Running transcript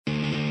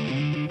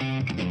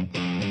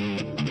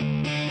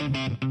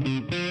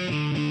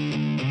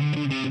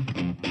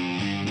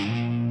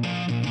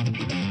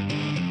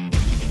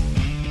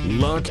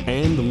lock,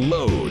 and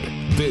load.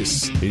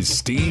 This is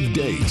Steve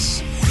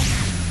Deace.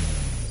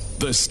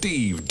 The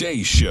Steve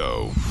Deace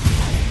Show.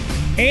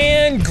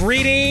 And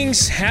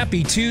greetings.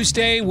 Happy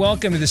Tuesday.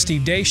 Welcome to the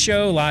Steve Deace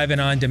Show, live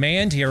and on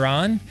demand here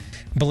on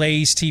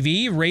Blaze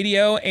TV,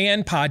 radio,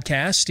 and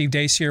podcast. Steve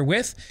Deace here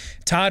with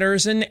Todd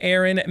Erzin,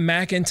 Aaron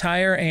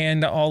McIntyre,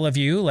 and all of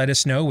you. Let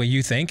us know what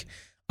you think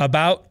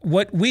about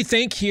what we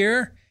think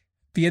here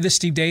via the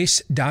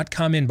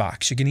stevedeace.com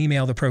inbox. You can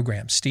email the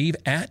program,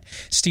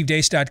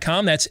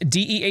 steve@stevedeace.com. That's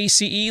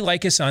DEACE.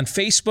 Like us on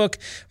Facebook.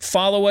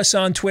 Follow us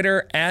on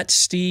Twitter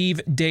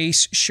 @Steve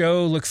Deace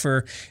Show. Look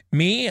for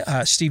me,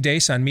 Steve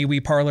Deace, on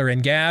MeWe, Parler,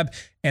 and Gab.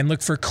 And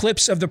look for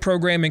clips of the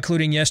program,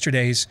 including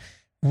yesterday's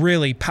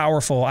really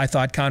powerful, I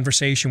thought,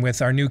 conversation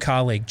with our new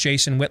colleague,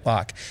 Jason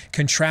Whitlock,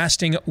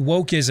 contrasting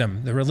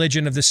wokeism, the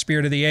religion of the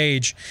spirit of the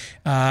age,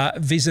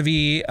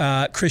 vis-a-vis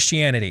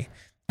Christianity.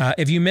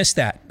 If you missed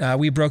that,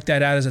 we broke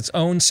that out as its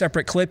own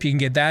separate clip. You can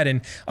get that and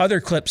other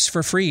clips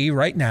for free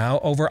right now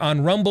over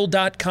on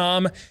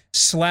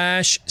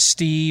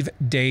rumble.com/Steve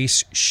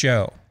Deace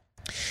Show.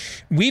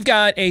 We've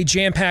got a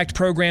jam-packed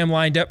program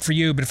lined up for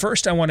you, but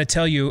first I want to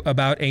tell you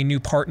about a new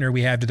partner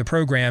we have to the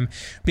program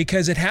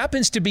because it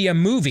happens to be a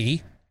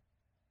movie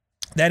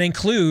that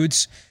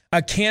includes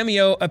a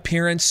cameo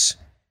appearance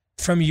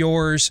from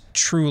yours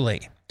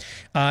truly.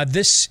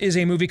 This is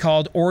a movie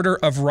called Order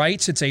of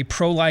Rights. It's a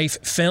pro-life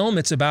film.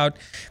 It's about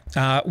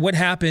what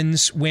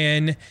happens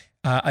when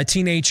a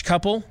teenage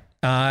couple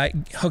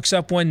hooks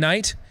up one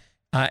night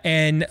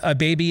and a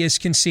baby is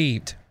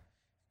conceived.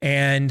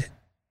 And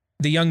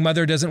the young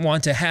mother doesn't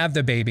want to have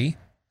the baby,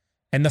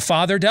 and the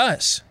father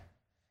does.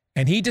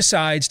 And he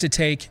decides to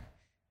take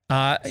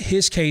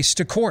his case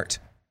to court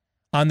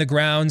on the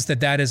grounds that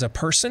that is a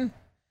person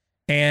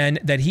and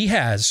that he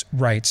has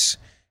rights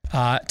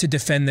to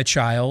defend the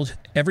child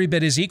every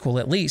bit as equal,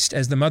 at least,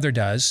 as the mother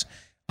does,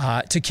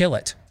 to kill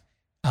it.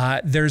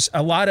 There's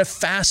a lot of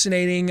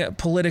fascinating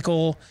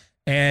political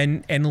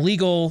and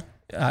legal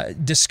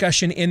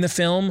discussion in the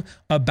film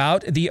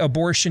about the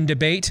abortion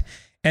debate.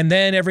 And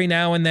then every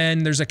now and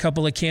then there's a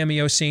couple of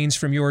cameo scenes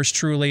from yours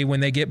truly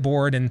when they get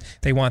bored and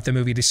they want the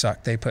movie to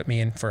suck. They put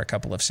me in for a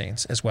couple of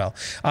scenes as well.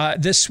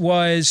 This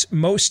was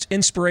Most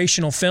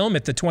Inspirational Film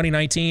at the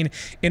 2019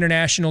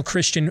 International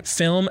Christian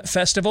Film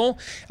Festival.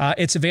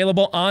 It's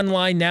available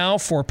online now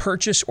for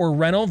purchase or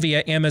rental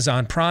via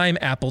Amazon Prime,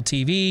 Apple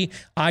TV,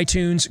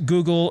 iTunes,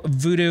 Google,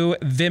 Vudu,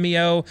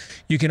 Vimeo.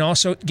 You can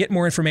also get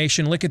more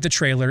information, look at the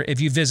trailer if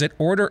you visit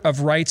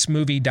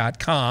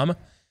orderofrightsmovie.com.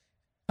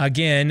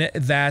 Again,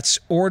 that's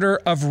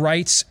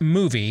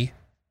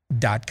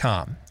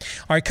orderofrightsmovie.com.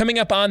 All right, coming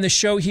up on the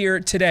show here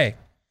today,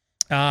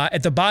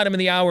 at the bottom of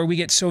the hour, we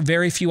get so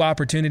very few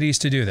opportunities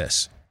to do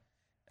this.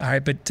 All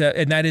right,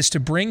 and that is to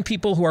bring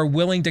people who are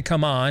willing to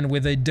come on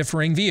with a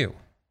differing view.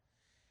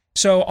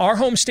 So our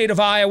home state of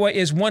Iowa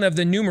is one of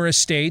the numerous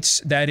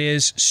states that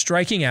is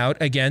striking out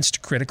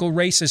against critical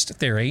racist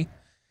theory,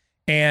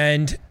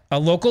 and a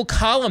local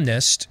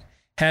columnist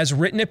has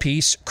written a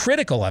piece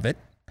critical of it,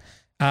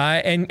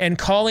 and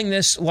calling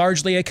this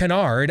largely a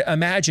canard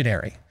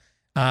imaginary,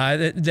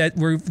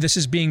 this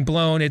is being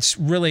blown. It's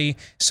really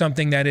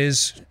something that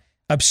is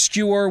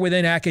obscure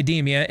within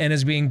academia and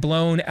is being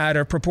blown out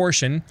of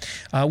proportion.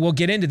 We'll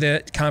get into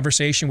the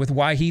conversation with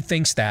why he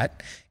thinks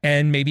that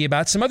and maybe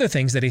about some other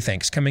things that he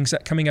thinks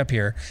coming up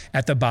here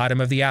at the bottom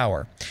of the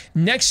hour.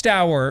 Next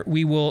hour,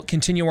 we will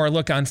continue our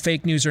look on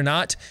fake news or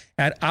not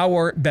at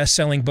our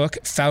best-selling book,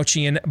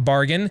 Faucian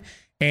Bargain.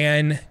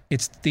 And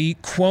it's the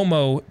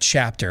Cuomo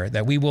chapter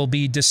that we will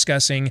be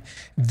discussing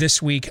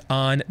this week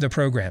on the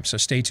program. So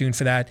stay tuned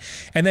for that.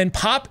 And then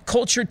Pop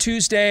Culture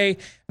Tuesday,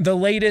 the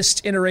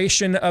latest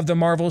iteration of the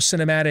Marvel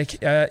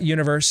Cinematic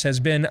Universe has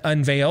been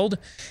unveiled.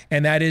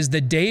 And that is the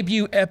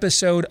debut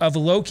episode of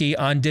Loki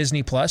on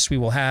Disney+. We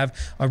will have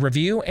a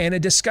review and a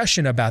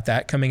discussion about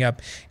that coming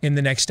up in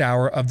the next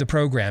hour of the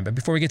program. But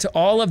before we get to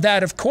all of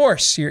that, of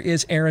course, here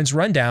is Aaron's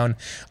rundown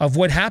of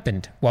what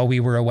happened while we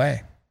were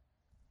away.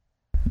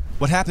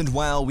 What happened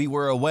while we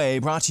were away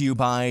brought to you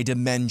by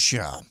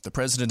dementia. The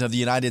President of the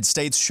United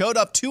States showed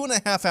up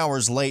 2.5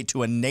 hours late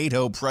to a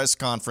NATO press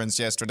conference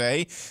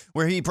yesterday,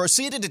 where he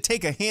proceeded to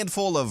take a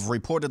handful of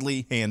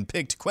reportedly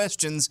hand-picked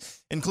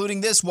questions,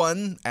 including this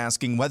one,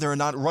 asking whether or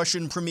not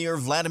Russian Premier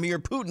Vladimir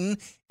Putin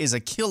is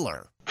a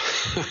killer.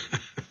 To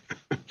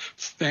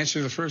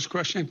answer the first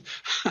question,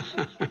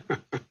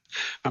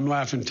 I'm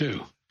laughing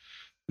too.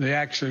 They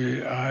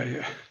actually...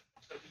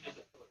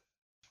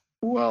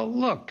 Well,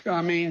 look,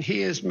 I mean,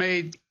 he has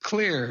made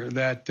clear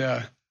that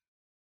the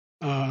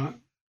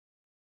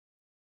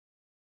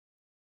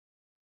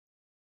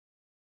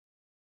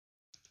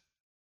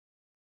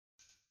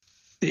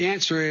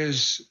answer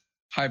is,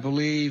 I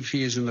believe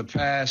he has in the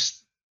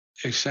past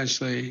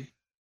essentially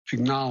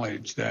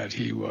acknowledged that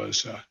he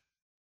was, there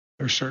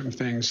are certain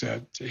things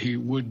that he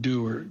would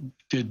do or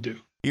did do.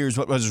 Here's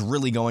what was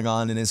really going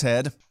on in his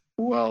head.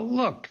 Well,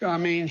 look, I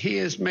mean, he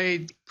has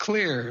made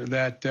clear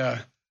that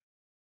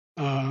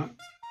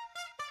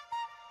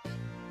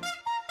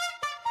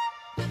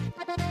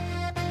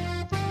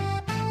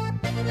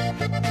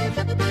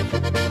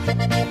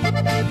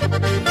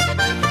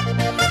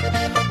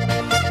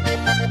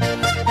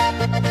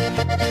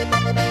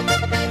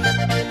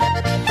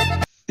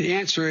The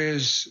answer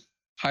is,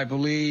 I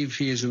believe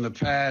he has in the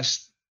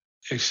past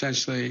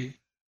essentially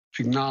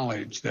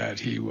acknowledged that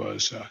he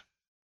was, there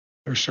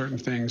are certain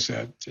things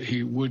that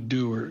he would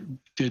do or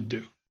did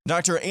do.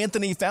 Dr.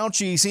 Anthony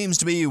Fauci seems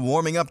to be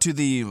warming up to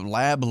the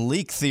lab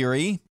leak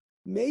theory.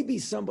 Maybe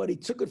somebody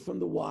took it from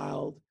the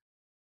wild,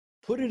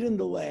 put it in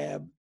the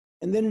lab,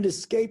 and then it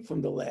escaped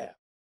from the lab.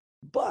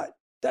 But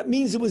that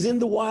means it was in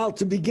the wild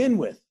to begin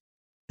with.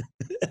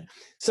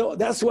 So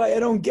that's why I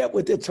don't get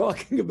what they're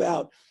talking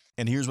about.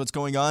 And here's what's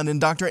going on in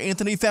Dr.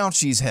 Anthony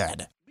Fauci's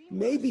head.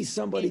 Maybe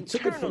somebody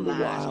took it from the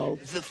wild,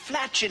 the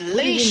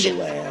flatulation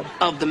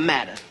of the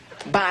matter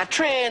by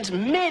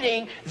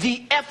transmitting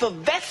the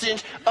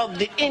effervescence of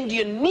the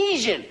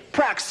Indonesian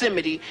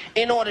proximity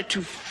in order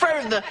to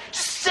further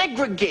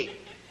segregate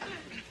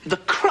the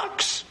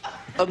crux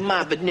of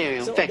my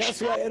venereal infection.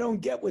 That's why I don't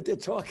get what they're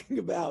talking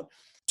about.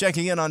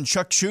 Checking in on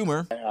Chuck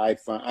Schumer.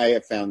 I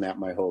have found that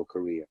my whole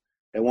career.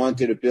 They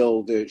wanted to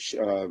build,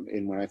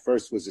 when I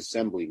first was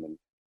assemblyman,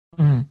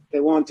 they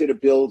wanted to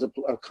build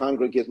a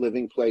congregate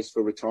living place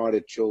for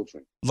retarded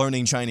children.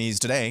 Learning Chinese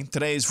today.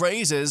 Today's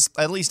phrase is,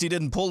 at least he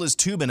didn't pull his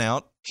tubin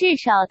out. 至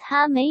少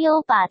他没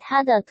有把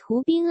他的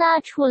图兵拉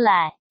出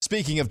来。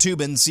 Speaking of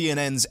tubin,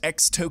 CNN's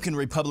ex-token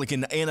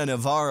Republican Ana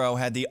Navarro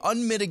had the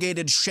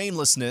unmitigated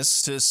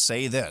shamelessness to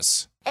say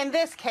this. In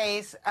this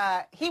case,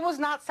 he was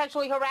not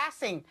sexually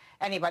harassing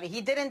anybody.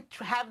 He didn't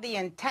have the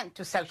intent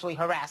to sexually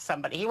harass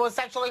somebody. He was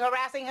sexually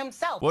harassing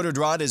himself. What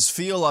brought his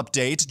feel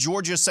update,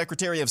 Georgia's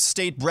Secretary of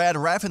State Brad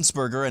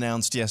Raffensperger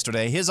announced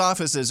yesterday his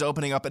office is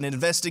opening up an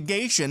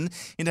investigation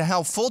into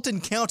how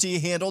Fulton County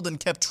handled and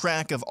kept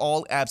track of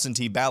all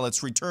absentee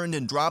ballots returned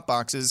in drop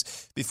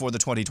boxes before the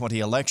 2020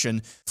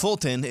 election.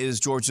 Fulton is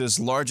Georgia's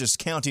largest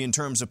county in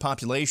terms of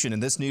population,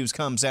 and this news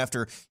comes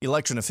after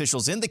election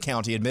officials in the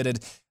county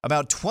admitted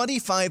about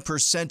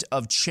 25%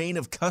 of chain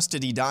of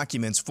custody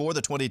documents for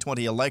the 2020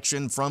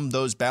 election from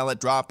those ballot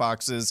drop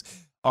boxes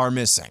are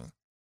missing.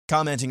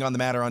 Commenting on the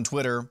matter on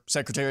Twitter,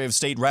 Secretary of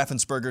State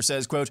Raffensperger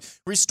says, quote,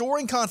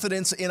 restoring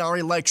confidence in our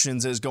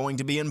elections is going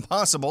to be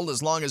impossible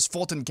as long as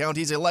Fulton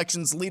County's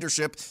elections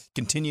leadership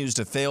continues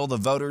to fail the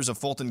voters of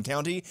Fulton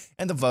County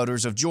and the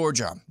voters of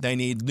Georgia. They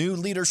need new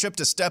leadership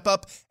to step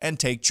up and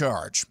take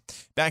charge.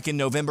 Back in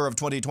November of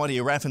 2020,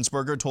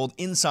 Raffensperger told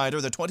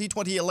Insider the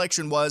 2020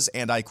 election was,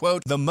 and I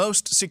quote, the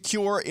most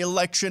secure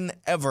election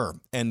ever,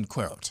 end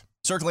quote.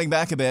 Circling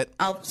back a bit.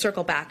 I'll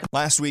circle back.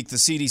 Last week, the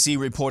CDC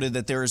reported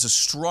that there is a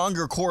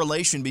stronger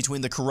correlation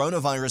between the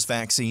coronavirus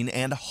vaccine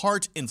and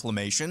heart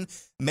inflammation.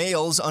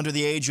 Males under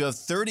the age of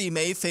 30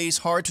 may face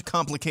heart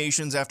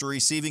complications after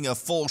receiving a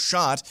full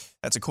shot.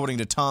 That's according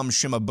to Tom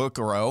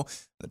Shimabukuro,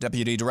 the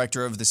deputy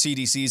director of the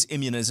CDC's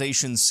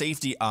Immunization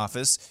Safety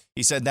Office.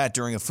 He said that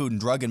during a Food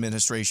and Drug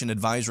Administration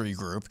advisory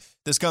group.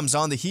 This comes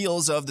on the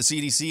heels of the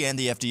CDC and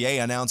the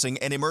FDA announcing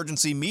an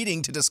emergency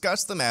meeting to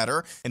discuss the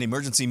matter, an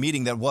emergency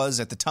meeting that was,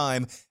 at the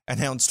time,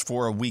 announced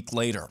for a week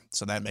later.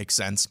 So that makes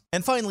sense.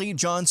 And finally,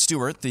 Jon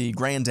Stewart, the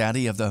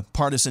granddaddy of the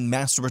partisan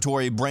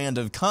masturbatory brand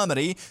of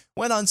comedy,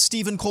 went on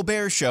Stephen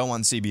Colbert's show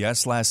on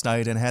CBS last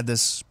night and had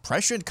this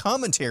prescient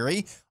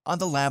commentary on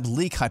the lab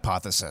leak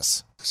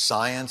hypothesis.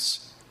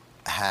 Science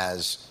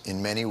has,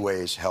 in many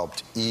ways,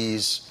 helped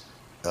ease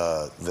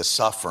the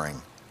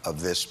suffering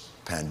of this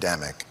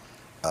pandemic,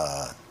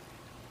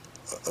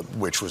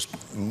 which was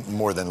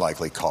more than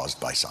likely caused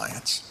by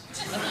science.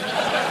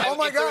 Oh,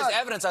 my God. If there's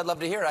evidence, I'd love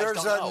to hear it.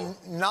 There's a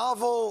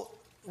novel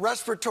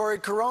respiratory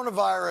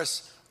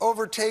coronavirus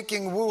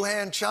overtaking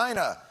Wuhan,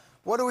 China.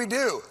 What do we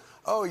do?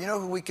 Oh, you know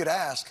who we could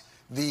ask?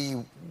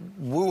 The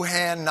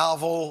Wuhan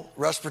Novel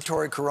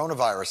Respiratory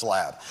Coronavirus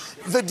Lab.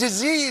 The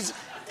disease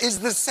is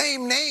the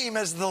same name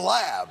as the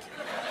lab.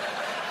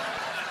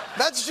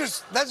 That's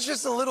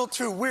just a little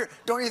too weird,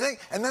 don't you think?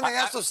 And then they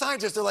ask the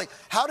scientists, they're like,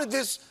 how did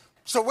this...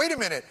 So wait a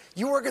minute,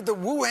 you work at the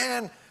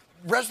Wuhan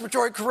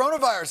Respiratory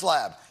Coronavirus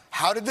Lab.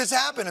 How did this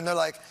happen? And they're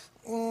like,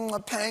 a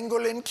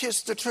pangolin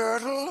kissed a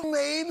turtle.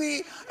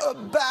 Maybe a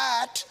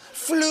bat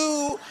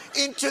flew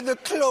into the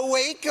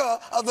cloaca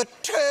of a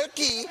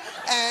turkey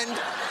and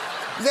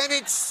then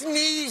it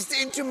sneezed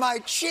into my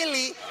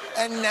chili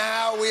and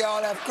now we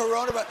all have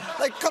coronavirus.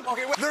 Like, come on.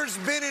 There's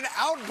been an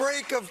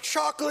outbreak of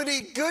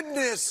chocolatey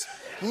goodness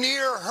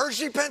near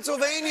Hershey,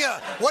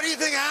 Pennsylvania. What do you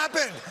think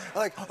happened?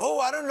 Like, oh,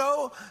 I don't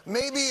know.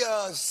 Maybe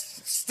a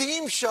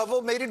steam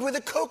shovel mated with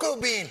a cocoa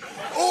bean.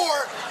 Or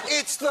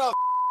it's the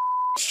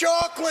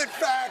chocolate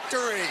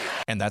factory.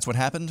 And that's what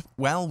happened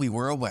while we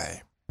were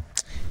away.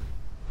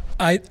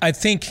 I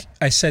think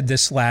I said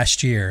this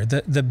last year.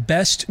 The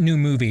best new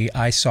movie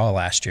I saw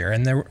last year,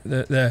 and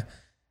the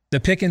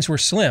pickings were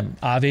slim,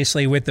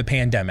 obviously, with the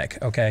pandemic.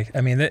 Okay,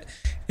 I mean,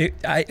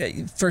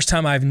 first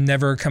time I've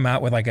never come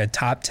out with like a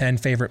top 10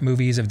 favorite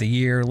movies of the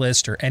year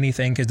list or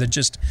anything, because it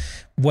just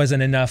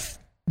wasn't enough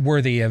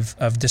worthy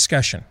of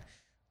discussion.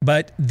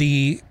 But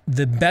the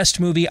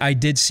best movie I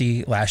did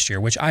see last year,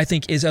 which I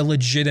think is a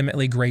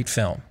legitimately great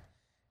film,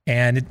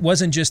 And it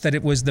wasn't just that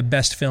it was the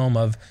best film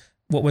of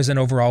what was an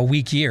overall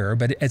weak year,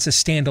 but it's a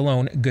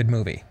standalone good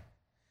movie.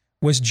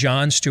 Was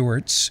Jon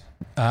Stewart's,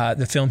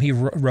 the film he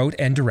wrote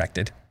and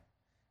directed,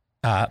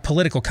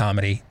 political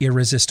comedy,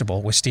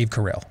 Irresistible, with Steve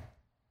Carell.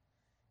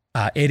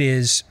 It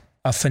is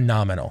a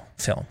phenomenal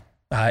film.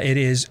 It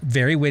is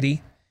very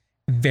witty,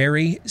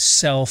 very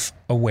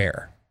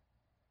self-aware,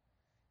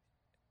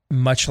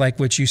 much like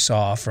what you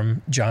saw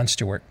from Jon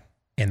Stewart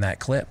in that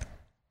clip.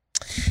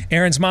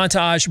 Aaron's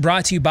Montage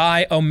brought to you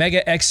by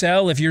Omega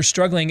XL. If you're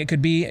struggling, it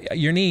could be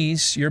your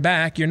knees, your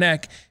back, your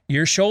neck,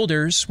 your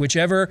shoulders,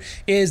 whichever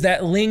is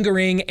that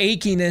lingering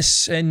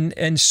achiness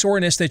and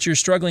soreness that you're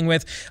struggling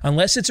with.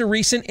 Unless it's a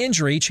recent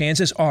injury,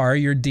 chances are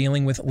you're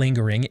dealing with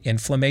lingering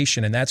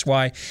inflammation. And that's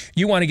why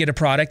you want to get a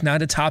product,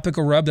 not a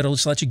topical rub that'll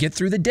just let you get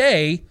through the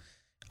day,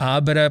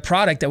 but a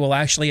product that will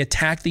actually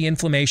attack the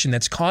inflammation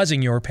that's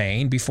causing your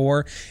pain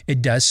before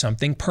it does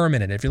something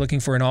permanent. If you're looking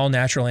for an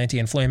all-natural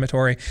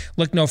anti-inflammatory,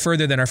 look no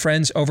further than our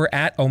friends over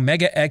at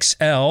Omega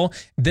XL.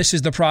 This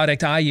is the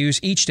product I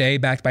use each day,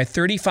 backed by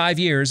 35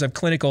 years of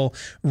clinical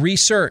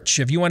research.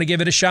 If you want to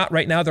give it a shot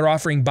right now, they're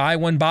offering buy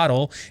one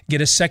bottle,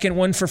 get a second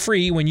one for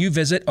free when you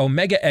visit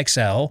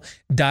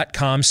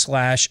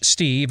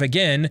OmegaXL.com/Steve.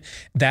 Again,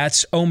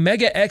 that's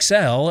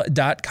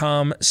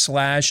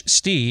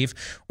OmegaXL.com/Steve,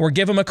 or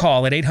give them a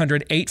call at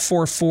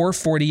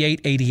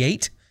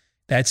 800-844-4888.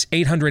 That's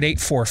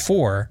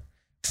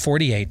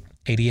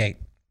 800-844-4888.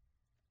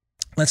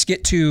 Let's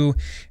get to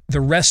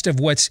the rest of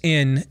what's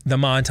in the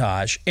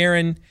montage.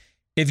 Aaron,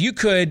 if you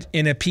could,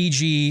 in a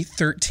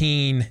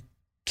PG-13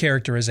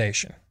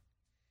 characterization,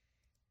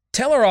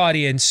 tell our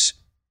audience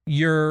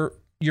your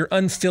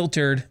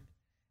unfiltered,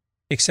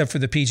 except for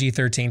the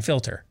PG-13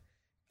 filter,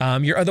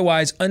 your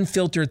otherwise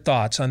unfiltered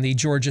thoughts on the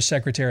Georgia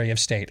Secretary of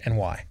State and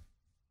why.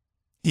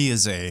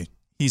 He's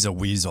a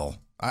weasel.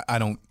 I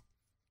don't.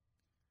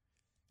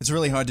 It's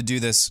really hard to do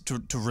this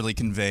to really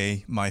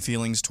convey my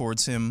feelings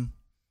towards him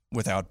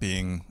without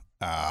being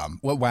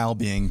while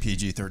being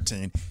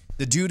PG-13.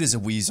 The dude is a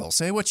weasel.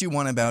 Say what you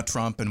want about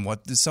Trump and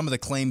what some of the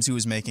claims he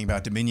was making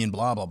about Dominion,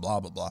 blah blah blah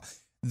blah blah.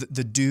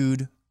 The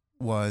dude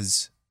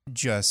was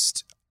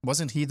just.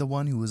 Wasn't he the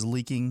one who was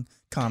leaking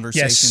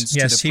conversations?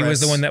 Yes, to the he press? was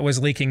the one that was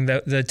leaking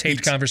the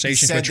taped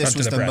conversations with Trump to the press. He said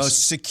this was the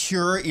most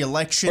secure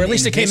election in history. Or at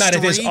least it came out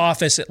of his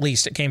office, at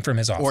least. It came from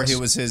his office. Or it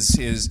was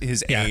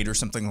his aide or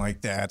something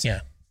like that.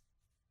 Yeah.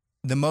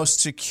 The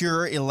most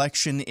secure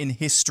election in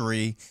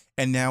history,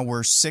 and now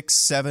we're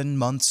 6-7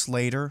 months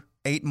later,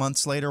 8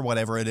 months later,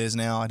 whatever it is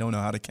now. I don't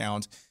know how to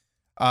count.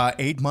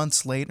 8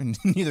 months later,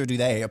 neither do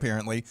they,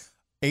 apparently.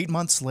 8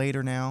 months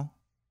later now,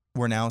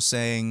 we're now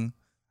saying,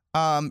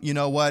 you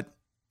know what?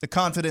 The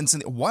confidence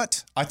in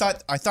what? I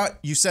thought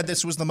you said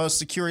this was the most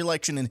secure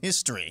election in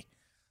history.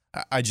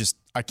 I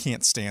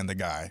can't stand the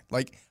guy.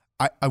 Like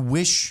I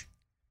wish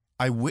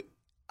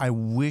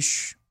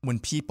when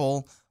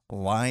people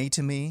lie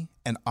to me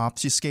and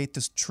obfuscate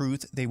this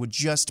truth, they would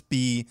just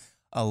be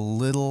a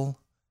little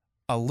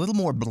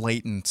more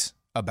blatant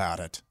about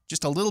it,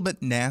 just a little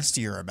bit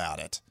nastier about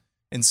it.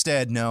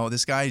 Instead, no,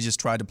 this guy just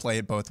tried to play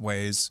it both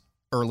ways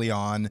early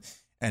on,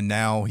 and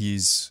now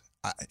he's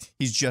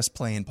just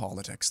playing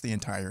politics the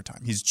entire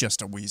time. He's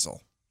just a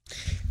weasel.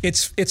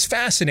 It's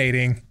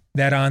fascinating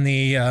that on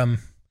the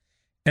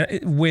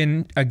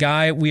when a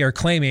guy we are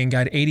claiming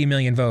got 80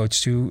 million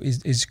votes who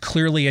is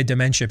clearly a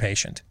dementia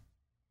patient.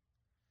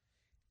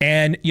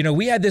 And,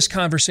 we had this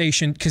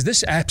conversation because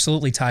this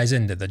absolutely ties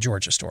into the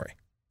Georgia story.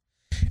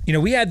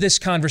 We had this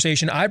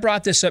conversation. I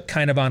brought this up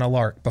kind of on a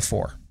lark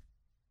before.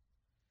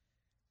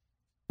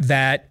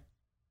 That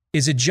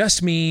is it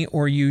just me,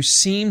 or you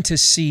seem to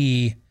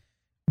see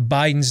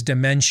Biden's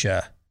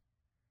dementia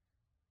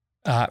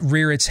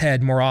rear its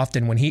head more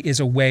often when he is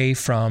away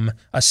from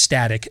a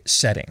static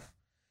setting.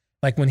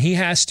 Like when he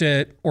has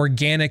to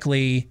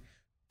organically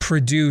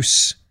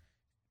produce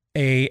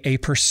a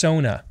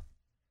persona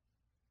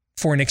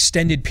for an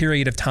extended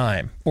period of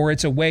time, or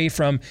it's away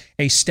from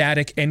a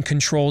static and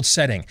controlled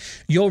setting.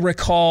 You'll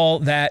recall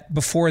that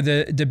before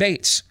the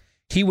debates,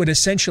 he would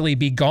essentially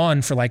be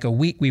gone for like a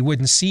week. We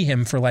wouldn't see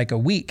him for like a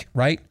week,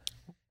 right?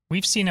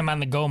 We've seen him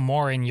on the go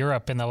more in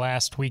Europe in the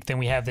last week than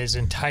we have his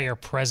entire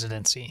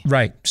presidency.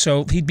 Right.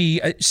 So he'd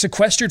be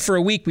sequestered for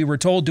a week, we were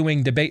told,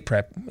 doing debate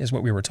prep, is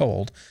what we were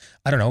told.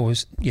 I don't know,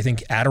 you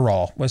think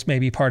Adderall was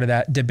maybe part of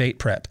that debate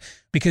prep?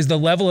 Because the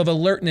level of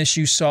alertness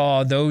you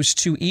saw those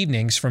 2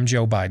 evenings from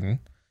Joe Biden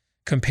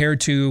compared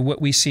to what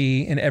we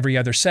see in every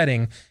other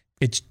setting,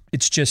 it's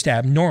just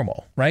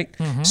abnormal, right?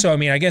 Mm-hmm. So,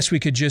 I guess we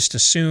could just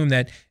assume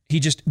that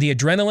the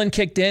adrenaline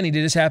kicked in. He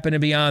just happened to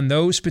be on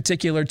those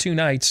particular 2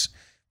 nights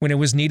when it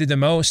was needed the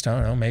most. I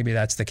don't know, maybe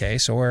that's the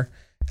case.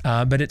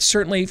 But it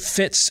certainly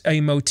fits a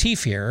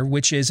motif here,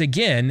 which is,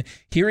 again,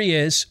 here he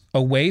is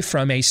away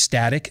from a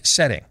static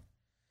setting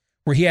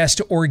where he has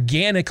to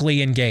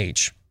organically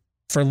engage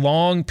for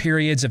long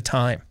periods of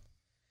time.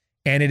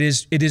 And it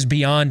is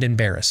beyond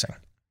embarrassing.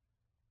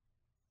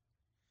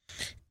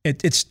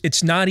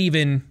 It's not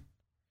even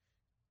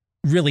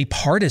really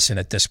partisan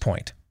at this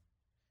point.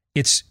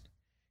 It's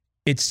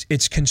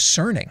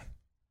concerning.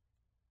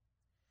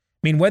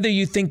 mean, whether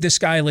you think this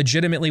guy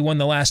legitimately won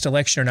the last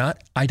election or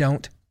not, I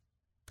don't.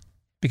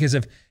 Because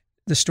of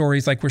the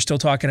stories like we're still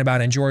talking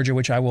about in Georgia,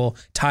 which I will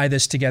tie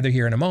this together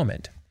here in a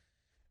moment.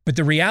 But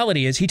the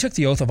reality is he took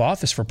the oath of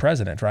office for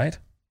president, right?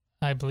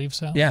 I believe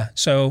so. Yeah.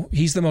 So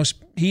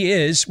he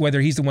is,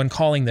 whether he's the one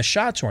calling the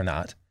shots or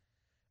not,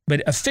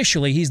 but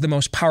officially he's the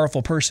most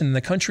powerful person in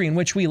the country in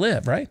which we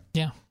live, right?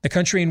 Yeah. The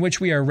country in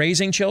which we are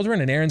raising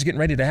children and Aaron's getting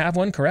ready to have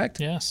one, correct?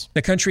 Yes.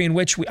 The country in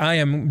which I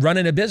am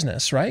running a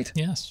business, right?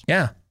 Yes.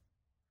 Yeah.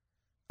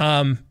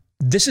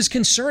 This is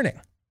concerning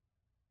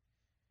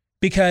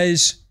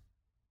because,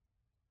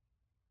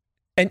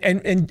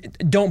 and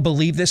don't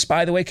believe this,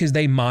 by the way, because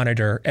they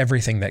monitor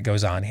everything that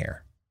goes on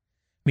here.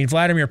 I mean,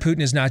 Vladimir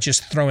Putin is not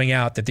just throwing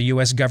out that the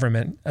U.S.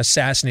 government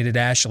assassinated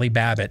Ashley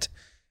Babbitt,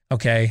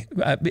 okay,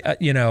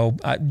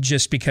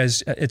 just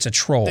because it's a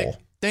troll.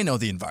 They know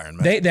the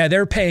environment.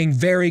 They're paying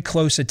very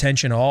close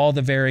attention to all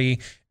the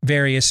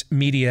various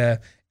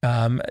media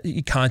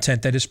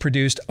content that is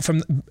produced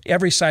from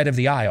every side of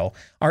the aisle.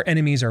 Our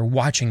enemies are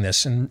watching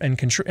this and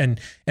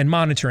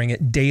monitoring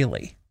it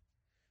daily.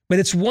 But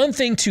it's one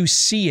thing to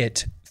see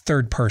it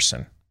third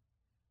person.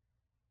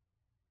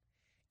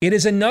 It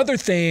is another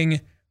thing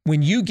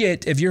when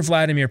if you're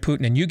Vladimir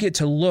Putin and you get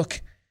to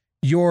look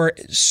your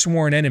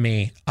sworn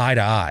enemy eye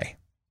to eye.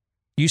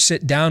 You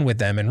sit down with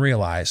them and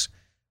realize,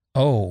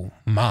 oh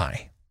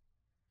my,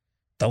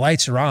 the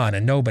lights are on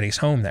and nobody's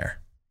home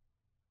there.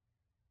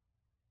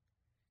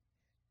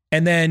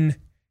 And then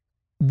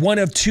one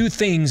of two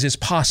things is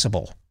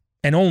possible,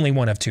 and only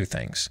one of two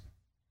things.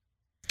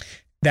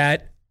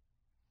 That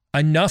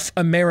enough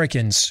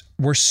Americans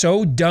were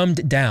so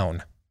dumbed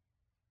down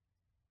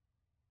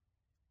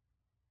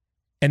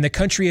and the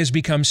country has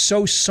become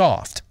so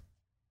soft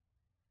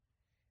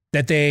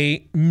that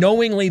they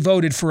knowingly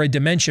voted for a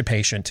dementia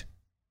patient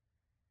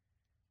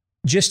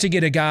just to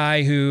get a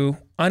guy who,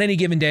 on any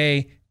given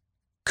day,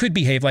 could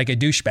behave like a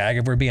douchebag,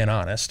 if we're being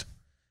honest,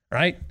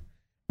 right?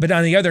 But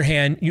on the other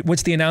hand,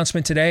 what's the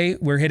announcement today?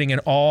 We're hitting an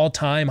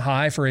all-time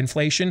high for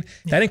inflation.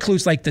 Yeah. That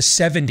includes like the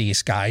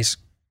 70s, guys.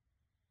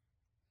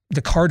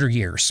 The Carter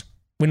years,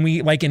 when we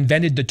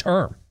invented the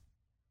term.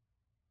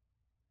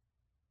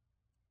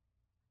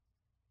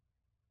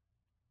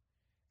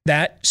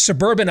 That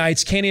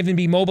suburbanites can't even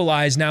be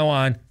mobilized now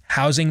on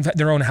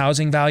their own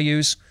housing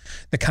values,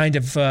 the kind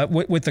of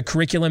what the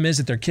curriculum is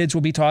that their kids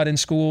will be taught in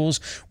schools,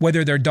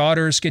 whether their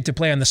daughters get to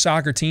play on the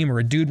soccer team or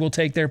a dude will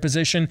take their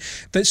position.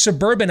 The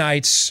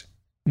suburbanites,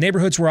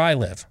 neighborhoods where I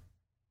live,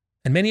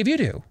 and many of you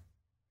do,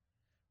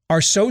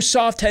 are so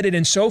soft-headed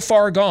and so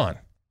far gone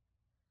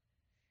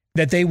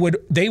that they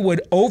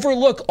would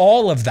overlook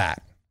all of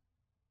that,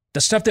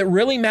 the stuff that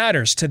really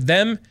matters to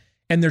them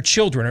and their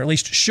children, or at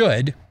least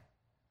should,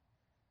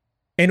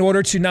 in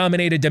order to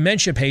nominate a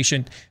dementia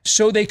patient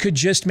so they could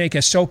just make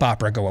a soap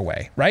opera go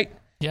away, right?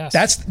 Yes.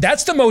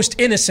 That's the most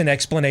innocent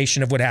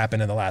explanation of what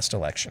happened in the last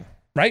election,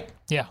 right?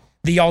 Yeah.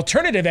 The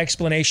alternative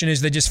explanation is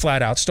they just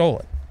flat out stole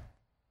it.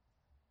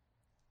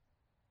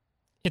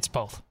 It's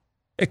both.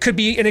 It could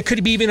be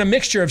even a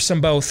mixture of some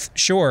both,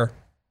 sure.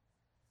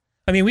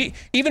 I mean,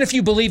 even if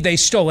you believe they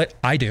stole it,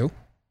 I do.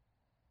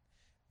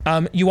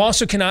 You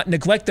also cannot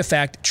neglect the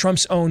fact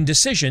Trump's own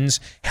decisions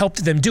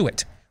helped them do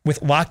it, with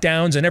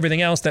lockdowns and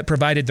everything else that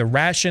provided the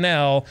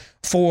rationale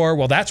for,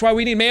 well, that's why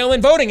we need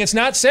mail-in voting. It's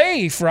not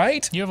safe,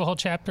 right? You have a whole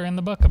chapter in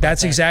the book about that.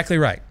 That's exactly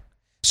right.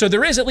 So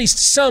there is at least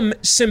some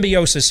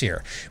symbiosis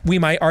here. We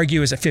might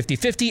argue as a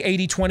 50-50,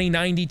 80-20,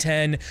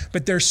 90-10,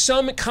 but there's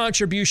some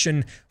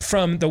contribution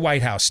from the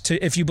White House.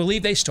 If you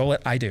believe they stole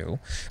it, I do.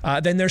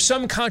 Then there's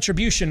some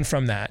contribution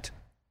from that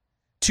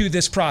to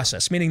this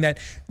process, meaning that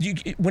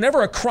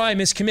whenever a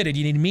crime is committed,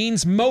 you need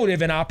means,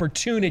 motive, and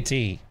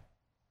opportunity.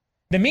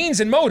 The means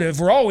and motive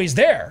were always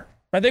there.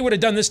 Right? They would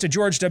have done this to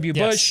George W.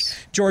 Bush,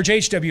 yes. George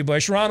H.W.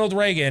 Bush, Ronald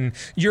Reagan,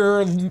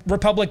 your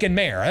Republican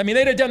mayor. I mean,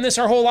 they'd have done this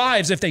our whole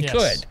lives if they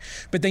could.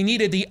 But they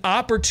needed the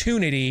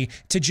opportunity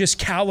to just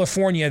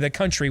California the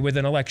country with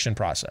an election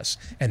process.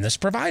 And this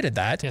provided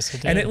that. Yes,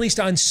 it did. And at least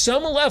on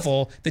some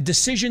level, the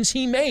decisions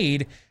he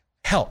made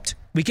helped.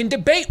 We can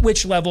debate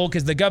which level,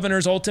 because the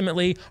governors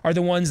ultimately are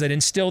the ones that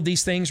instilled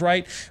these things,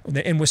 right?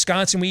 In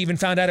Wisconsin, we even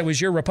found out it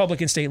was your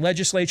Republican state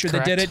legislature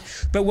that did it.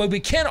 But what we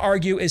can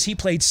argue is he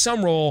played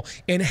some role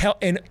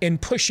in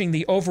pushing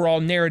the overall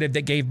narrative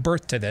that gave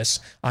birth to this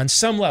on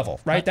some level,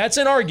 right? That's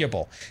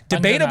inarguable.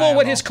 Debatable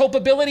what his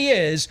culpability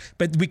is,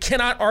 but we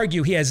cannot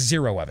argue he has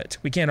zero of it.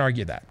 We can't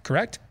argue that,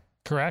 correct?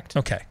 Correct.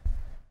 Okay.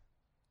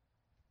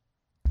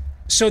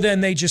 So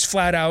then they just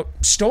flat out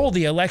stole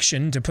the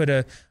election to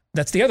put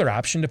that's the other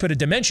option, to put a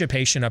dementia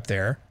patient up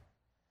there,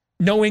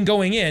 knowing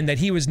going in that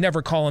he was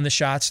never calling the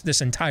shots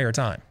this entire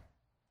time.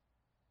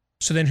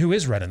 So then who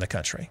is running the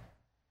country?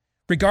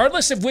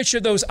 Regardless of which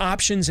of those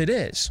options it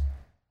is.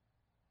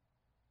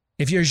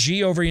 If you're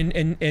Xi over in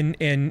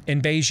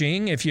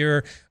Beijing, if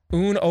you're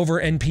Un over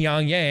in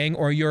Pyongyang,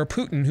 or you're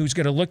Putin who's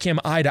going to look him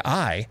eye to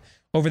eye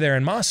over there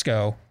in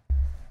Moscow,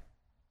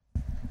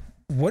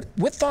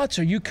 what thoughts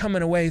are you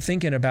coming away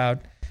thinking about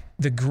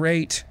the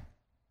great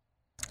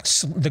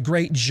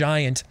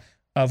giant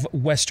of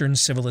Western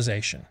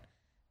civilization,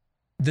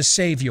 the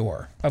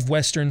savior of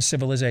Western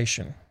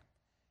civilization,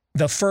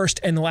 the first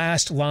and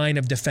last line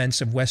of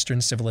defense of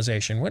Western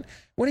civilization. What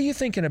are you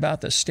thinking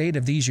about the state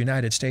of these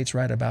United States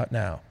right about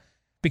now?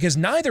 Because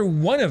neither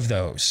one of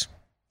those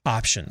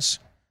options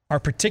are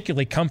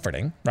particularly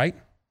comforting, right?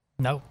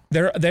 No.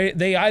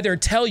 They either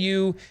tell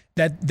you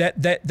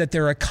that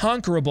they're a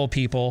conquerable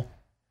people,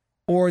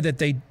 or that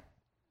they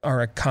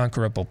are a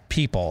conquerable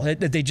people.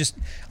 That they just,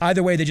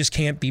 either way, they just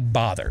can't be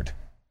bothered.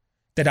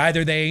 That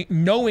either they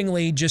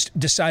knowingly just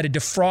decided to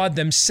fraud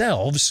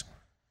themselves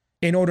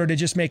in order to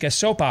just make a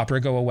soap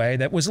opera go away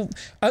that was,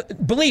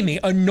 believe me,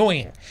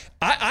 annoying.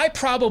 I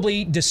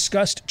probably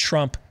discussed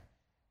Trump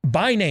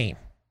by name,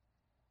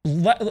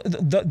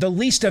 the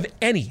least of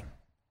any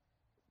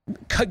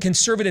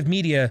conservative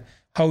media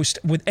host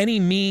with any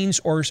means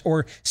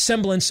or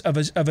semblance of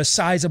a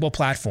sizable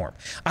platform.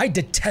 I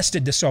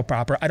detested the soap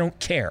opera. I don't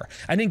care.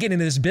 I didn't get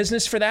into this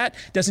business for that.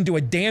 Doesn't do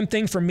a damn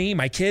thing for me,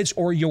 my kids,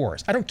 or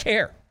yours. I don't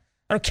care.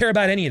 I don't care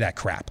about any of that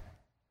crap.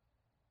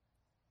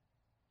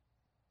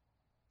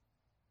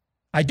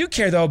 I do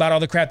care, though, about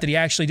all the crap that he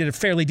actually did a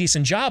fairly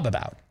decent job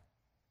about.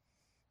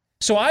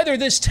 So either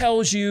this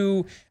tells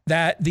you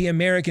that the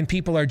American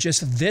people are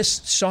just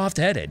this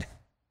soft-headed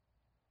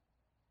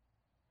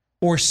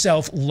or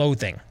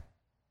self-loathing.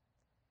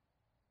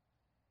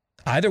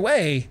 Either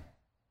way,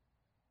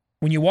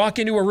 when you walk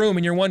into a room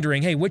and you're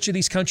wondering, hey, which of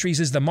these countries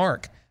is the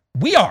mark?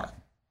 We are.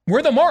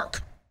 We're the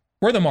mark.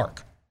 We're the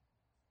mark.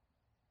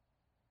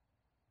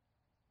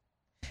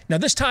 Now,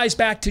 this ties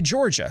back to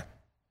Georgia,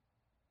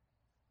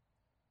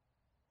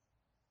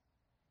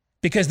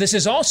 because this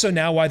is also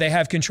now why they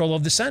have control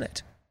of the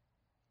Senate.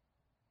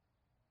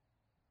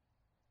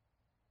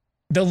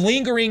 The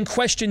lingering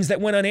questions that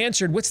went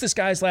unanswered. What's this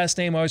guy's last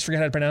name? I always forget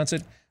how to pronounce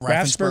it.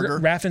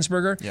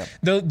 Raffensperger. Yep.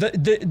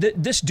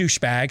 This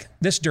douchebag,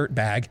 this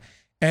dirtbag,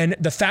 and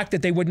the fact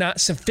that they would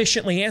not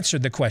sufficiently answer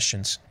the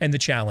questions and the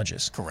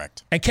challenges.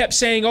 Correct. And kept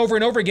saying over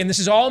and over again, this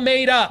is all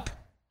made up.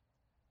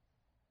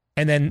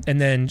 And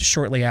then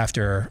shortly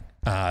after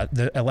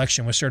the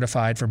election was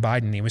certified for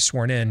Biden, he was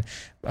sworn in.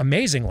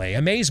 Amazingly,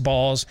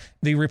 amazeballs,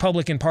 the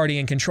Republican Party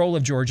in control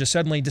of Georgia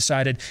suddenly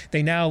decided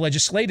they now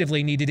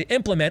legislatively needed to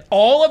implement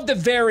all of the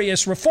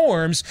various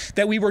reforms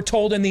that we were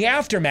told in the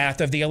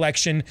aftermath of the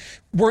election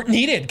weren't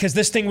needed, because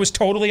this thing was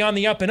totally on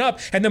the up and up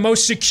and the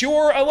most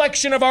secure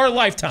election of our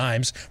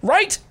lifetimes,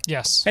 right?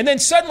 Yes. And then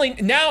suddenly,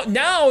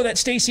 now that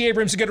Stacey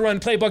Abrams is going to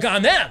run playbook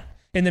on them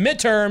in the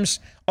midterms,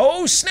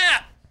 oh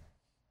snap,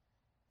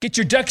 get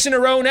your ducks in a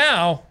row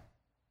now.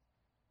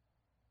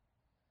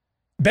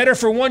 Better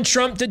for one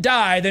Trump to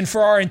die than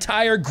for our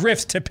entire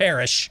grift to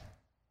perish.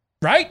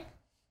 Right?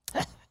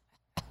 Yep.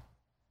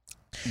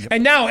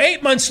 And now,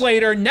 8 months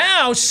later,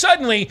 now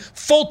suddenly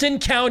Fulton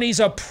County's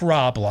a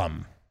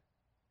problem.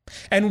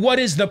 And what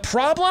is the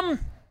problem?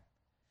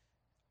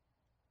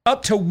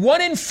 Up to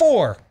 1 in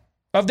 4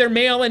 of their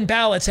mail-in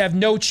ballots have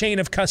no chain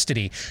of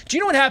custody. Do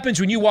you know what happens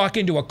when you walk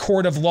into a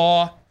court of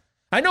law?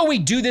 I know we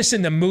do this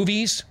in the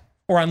movies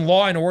or on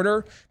Law and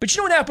Order, but you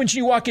know what happens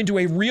when you walk into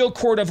a real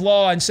court of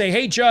law and say,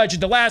 hey, judge, at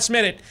the last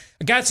minute,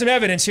 I got some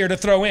evidence here to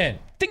throw in.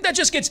 Think that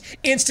just gets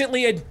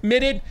instantly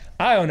admitted?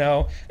 I don't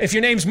know. If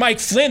your name's Mike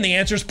Flynn, the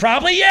answer is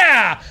probably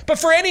yeah. But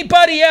for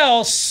anybody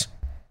else,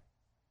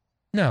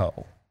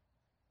 no.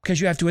 Because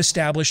you have to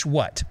establish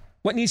what?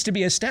 What needs to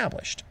be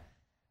established?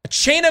 A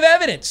chain of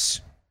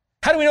evidence.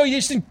 How do we know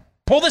you just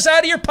pull this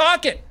out of your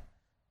pocket?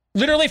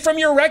 Literally from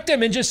your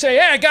rectum and just say,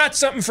 hey, I got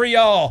something for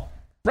y'all.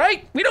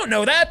 Right? We don't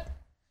know that.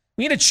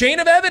 We need a chain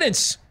of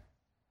evidence.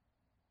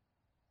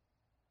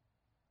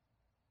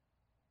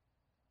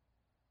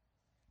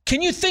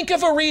 Can you think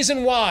of a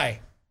reason why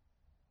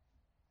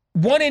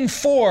 1 in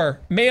 4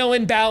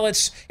 mail-in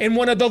ballots in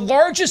one of the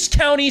largest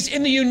counties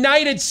in the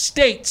United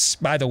States,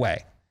 by the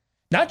way,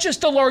 not just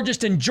the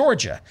largest in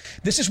Georgia,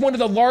 this is one of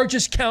the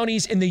largest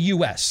counties in the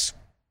U.S.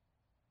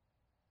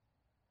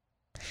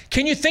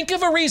 Can you think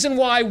of a reason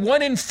why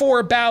 1 in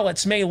 4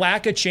 ballots may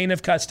lack a chain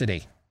of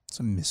custody? It's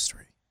a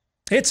mystery.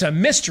 It's a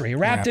mystery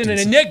wrapped in an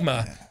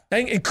enigma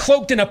and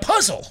cloaked in a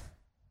puzzle.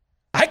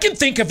 I can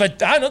think of can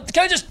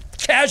I just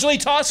casually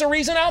toss a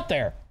reason out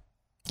there?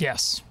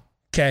 Yes.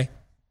 Okay.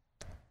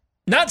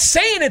 Not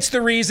saying it's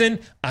the reason.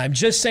 I'm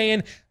just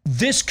saying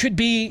this could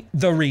be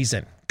the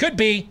reason. Could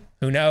be.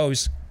 Who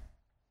knows?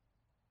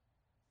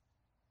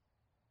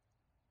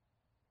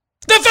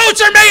 The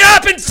votes are made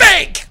up and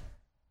fake.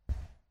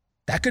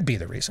 That could be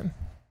the reason.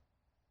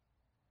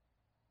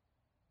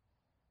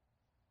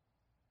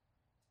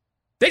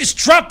 They just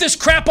dropped this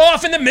crap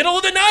off in the middle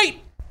of the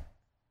night.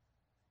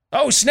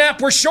 Oh,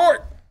 snap, we're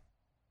short.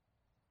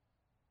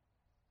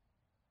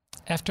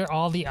 After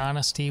all the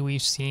honesty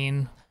we've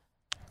seen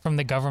from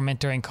the government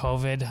during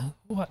COVID,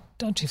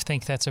 don't you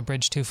think that's a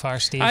bridge too far,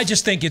 Steve? I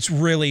just think it's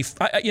really,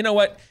 you know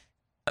what,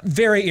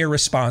 very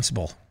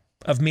irresponsible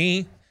of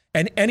me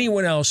and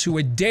anyone else who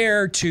would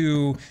dare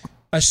to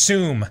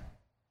assume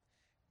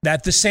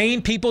that the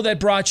same people that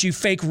brought you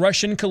fake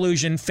Russian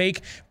collusion,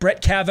 fake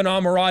Brett Kavanaugh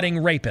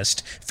marauding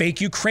rapist, fake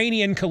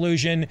Ukrainian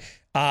collusion,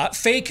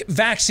 fake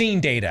vaccine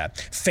data,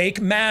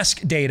 fake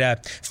mask data,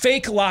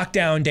 fake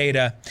lockdown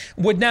data,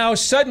 would now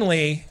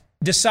suddenly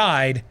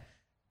decide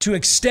to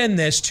extend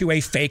this to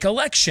a fake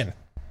election.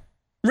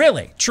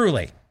 Really,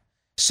 truly.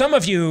 Some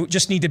of you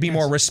just need to be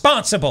more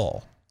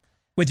responsible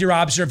with your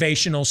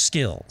observational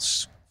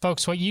skills.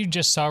 Folks, what you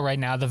just saw right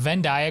now, the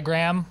Venn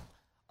diagram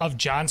of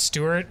Jon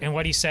Stewart and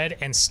what he said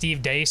and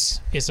Steve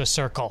Deace is a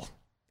circle.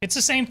 It's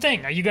the same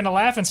thing. Are you going to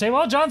laugh and say,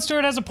 well, Jon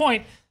Stewart has a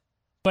point,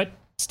 but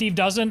Steve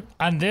doesn't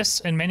on this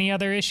and many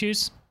other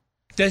issues?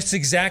 That's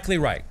exactly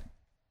right.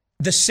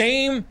 The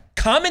same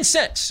common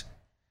sense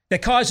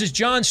that causes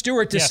Jon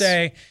Stewart to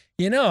say,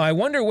 I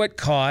wonder what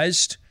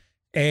caused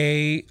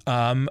a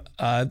new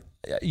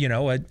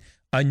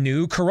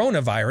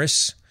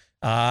coronavirus,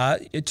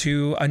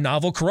 to a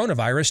novel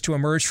coronavirus to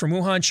emerge from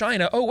Wuhan,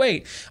 China. Oh,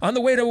 wait, on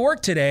the way to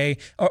work today,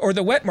 or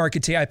the wet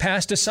market today, I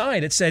passed a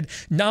sign. It said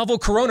novel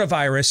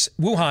coronavirus,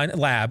 Wuhan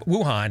lab,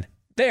 Wuhan,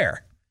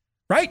 there.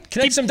 Right?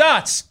 Connect some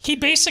dots. He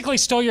basically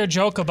stole your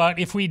joke about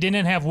if we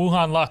didn't have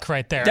Wuhan luck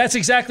right there. That's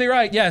exactly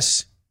right,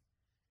 yes.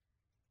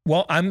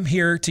 Well, I'm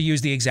here to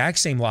use the exact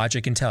same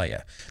logic and tell you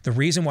the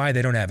reason why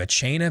they don't have a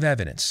chain of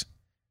evidence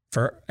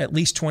for at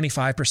least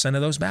 25%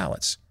 of those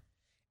ballots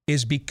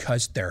is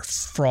because they're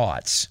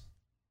frauds.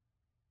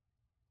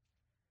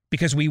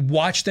 Because we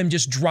watched them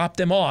just drop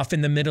them off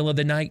in the middle of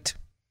the night.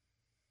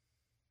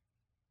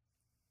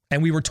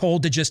 And we were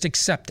told to just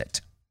accept it.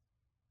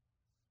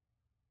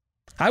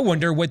 I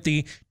wonder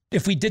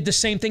if we did the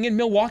same thing in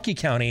Milwaukee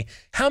County,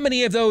 how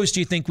many of those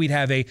do you think we'd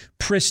have a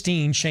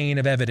pristine chain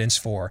of evidence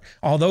for?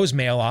 All those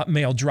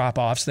mail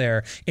drop-offs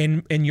there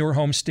in your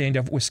home state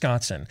of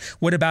Wisconsin.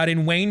 What about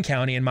in Wayne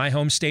County, in my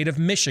home state of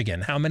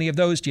Michigan? How many of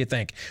those do you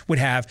think would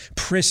have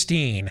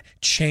pristine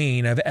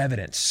chain of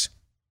evidence?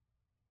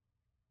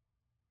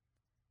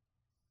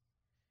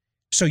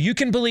 So you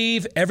can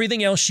believe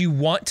everything else you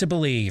want to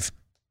believe,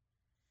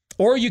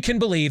 or you can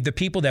believe the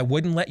people that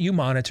wouldn't let you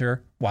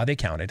monitor while they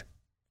counted,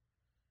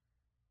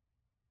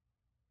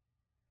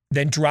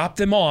 then drop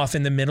them off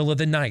in the middle of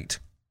the night,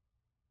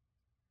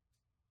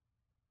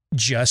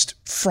 just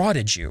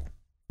frauded you.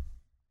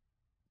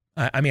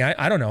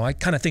 I don't know. I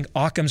kind of think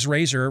Occam's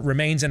razor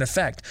remains in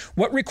effect.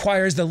 What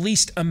requires the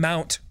least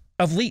amount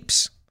of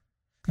leaps?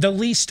 The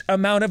least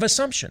amount of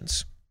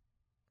assumptions?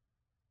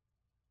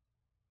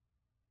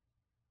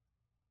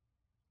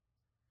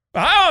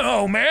 I don't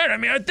know,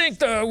 man. I think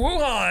the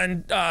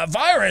Wuhan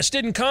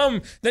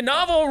the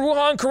novel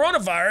Wuhan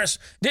coronavirus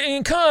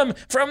didn't come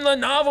from the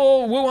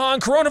novel Wuhan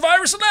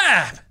coronavirus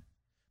lab.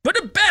 But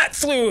a bat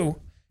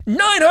flew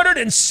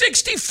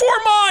 964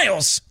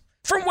 miles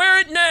from where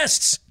it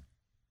nests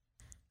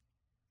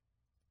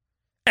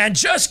and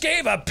just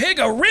gave a pig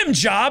a rim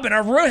job in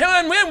a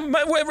Wuhan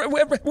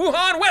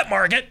wet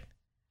market.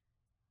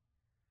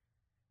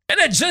 And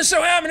it just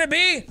so happened to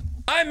be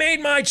I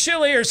made my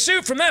chili or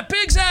soup from that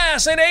pig's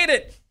ass and ate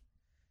it.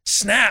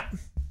 Snap,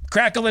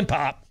 crackle, and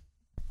pop.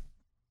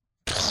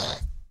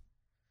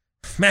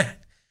 Man,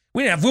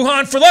 we didn't have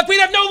Wuhan for luck. We'd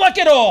have no luck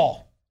at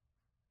all.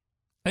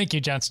 Thank you,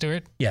 Jon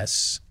Stewart.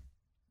 Yes.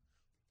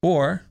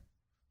 Or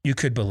you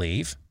could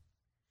believe,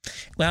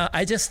 well,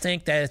 I just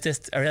think that it's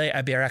just really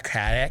a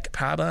bureaucratic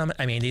problem.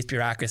 These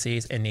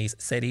bureaucracies in these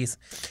cities,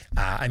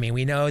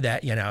 we know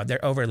that,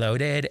 they're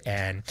overloaded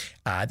and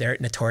they're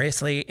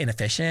notoriously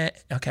inefficient.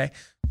 Okay.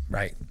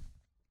 Right.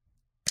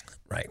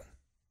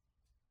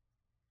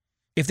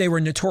 If they were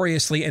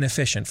notoriously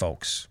inefficient,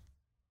 folks,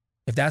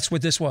 if that's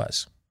what this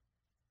was,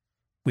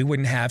 we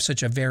wouldn't have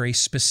such a very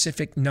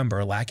specific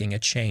number lacking a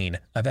chain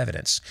of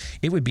evidence.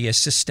 It would be a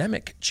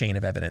systemic chain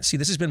of evidence. See,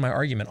 this has been my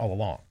argument all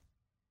along.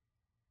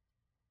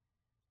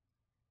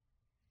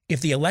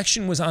 If the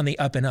election was on the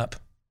up and up,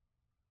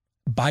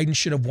 Biden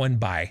should have won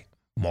by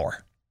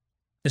more.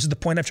 This is the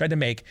point I've tried to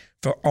make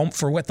for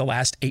the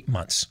last 8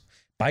 months.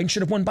 Biden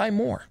should have won by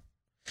more.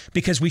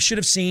 Because we should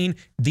have seen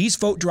these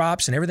vote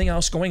drops and everything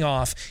else going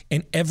off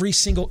in every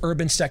single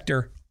urban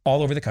sector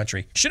all over the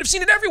country. Should have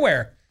seen it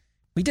everywhere.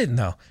 We didn't,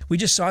 though. We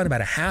just saw it about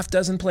a half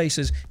dozen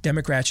places.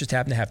 Democrats just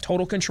happen to have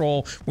total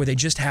control where they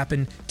just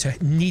happen to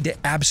need to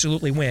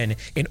absolutely win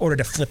in order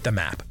to flip the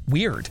map.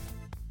 Weird.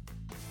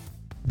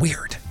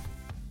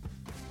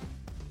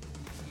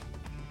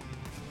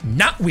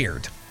 Not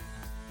weird.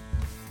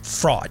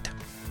 Fraud.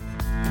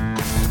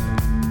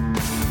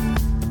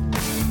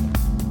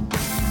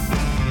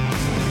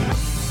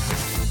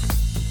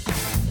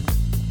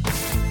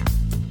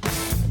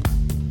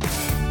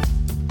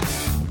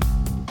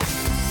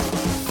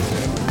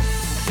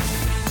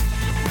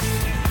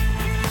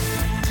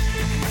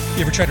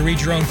 You ever try to read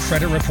your own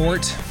credit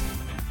report?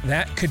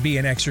 That could be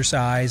an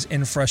exercise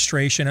in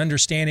frustration,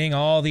 understanding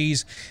all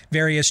these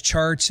various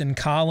charts and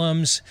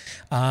columns.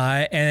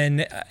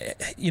 And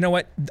you know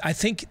what? I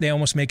think they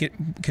almost make it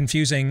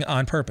confusing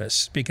on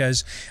purpose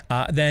because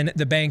then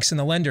the banks and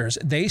the lenders,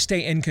 they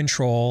stay in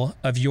control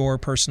of your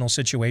personal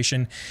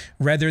situation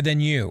rather than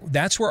you.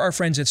 That's where our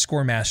friends at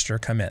ScoreMaster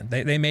come in.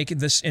 They make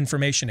this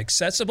information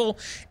accessible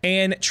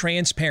and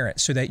transparent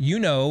so that you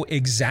know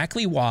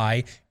exactly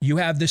why you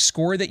have the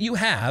score that you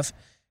have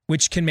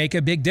which can make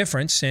a big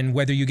difference in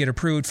whether you get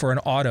approved for an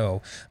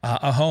auto,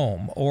 a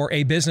home, or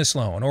a business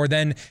loan, or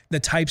then the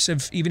types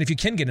of, even if you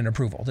can get an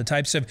approval, the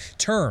types of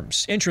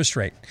terms, interest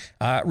rate,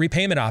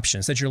 repayment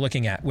options that you're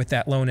looking at with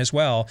that loan as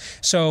well.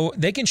 So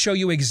they can show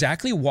you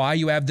exactly why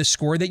you have the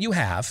score that you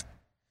have,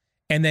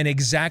 and then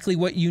exactly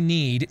what you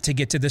need to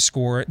get to the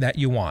score that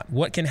you want.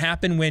 What can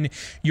happen when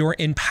you're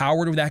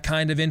empowered with that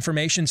kind of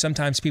information?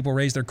 Sometimes people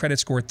raise their credit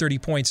score 30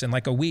 points in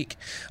like a week,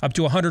 up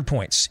to 100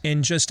 points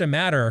in just a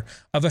matter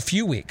of a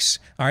few weeks.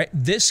 All right.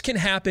 This can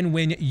happen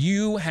when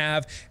you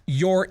have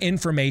your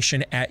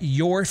information at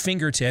your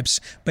fingertips,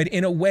 but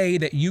in a way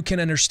that you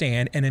can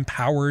understand and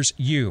empowers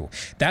you.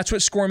 That's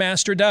what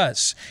ScoreMaster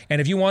does.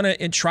 And if you want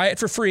to try it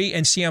for free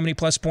and see how many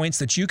plus points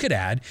that you could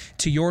add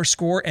to your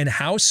score and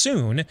how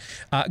soon,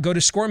 go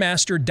to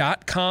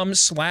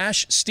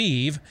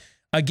scoremaster.com/Steve.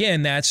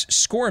 Again, that's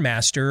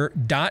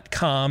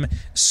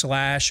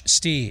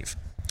scoremaster.com/Steve.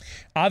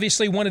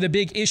 Obviously, one of the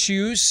big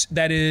issues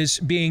that is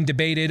being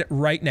debated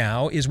right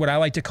now is what I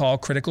like to call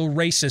critical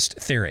racist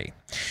theory.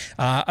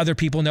 Other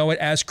people know it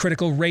as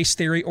critical race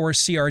theory or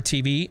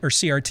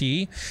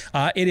CRT.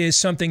 It is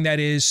something that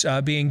is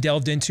being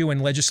delved into in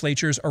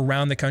legislatures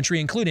around the country,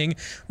 including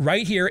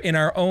right here in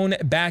our own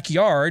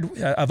backyard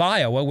of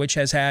Iowa, which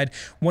has had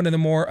one of the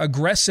more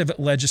aggressive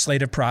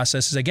legislative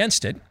processes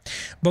against it.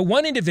 But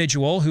one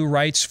individual who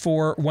writes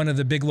for one of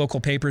the big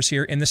local papers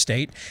here in the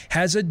state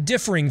has a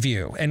differing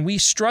view, and we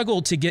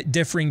struggle to get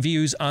differing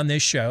views on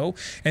this show.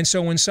 And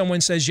so when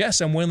someone says,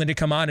 yes, I'm willing to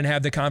come on and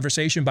have the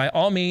conversation, by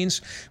all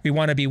means, we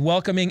want to be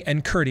welcoming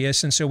and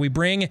courteous. And so we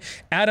bring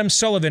Adam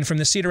Sullivan from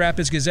the Cedar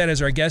Rapids Gazette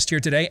as our guest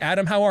here today.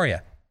 Adam, how are you?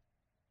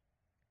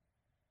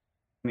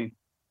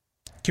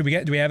 Do we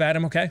have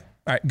Adam okay?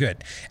 All right,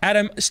 good.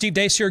 Adam, Steve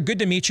Deace here. Good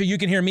to meet you. You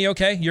can hear me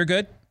okay? You're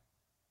good?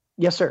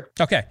 Yes, sir.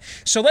 Okay.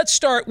 So let's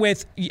start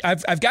with,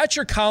 I've got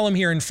your column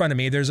here in front of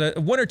me. There's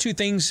one or two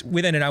things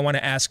within it I want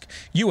to ask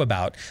you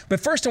about.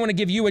 But first, I want to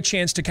give you a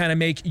chance to kind of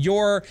make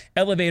your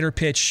elevator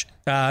pitch,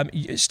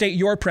 state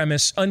your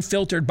premise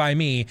unfiltered by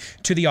me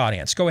to the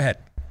audience. Go ahead.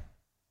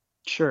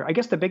 Sure. I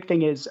guess the big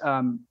thing is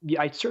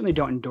I certainly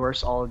don't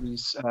endorse all of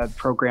these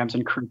programs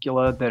and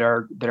curricula that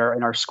are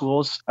in our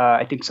schools.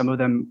 I think some of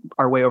them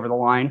are way over the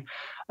line.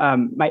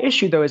 My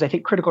issue, though, is I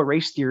think critical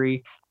race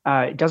theory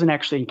it doesn't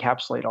actually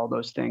encapsulate all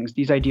those things.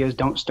 These ideas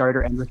don't start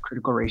or end with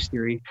critical race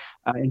theory.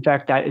 In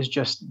fact, that is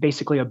just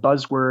basically a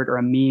buzzword or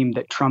a meme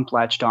that Trump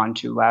latched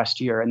onto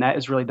last year. And that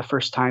is really the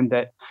first time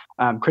that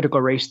critical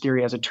race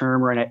theory as a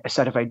term or a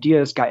set of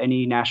ideas got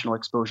any national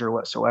exposure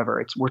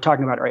whatsoever. We're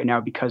talking about it right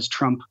now because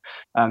Trump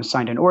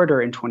signed an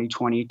order in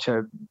 2020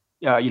 to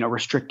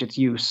restrict its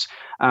use.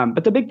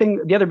 But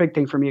the other big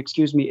thing for me,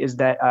 is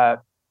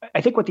that I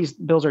think what these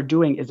bills are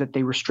doing is that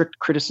they restrict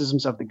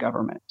criticisms of the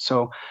government.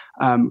 So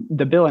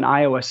the bill in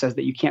Iowa says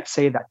that you can't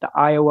say that the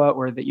Iowa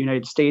or the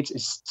United States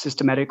is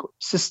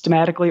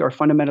systematically or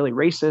fundamentally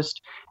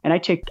racist. And I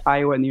take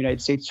Iowa and the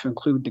United States to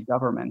include the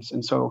governments.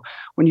 And so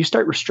when you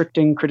start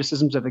restricting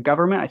criticisms of the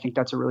government, I think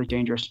that's a really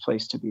dangerous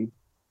place to be.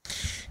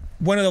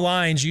 One of the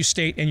lines you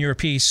state in your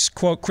piece,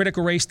 quote,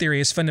 critical race theory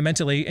is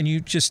fundamentally,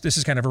 and this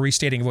is kind of a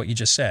restating of what you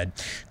just said.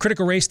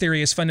 Critical race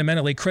theory is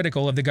fundamentally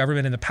critical of the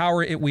government and the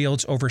power it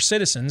wields over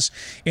citizens.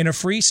 In a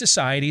free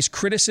society's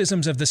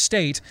criticisms of the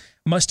state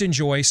must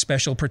enjoy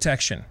special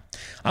protection.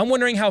 I'm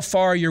wondering how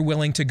far you're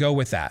willing to go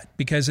with that,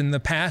 because in the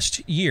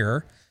past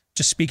year,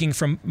 just speaking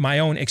from my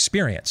own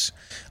experience,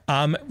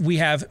 we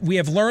have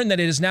learned that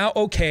it is now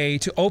okay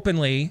to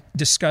openly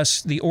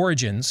discuss the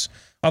origins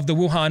of the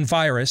Wuhan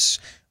virus,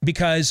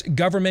 because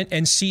government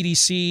and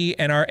CDC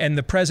and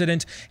the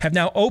president have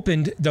now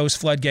opened those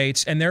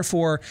floodgates, and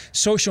therefore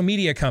social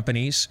media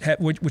companies,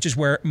 which is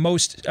where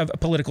most of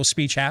political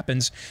speech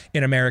happens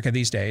in America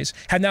these days,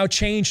 have now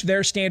changed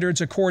their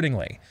standards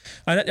accordingly.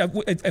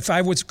 If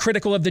I was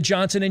critical of the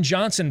Johnson &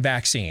 Johnson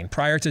vaccine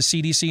prior to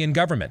CDC and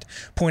government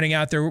pointing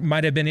out there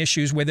might have been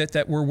issues with it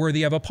that were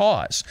worthy of a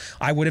pause,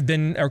 I would have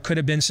been or could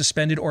have been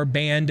suspended or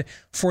banned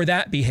for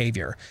that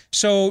behavior.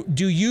 So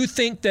do you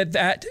think that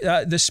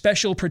the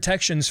special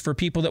protections for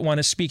people that want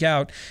to speak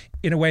out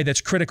in a way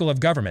that's critical of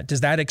government, does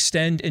that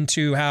extend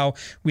into how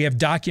we have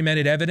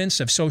documented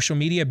evidence of social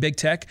media, big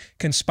tech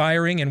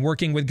conspiring and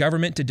working with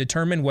government to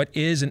determine what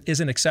is and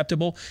isn't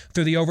acceptable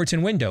through the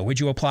Overton window? Would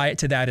you apply it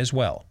to that as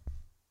well?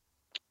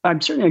 I'm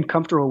certainly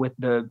uncomfortable with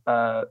the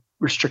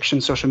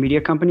restrictions social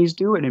media companies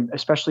do, and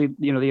especially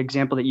the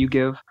example that you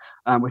give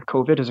with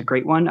COVID is a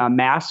great one.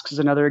 Masks is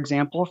another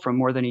example from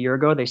more than a year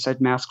ago. They said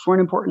masks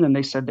weren't important, and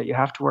they said that you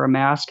have to wear a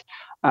mask.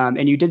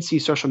 And you did see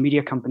social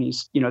media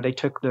companies, they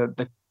took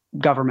the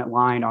government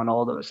line on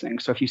all those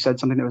things. So if you said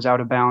something that was out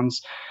of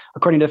bounds,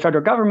 according to the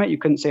federal government, you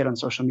couldn't say it on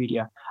social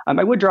media.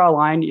 I would draw a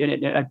line,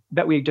 and I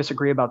bet we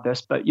disagree about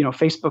this, but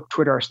Facebook,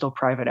 Twitter are still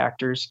private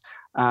actors.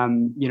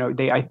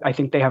 I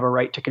think they have a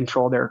right to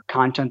control their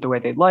content the way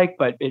they'd like,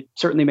 but it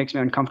certainly makes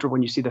me uncomfortable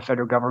when you see the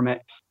federal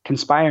government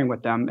conspiring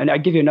with them. And I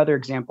give you another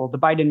example. The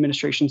Biden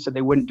administration said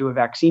they wouldn't do a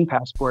vaccine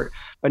passport,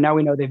 but now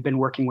we know they've been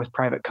working with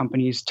private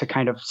companies to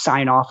kind of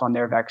sign off on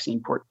their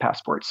vaccine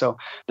passport. So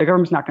the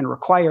government's not going to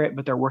require it,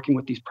 but they're working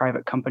with these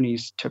private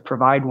companies to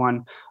provide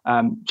one.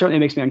 Certainly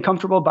makes me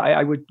uncomfortable, but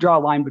I would draw a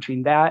line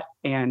between that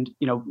and,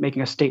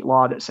 making a state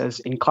law that says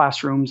in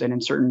classrooms and in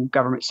certain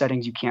government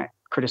settings, you can't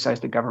criticize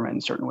the government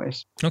in certain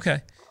ways. Okay.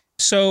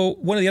 So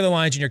one of the other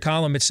lines in your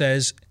column, it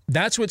says,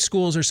 that's what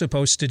schools are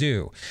supposed to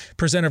do.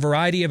 Present a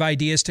variety of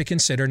ideas to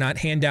consider, not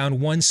hand down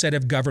one set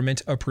of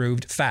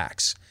government-approved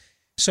facts.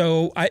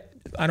 So I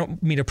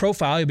don't mean to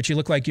profile you, but you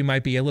look like you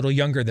might be a little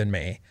younger than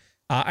me.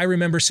 I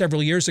remember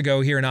several years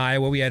ago here in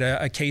Iowa, we had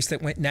a case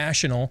that went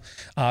national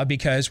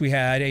because we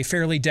had a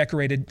fairly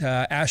decorated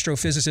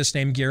astrophysicist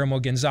named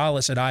Guillermo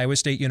Gonzalez at Iowa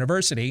State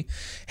University.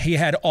 He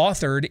had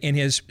authored in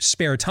his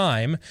spare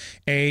time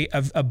a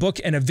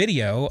book and a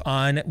video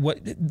on what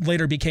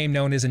later became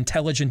known as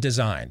intelligent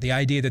design, the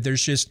idea that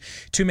there's just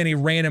too many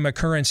random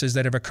occurrences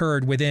that have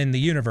occurred within the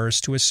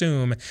universe to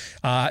assume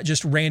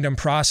just random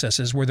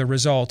processes were the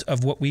result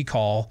of what we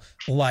call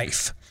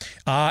life.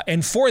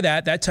 And for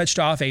that touched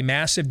off a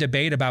massive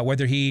debate about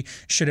whether he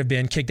should have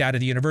been kicked out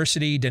of the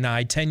university,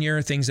 denied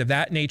tenure, things of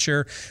that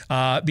nature,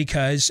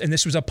 because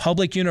this was a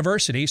public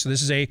university, so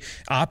this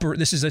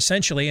is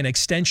essentially an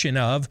extension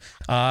of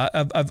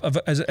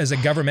as a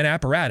government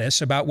apparatus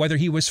about whether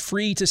he was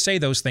free to say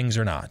those things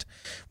or not.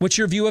 What's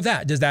your view of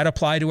that? Does that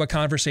apply to a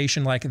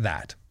conversation like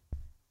that?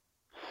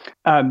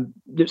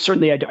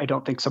 Certainly, I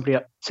don't think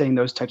somebody saying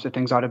those types of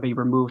things ought to be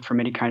removed from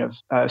any kind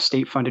of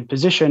state-funded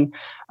position.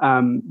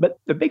 But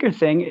the bigger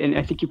thing, and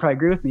I think you probably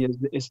agree with me,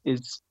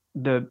 is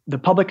the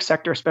public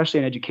sector, especially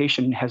in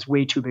education, has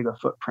way too big a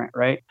footprint,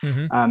 right?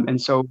 Mm-hmm.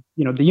 And so,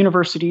 the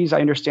universities,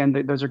 I understand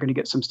that those are going to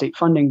get some state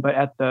funding, but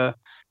at the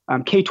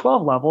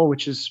K-12 level,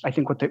 which is, I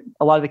think, what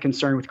a lot of the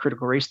concern with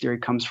critical race theory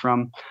comes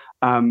from,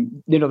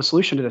 the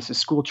solution to this is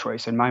school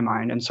choice in my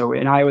mind. And so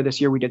in Iowa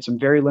this year, we did some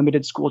very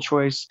limited school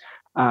choice.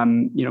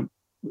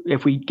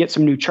 If we get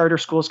some new charter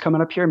schools coming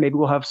up here, maybe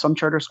we'll have some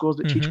charter schools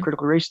that teach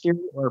critical race theory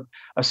or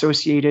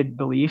associated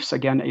beliefs.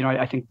 Again,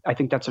 I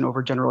think that's an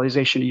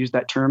overgeneralization to use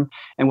that term,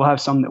 and we'll have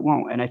some that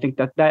won't. And I think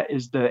that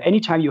is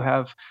anytime you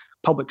have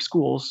public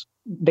schools,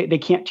 they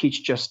can't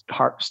teach just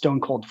stone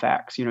cold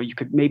facts. You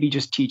could maybe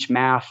just teach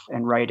math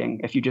and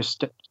writing if you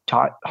just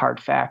taught hard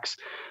facts.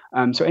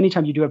 So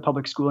anytime you do have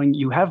public schooling,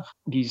 you have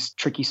these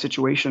tricky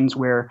situations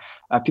where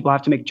people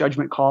have to make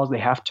judgment calls. They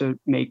have to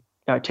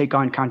take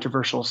on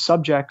controversial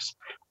subjects.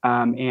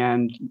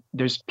 And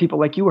there's people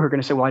like you who are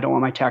going to say, well, I don't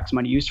want my tax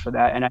money used for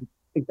that. And I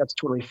think that's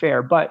totally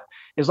fair. But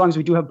as long as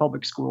we do have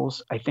public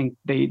schools, I think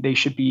they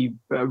should be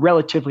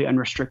relatively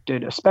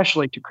unrestricted,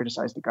 especially to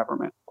criticize the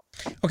government.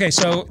 Okay,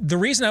 so the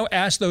reason I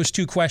asked those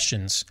two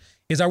questions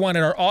is I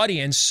wanted our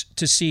audience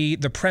to see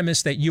the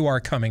premise that you are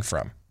coming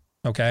from.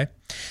 Okay?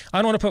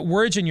 I don't want to put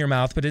words in your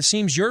mouth, but it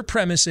seems your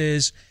premise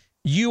is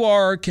you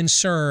are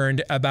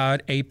concerned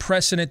about a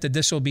precedent that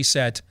this will be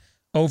set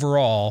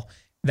overall,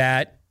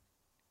 that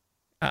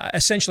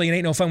essentially it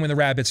ain't no fun when the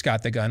rabbits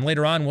got the gun.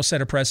 Later on, we'll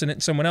set a precedent,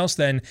 and someone else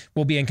then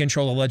will be in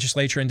control of the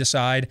legislature and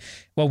decide,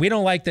 well, we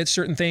don't like that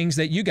certain things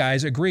that you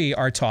guys agree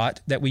are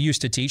taught that we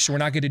used to teach, so we're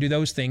not going to do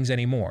those things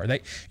anymore.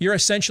 You're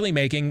essentially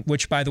making,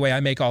 which, by the way, I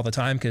make all the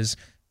time because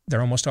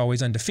they're almost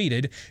always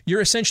undefeated,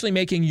 you're essentially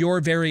making your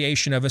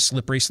variation of a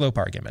slippery slope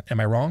argument. Am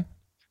I wrong?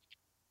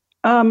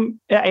 I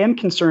am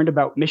concerned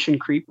about mission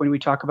creep when we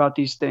talk about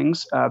these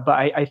things, but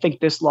I think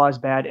this law is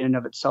bad in and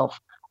of itself.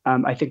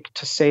 I think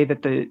to say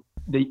that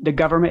the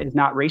government is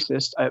not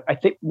racist, I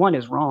think one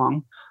is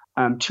wrong.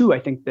 Two, I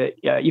think that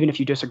even if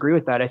you disagree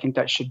with that, I think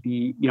that should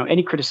be,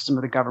 any criticism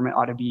of the government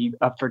ought to be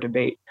up for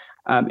debate.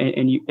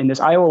 And this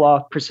Iowa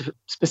law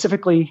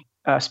specifically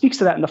speaks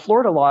to that. And the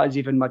Florida law is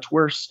even much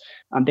worse.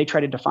 They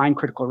try to define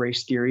critical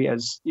race theory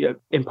as,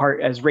 in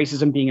part, as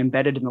racism being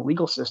embedded in the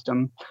legal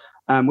system.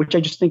 Which I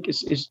just think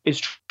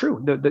is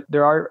true.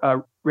 There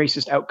are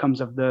racist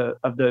outcomes of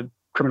the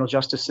criminal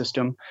justice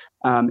system,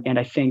 and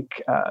I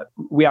think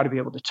we ought to be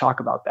able to talk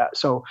about that.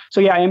 So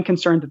yeah, I am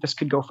concerned that this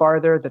could go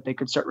farther, that they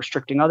could start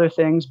restricting other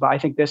things, but I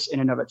think this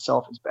in and of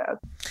itself is bad.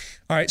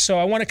 All right, so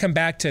I want to come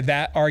back to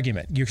that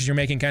argument because you're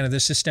making kind of the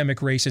systemic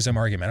racism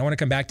argument. I want to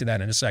come back to that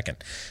in a second.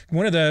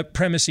 One of the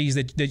premises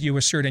that you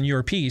assert in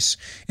your piece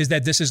is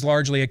that this is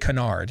largely a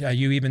canard.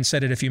 You even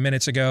said it a few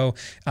minutes ago.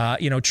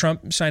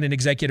 Trump signed an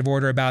executive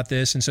order about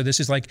this, and so this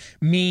is like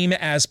meme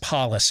as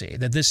policy,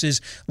 that this is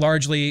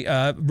largely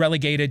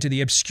relegated to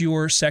the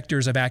obscure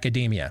sectors of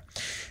academia.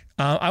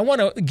 I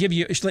want to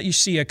let you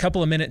see a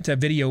couple of minute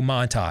video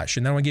montage,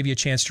 and then I want to give you a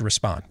chance to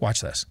respond. Watch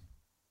this.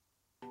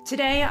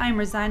 Today, I'm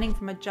resigning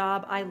from a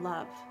job I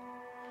love.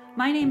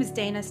 My name is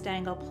Dana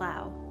Stangl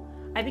Plow.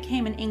 I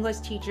became an English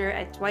teacher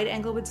at Dwight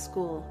Englewood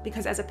School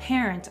because as a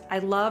parent, I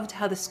loved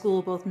how the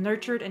school both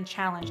nurtured and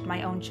challenged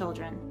my own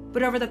children.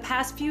 But over the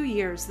past few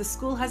years, the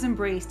school has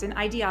embraced an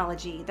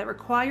ideology that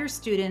requires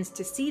students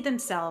to see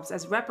themselves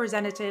as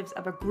representatives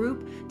of a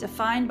group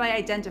defined by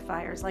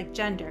identifiers like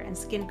gender and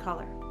skin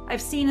color.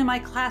 I've seen in my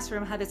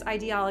classroom how this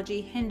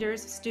ideology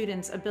hinders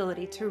students'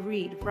 ability to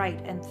read,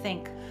 write, and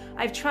think.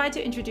 I've tried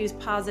to introduce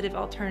positive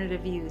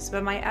alternative views,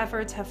 but my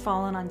efforts have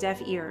fallen on deaf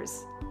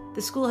ears.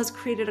 The school has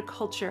created a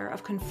culture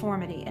of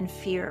conformity and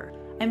fear.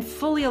 I'm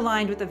fully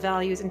aligned with the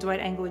values in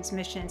Dwight Englewood's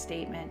mission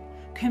statement: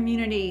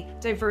 community,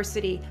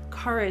 diversity,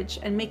 courage,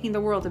 and making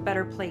the world a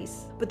better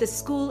place. But the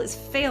school is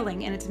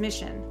failing in its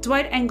mission.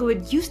 Dwight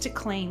Englewood used to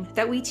claim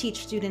that we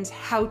teach students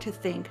how to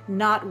think,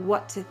 not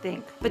what to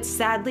think. But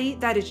sadly,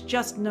 that is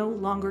just no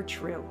longer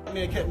true. That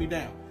man kept me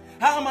down.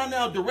 How am I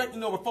now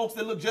directing over folks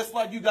that look just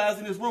like you guys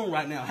in this room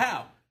right now?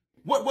 How?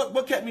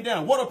 What kept me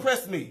down? What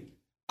oppressed me?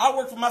 I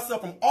worked for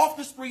myself from off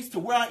the streets to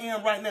where I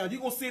am right now. You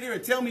gonna sit here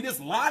and tell me this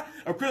lie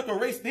of critical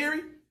race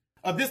theory?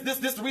 This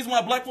the reason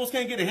why black folks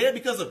can't get ahead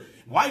because of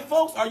white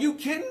folks? Are you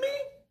kidding me?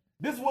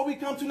 This is what we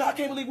come to now. I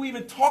can't believe we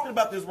even talking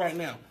about this right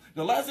now.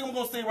 The last thing I'm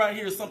gonna say right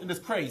here is something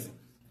that's crazy.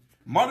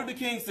 Martin Luther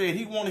King said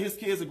he wanted his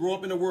kids to grow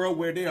up in a world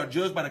where they are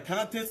judged by the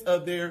contents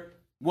of their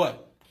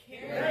what?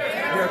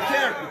 Their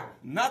character,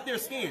 not their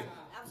skin.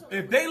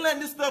 If they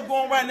letting this stuff go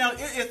on right now, it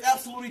is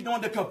absolutely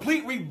doing the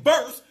complete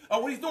reverse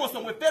of what he's doing.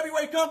 So when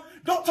February comes,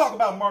 don't talk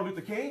about Martin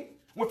Luther King.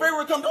 When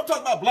February comes, don't talk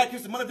about Black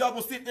History Month. If y'all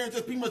gonna sit there and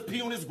just pretty much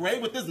pee on his grave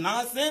with this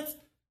nonsense,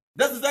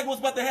 that's exactly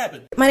what's about to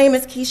happen. My name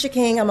is Keisha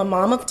King. I'm a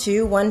mom of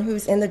two, one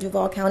who's in the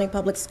Duval County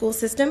Public School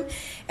System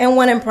and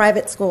one in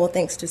private school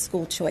thanks to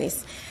school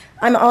choice.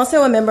 I'm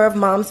also a member of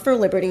Moms for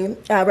Liberty,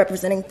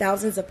 representing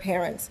thousands of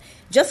parents.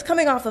 Just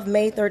coming off of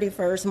May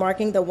 31st,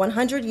 marking the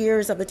 100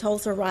 years of the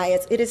Tulsa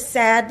riots, it is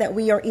sad that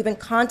we are even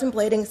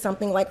contemplating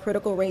something like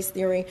critical race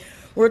theory,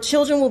 where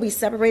children will be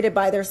separated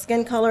by their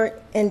skin color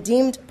and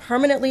deemed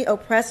permanently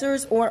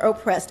oppressors or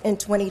oppressed in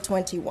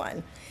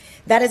 2021.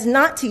 That is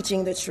not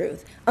teaching the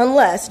truth,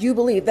 unless you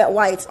believe that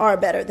whites are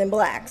better than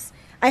blacks.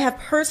 I have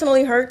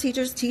personally heard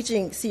teachers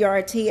teaching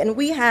CRT, and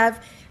we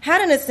have had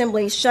an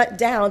assembly shut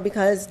down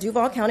because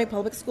Duval County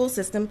Public School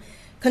System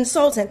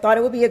consultant thought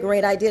it would be a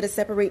great idea to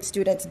separate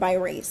students by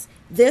race.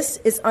 This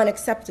is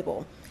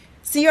unacceptable.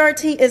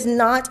 CRT is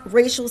not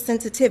racial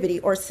sensitivity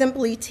or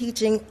simply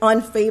teaching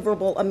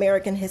unfavorable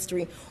American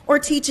history or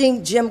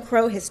teaching Jim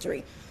Crow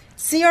history.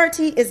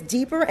 CRT is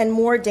deeper and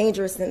more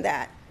dangerous than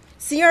that.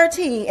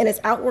 CRT, in its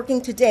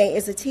outworking today,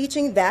 is a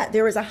teaching that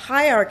there is a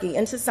hierarchy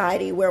in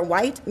society where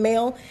white,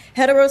 male,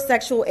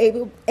 heterosexual,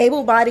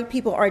 able-bodied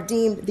people are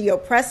deemed the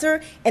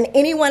oppressor, and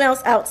anyone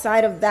else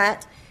outside of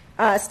that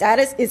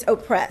status is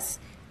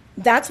oppressed.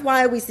 That's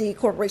why we see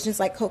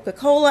corporations like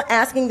Coca-Cola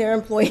asking their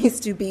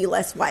employees to be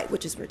less white,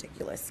 which is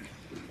ridiculous.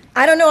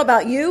 I don't know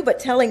about you, but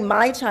telling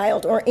my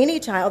child or any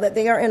child that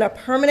they are in a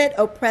permanent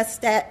oppressed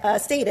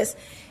status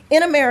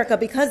in America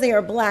because they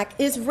are black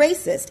is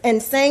racist,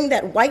 and saying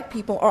that white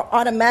people are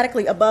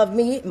automatically above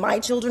me, my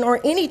children, or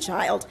any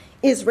child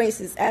is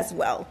racist as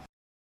well.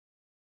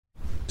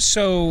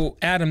 So,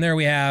 Adam, there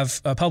we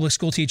have a public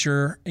school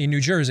teacher in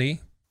New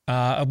Jersey,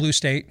 a blue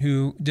state,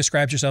 who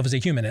describes herself as a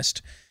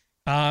humanist.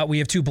 We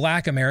have two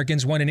black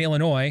Americans, one in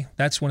Illinois.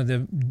 That's one of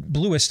the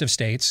bluest of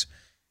states.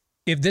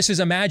 If this is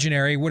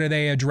imaginary, what are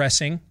they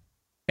addressing?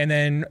 And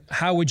then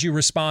how would you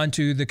respond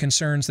to the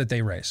concerns that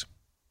they raise?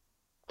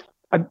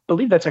 I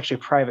believe that's actually a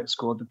private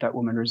school that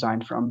woman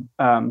resigned from.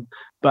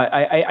 But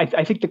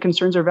I think the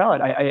concerns are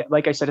valid.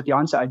 Like I said at the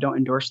onset, I don't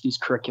endorse these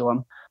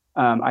curriculum.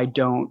 I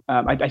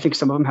think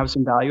some of them have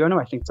some value in them.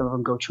 I think some of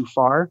them go too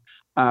far.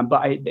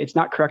 But it's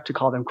not correct to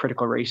call them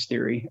critical race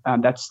theory.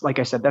 That's, like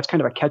I said, that's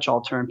kind of a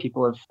catch-all term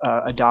people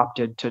have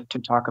adopted to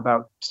talk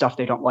about stuff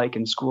they don't like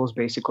in schools,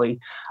 basically.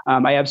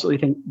 I absolutely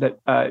think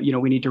that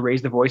we need to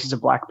raise the voices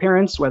of black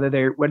parents, whether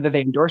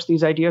they endorse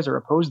these ideas or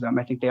oppose them.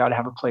 I think they ought to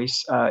have a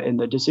place in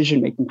the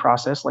decision-making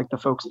process, like the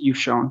folks that you've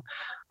shown.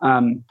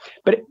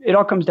 But it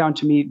all comes down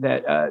to me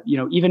that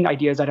even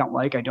ideas I don't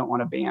like, I don't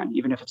want to ban,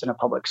 even if it's in a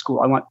public school.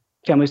 I want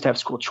families to have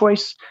school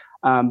choice.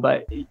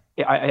 But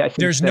I think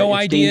there's no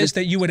ideas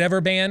that you would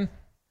ever ban.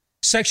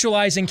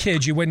 Sexualizing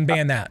kids, you wouldn't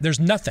ban that. There's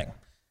nothing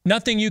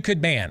you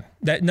could ban.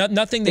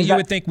 Nothing that you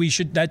would think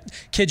that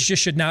kids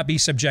just should not be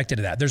subjected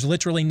to that. There's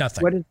literally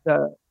nothing. What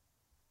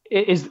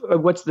is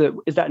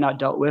is that not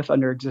dealt with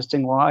under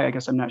existing law? I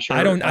guess I'm not sure.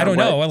 I don't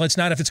know. Well, it's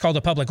not if it's called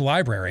a public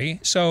library.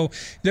 So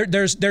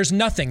there's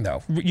nothing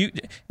though. Do you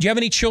have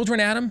any children,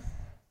 Adam?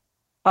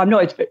 No,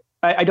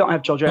 I don't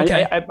have children.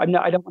 Okay. I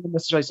don't want to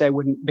necessarily say I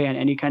wouldn't ban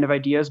any kind of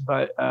ideas,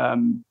 but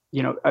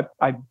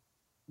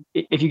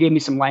if you gave me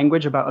some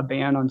language about a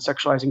ban on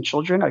sexualizing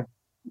children,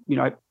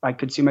 I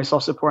could see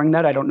myself supporting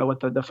that. I don't know what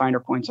the finer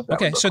points of that.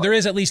 Okay, so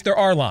there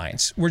are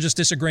lines. We're just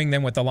disagreeing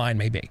then what the line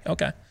may be.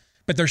 Okay,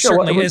 but there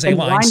certainly is a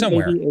line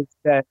somewhere. Is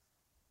that,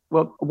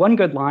 well, one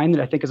good line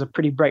that I think is a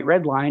pretty bright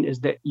red line is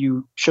that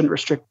you shouldn't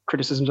restrict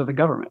criticisms of the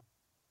government.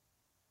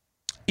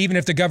 Even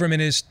if the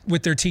government is,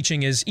 what they're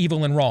teaching is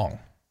evil and wrong.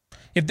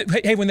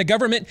 When the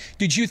government,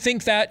 did you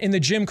think that in the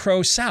Jim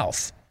Crow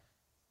South?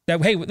 That,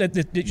 hey,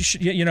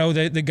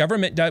 the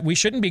government, we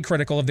shouldn't be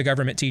critical of the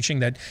government teaching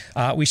that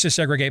we should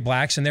segregate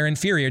blacks and they're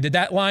inferior. Does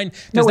that line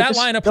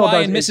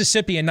apply in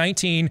Mississippi in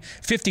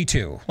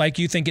 1952, like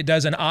you think it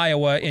does in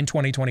Iowa in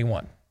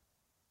 2021?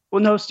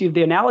 Well, no, Steve,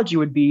 the analogy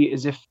would be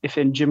is if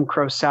in Jim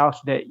Crow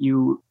South that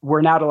you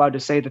were not allowed to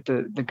say that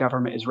the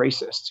government is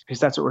racist, because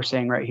that's what we're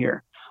saying right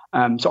here.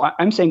 So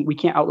I'm saying we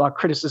can't outlaw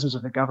criticisms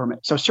of the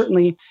government. So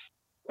certainly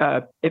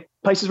if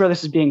places where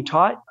this is being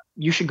taught,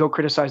 you should go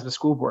criticize the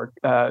school board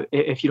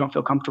if you don't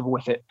feel comfortable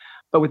with it.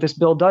 But what this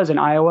bill does in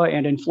Iowa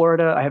and in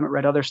Florida, I haven't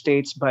read other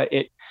states, but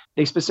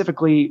they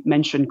specifically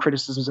mention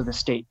criticisms of the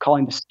state,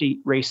 calling the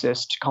state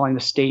racist, calling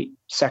the state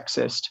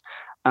sexist.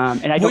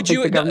 And I don't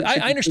think the government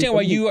I understand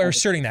why you are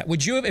asserting that.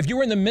 Would you have, if you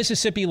were in the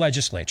Mississippi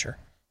legislature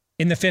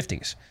in the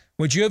 50s,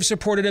 would you have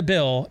supported a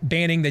bill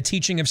banning the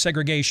teaching of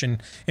segregation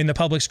in the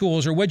public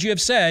schools? Or would you have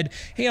said,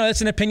 hey,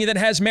 that's an opinion that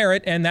has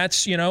merit and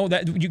that's,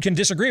 that you can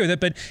disagree with it,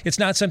 but it's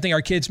not something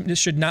our kids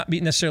should not be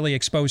necessarily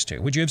exposed to?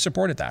 Would you have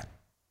supported that?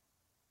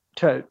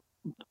 To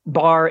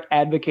bar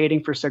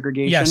advocating for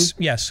segregation?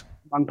 Yes.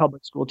 Among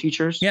public school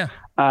teachers? Yeah.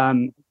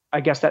 I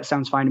guess that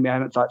sounds fine to me. I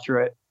haven't thought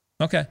through it.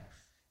 Okay.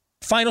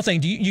 Final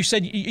thing. You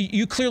said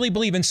you clearly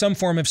believe in some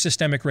form of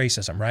systemic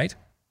racism, right?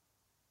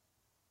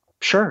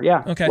 Sure.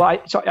 Yeah. Okay. Well,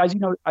 so as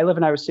you know, I live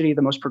in Iowa City,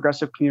 the most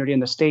progressive community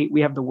in the state.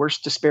 We have the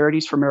worst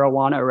disparities for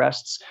marijuana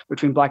arrests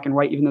between black and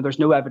white, even though there's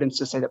no evidence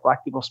to say that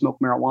black people smoke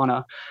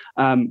marijuana.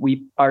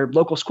 Our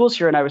local schools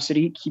here in Iowa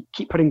City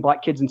keep putting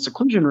black kids in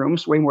seclusion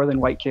rooms, way more than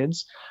white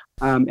kids.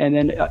 And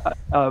then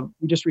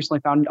we just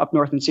recently found up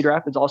north in Cedar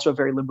Rapids, also a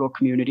very liberal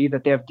community,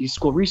 that they have these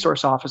school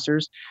resource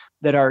officers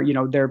that are,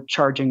 they're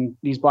charging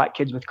these black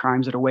kids with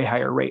crimes at a way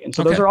higher rate. And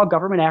so those are all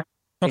government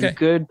actors in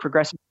good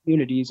progressive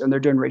communities, and they're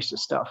doing racist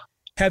stuff.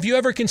 Have you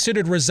ever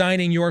considered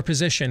resigning your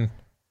position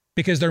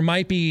because there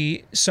might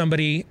be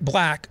somebody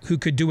black who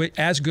could do it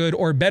as good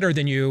or better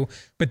than you,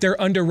 but they're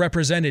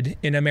underrepresented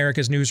in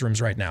America's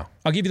newsrooms right now?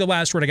 I'll give you the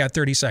last word. I got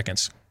 30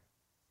 seconds.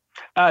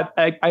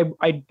 I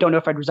don't know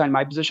if I'd resign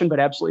my position, but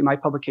absolutely my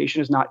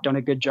publication has not done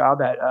a good job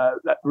at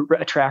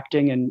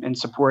attracting and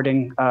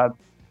supporting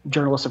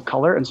journalists of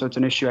color. And so it's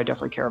an issue I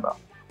definitely care about.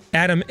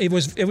 Adam, it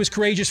was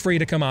courageous for you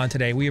to come on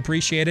today. We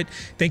appreciate it.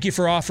 Thank you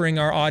for offering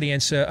our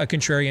audience a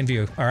contrarian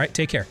view. All right,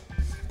 take care.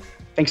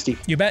 Thanks,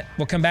 Steve. You bet.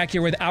 We'll come back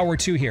here with hour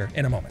 2 here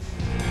in a moment.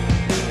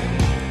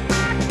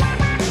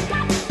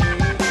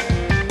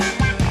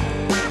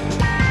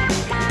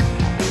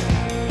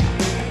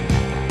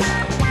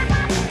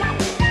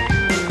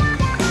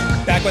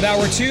 Back with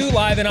hour 2,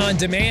 live and on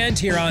demand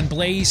here on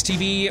Blaze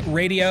TV,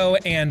 radio,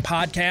 and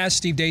podcast.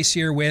 Steve Deace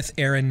here with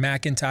Aaron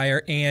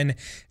McIntyre and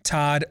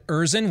Todd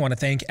Erzin. Want to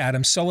thank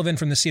Adam Sullivan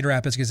from the Cedar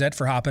Rapids Gazette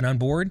for hopping on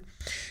board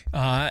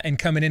and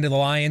coming into the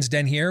Lion's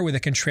Den here with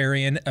a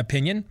contrarian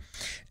opinion.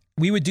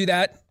 We would do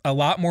that a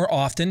lot more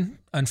often.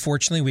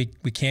 Unfortunately,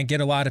 we can't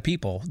get a lot of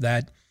people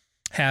that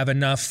have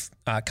enough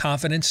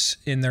confidence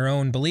in their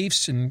own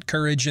beliefs and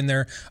courage in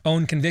their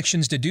own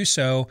convictions to do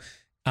so.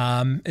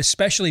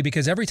 Especially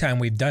because every time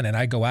we've done it,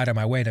 I go out of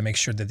my way to make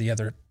sure that the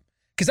other,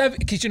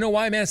 because you know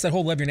why, man? It's that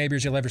whole love your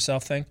neighbors, you love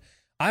yourself thing.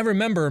 I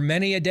remember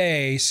many a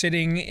day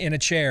sitting in a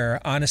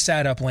chair on a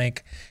sat-up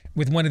link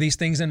with one of these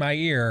things in my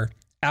ear,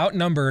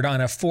 outnumbered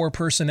on a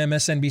 4-person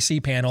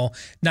MSNBC panel,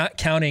 not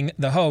counting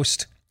the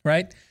host,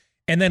 right?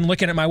 And then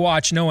looking at my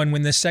watch, knowing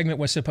when this segment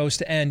was supposed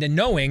to end and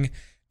knowing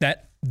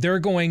that they're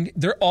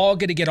all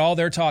going to get all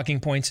their talking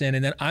points in,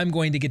 and then I'm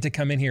going to get to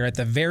come in here at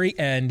the very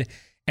end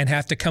and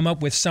have to come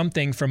up with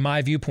something from my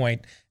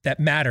viewpoint that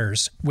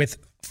matters with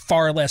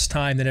far less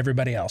time than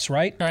everybody else,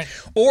 right? Right.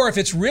 Or if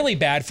it's really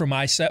bad for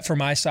my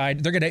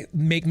side, they're going to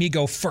make me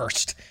go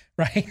first,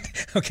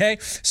 right? Okay.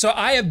 So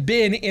I have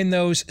been in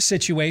those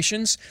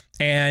situations,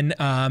 and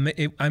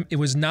it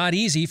was not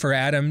easy for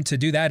Adam to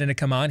do that and to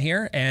come on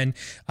here and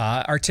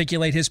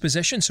articulate his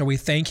position. So we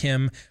thank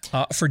him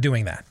for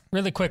doing that.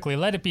 Really quickly,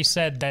 let it be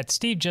said that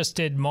Steve just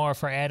did more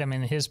for Adam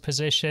in his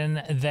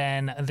position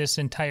than this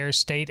entire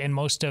state and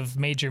most of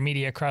major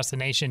media across the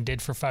nation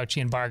did for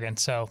Faucian Bargain.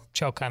 So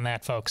choke on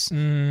that, folks.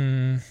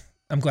 I'm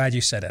glad you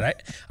said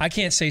it. I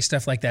can't say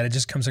stuff like that. It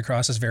just comes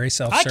across as very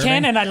self-serving. I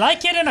can, and I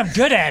like it, and I'm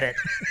good at it.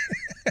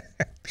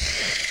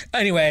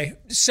 Anyway,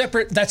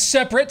 that's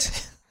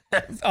separate.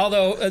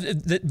 Although,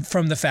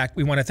 from the fact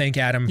we want to thank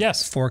Adam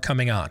for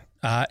coming on.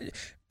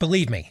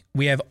 Believe me,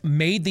 we have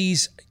made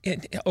these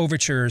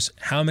overtures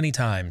how many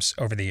times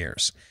over the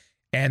years,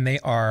 and they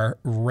are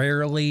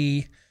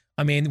rarely,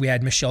 we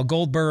had Michelle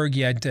Goldberg,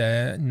 you had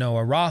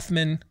Noah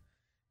Rothman.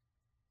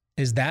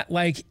 Is that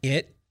like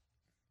it?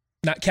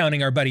 Not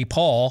counting our buddy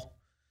Paul,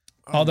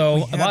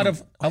 although a lot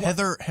of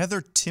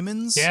Heather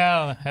Timmons.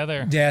 Yeah,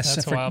 Heather. Yes,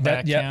 that's a while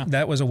back.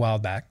 That was a while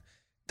back.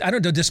 I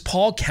don't know. Does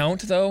Paul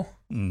count though?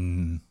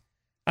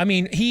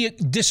 He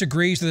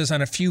disagrees with us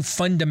on a few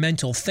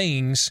fundamental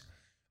things,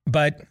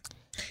 but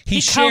he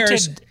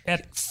shares counted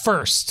at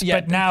first.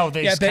 But now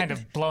they've kind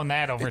of blown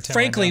that over to.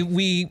 Frankly,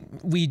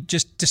 we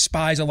just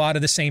despise a lot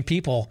of the same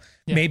people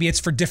Maybe it's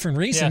for different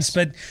reasons,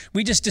 but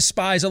we just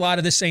despise a lot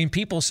of the same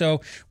people.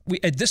 So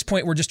at this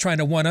point, we're just trying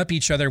to one-up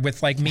each other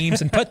with like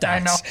memes and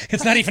put-downs. I know.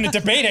 It's not even a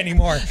debate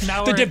anymore.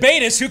 The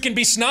debate is who can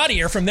be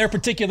snottier from their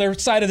particular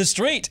side of the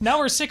street. Now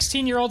we're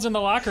 16-year-olds in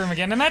the locker room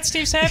again, and that's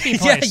Steve's happy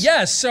place.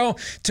 Yes. So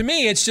to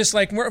me, it's just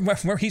like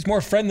he's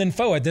more friend than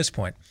foe at this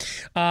point.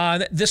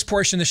 This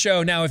portion of the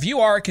show. Now, if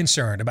you are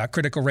concerned about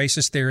critical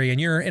racist theory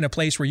and you're in a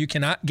place where you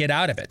cannot get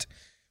out of it,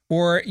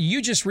 or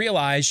you just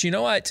realize, you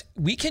know what,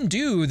 we can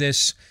do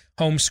this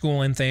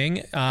homeschooling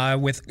thing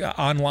with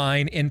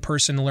online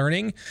in-person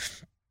learning.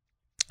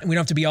 We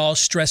don't have to be all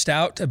stressed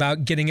out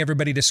about getting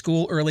everybody to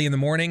school early in the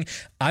morning.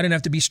 I don't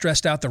have to be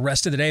stressed out the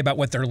rest of the day about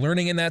what they're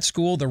learning in that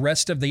school the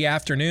rest of the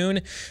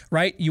afternoon,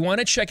 right? You want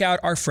to check out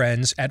our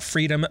friends at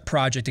Freedom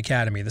Project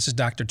Academy. This is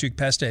Dr. Tuke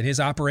Pesta and his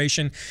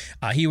operation.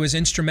 He was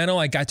instrumental.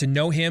 I got to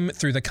know him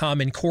through the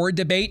Common Core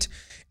debate.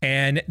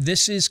 And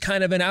this is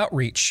kind of an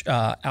outreach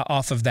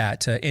off of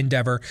that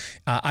endeavor.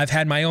 I've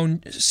had my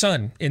own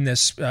son in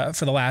this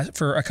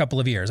for a couple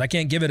of years. I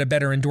can't give it a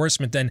better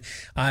endorsement than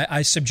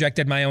I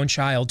subjected my own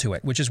child to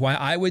it, which is why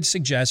I would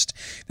suggest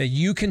that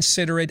you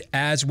consider it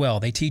as well.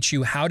 They teach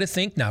you how to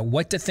think, not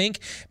what to think,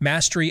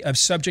 mastery of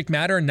subject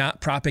matter,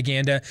 not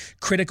propaganda.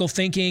 Critical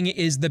thinking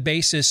is the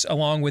basis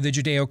along with the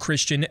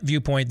Judeo-Christian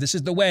viewpoint. This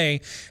is the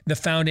way the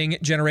founding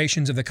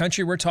generations of the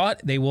country were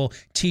taught. They will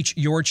teach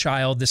your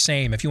child the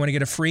same. If you want to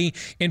get a free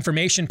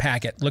information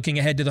packet looking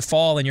ahead to the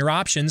fall and your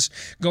options,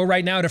 go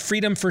right now to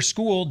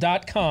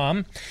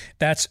freedomforschool.com.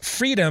 That's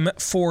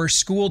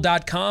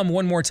freedomforschool.com.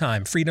 One more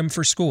time,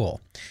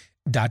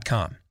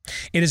 freedomforschool.com.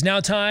 It is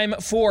now time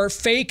for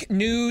Fake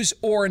News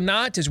or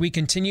Not as we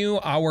continue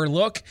our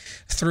look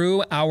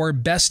through our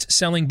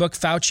best-selling book,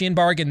 Faucian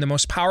Bargain, the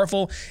most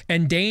powerful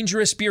and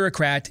dangerous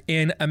bureaucrat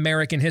in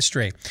American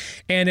history.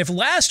 And if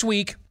last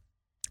week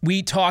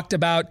we talked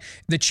about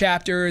the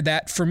chapter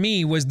that, for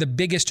me, was the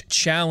biggest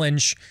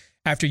challenge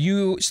after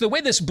you. So the way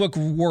this book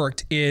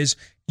worked is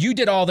you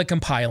did all the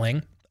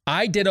compiling.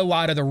 I did a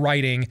lot of the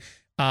writing,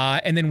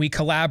 and then we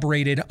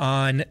collaborated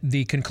on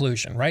the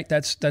conclusion, right?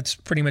 That's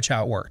pretty much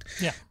how it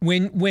worked. Yeah.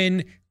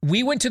 When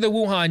we went to the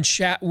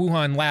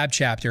Wuhan lab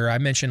chapter I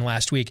mentioned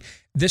last week,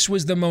 this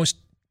was the most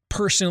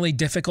personally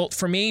difficult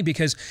for me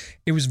because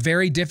it was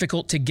very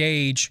difficult to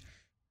gauge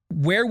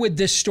where would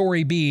this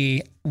story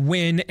be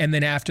when and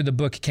then after the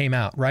book came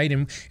out, right?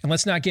 And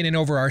let's not get in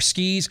over our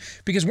skis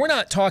because we're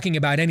not talking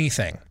about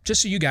anything.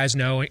 Just so you guys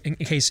know, in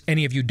case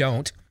any of you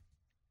don't,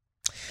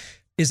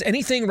 is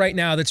anything right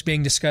now that's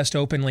being discussed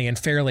openly and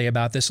fairly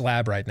about this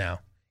lab right now,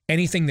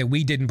 anything that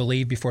we didn't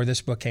believe before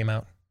this book came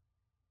out?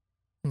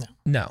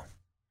 No.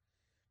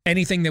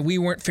 Anything that we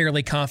weren't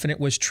fairly confident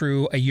was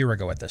true a year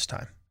ago at this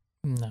time?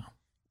 No.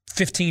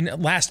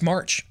 Last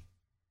March?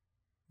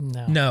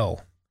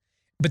 No.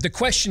 But the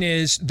question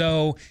is,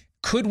 though,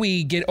 could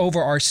we get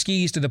over our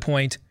skis to the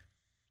point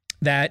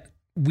that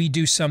we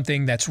do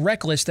something that's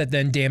reckless that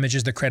then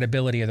damages the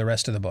credibility of the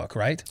rest of the book,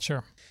 right?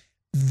 Sure.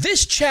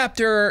 This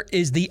chapter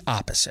is the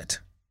opposite.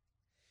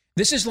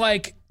 This is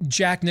like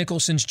Jack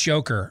Nicholson's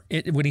Joker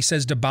when he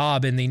says to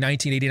Bob in the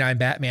 1989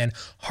 Batman,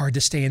 hard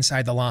to stay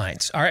inside the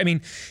lines. All right, I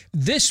mean,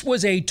 this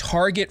was a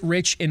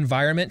target-rich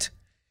environment.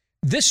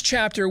 This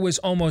chapter was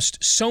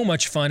almost so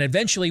much fun.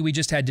 Eventually, we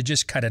just had to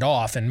just cut it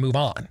off and move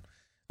on.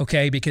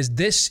 Okay, because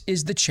this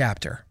is the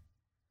chapter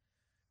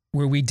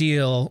where we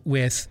deal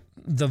with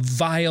the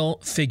vile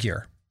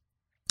figure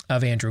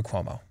of Andrew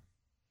Cuomo.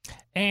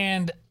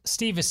 And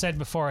Steve has said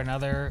before in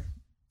other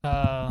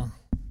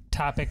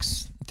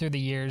topics through the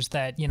years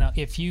that, you know,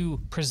 if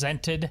you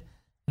presented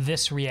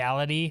this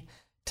reality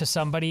to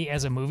somebody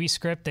as a movie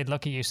script, they'd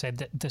look at you and say,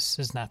 this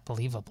is not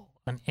believable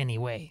in any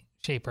way,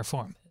 shape, or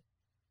form.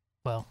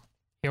 Well,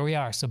 here we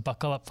are, so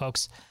buckle up,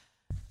 folks.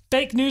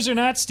 Fake news or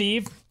not,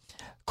 Steve?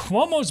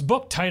 Cuomo's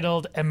book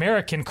titled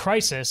American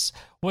Crisis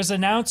was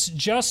announced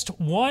just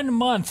 1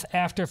 month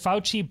after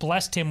Fauci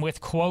blessed him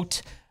with,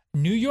 quote,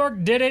 New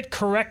York did it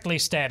correctly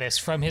status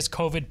from his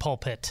COVID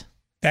pulpit.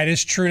 That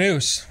is true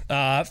news.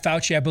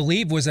 Fauci, I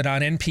believe, was it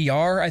on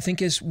NPR, I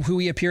think is who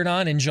he appeared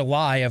on in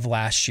July of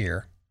last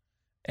year,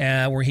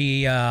 where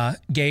he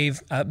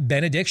gave a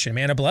benediction,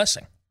 a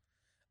blessing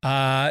to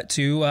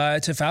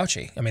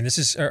Fauci. I mean, this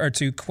is, or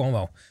to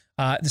Cuomo.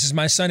 This is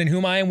my son in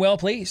whom I am well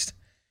pleased.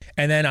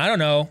 And then, I don't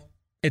know,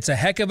 it's a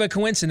heck of a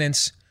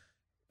coincidence.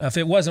 If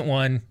it wasn't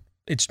one,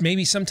 it's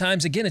maybe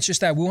sometimes, again, it's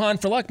just that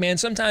Wuhan for luck, man.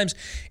 Sometimes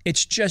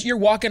it's just, you're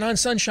walking on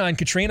sunshine,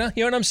 Katrina.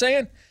 You know what I'm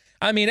saying?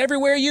 I mean,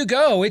 everywhere you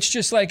go, it's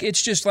just like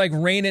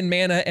rain and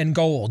manna and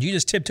gold. You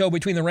just tiptoe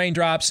between the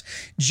raindrops.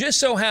 Just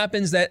so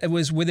happens that it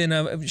was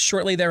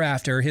shortly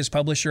thereafter, his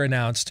publisher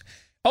announced,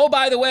 oh,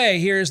 by the way,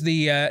 here's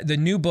the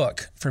new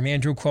book from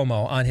Andrew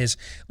Cuomo on his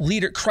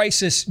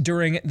crisis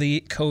during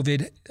the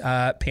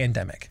COVID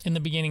pandemic. In the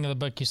beginning of the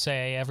book, you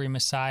say every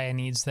Messiah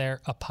needs their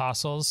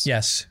apostles.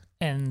 Yes.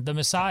 And the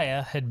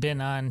Messiah had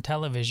been on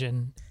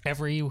television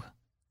every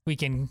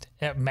weekend,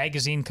 at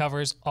magazine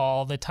covers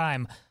all the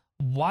time.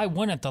 Why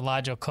wouldn't the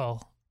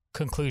logical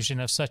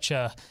conclusion of such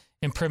a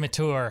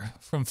imprimatur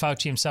from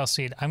Fauci himself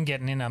said, I'm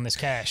getting in on this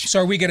cash.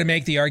 So are we going to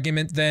make the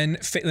argument then?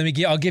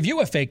 I'll give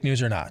you a fake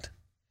news or not.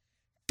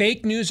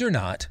 Fake news or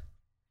not,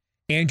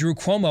 Andrew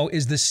Cuomo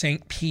is the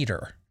St.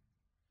 Peter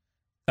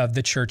of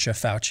the Church of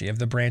Fauci, of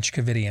the Branch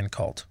Covidian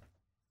cult.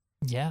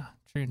 Yeah,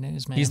 true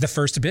news, man. He's the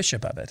first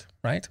bishop of it,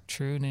 right?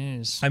 True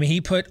news. I mean,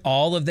 he put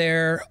all of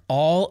their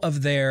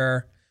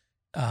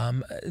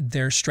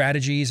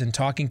strategies and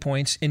talking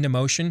points into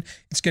motion.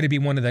 It's going to be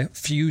one of the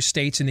few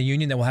states in the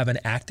union that will have an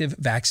active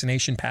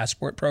vaccination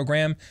passport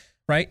program,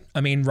 right?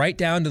 I mean, right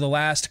down to the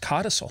last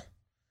codicil.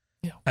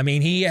 Yeah. I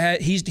mean,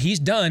 he's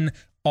done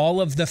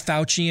all of the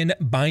Faucian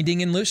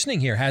binding and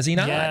loosening here, has he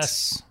not?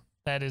 Yes,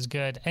 that is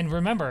good. And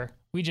remember,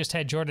 we just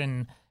had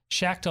Jordan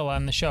Schachtel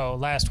on the show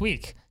last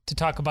week to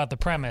talk about the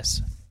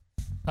premise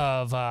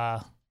of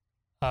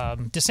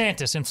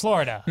DeSantis in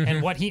Florida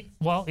and what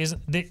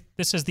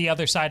this is the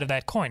other side of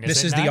that coin.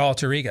 This is the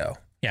alter ego.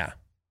 Yeah.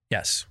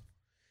 Yes.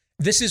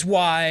 This is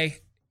why,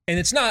 and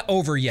it's not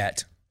over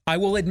yet. I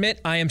will admit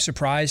I am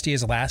surprised he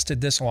has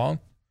lasted this long,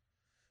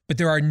 but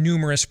there are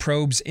numerous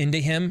probes into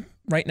him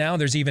right now.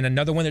 There's even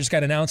another one that just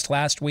got announced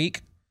last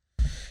week.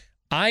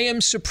 I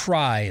am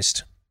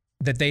surprised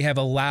that they have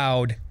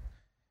allowed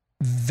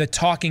the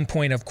talking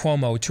point of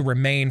Cuomo to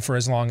remain for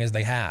as long as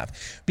they have,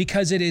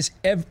 because it is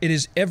Ron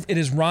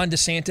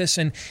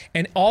DeSantis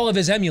and all of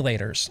his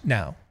emulators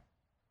now.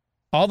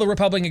 All the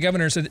Republican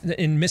governors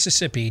in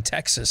Mississippi,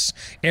 Texas,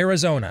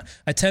 Arizona,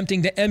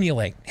 attempting to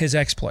emulate his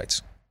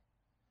exploits.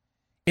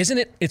 Isn't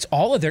it? It's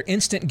all of their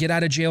instant get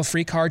out of jail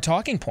free card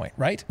talking point,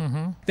 right?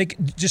 Mm-hmm. They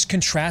just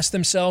contrast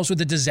themselves with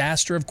the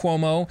disaster of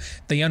Cuomo,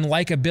 the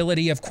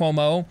unlikability of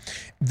Cuomo,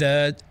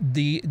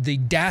 the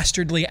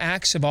dastardly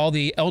acts of all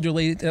the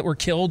elderly that were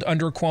killed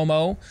under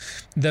Cuomo,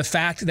 the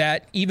fact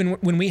that even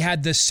when we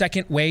had the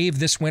second wave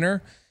this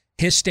winter,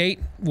 his state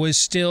was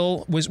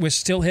still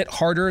hit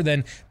harder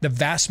than the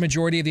vast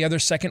majority of the other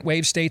second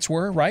wave states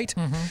were, right?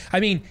 Mm-hmm. I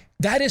mean,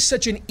 that is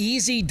such an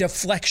easy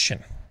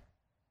deflection.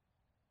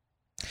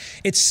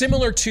 It's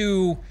similar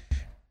to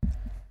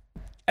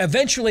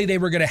eventually they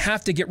were going to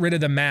have to get rid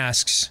of the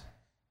masks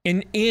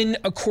in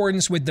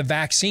accordance with the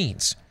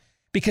vaccines,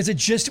 because it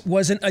just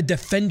wasn't a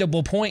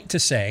defendable point to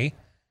say,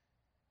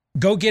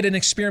 go get an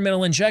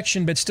experimental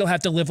injection, but still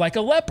have to live like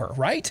a leper,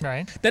 right?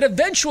 Right. That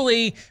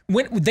eventually,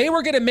 when they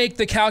were going to make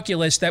the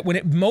calculus that when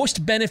it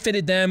most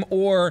benefited them,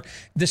 or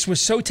this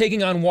was so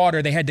taking on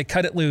water, they had to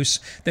cut it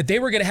loose, that they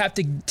were going to have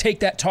to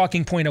take that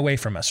talking point away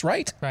from us,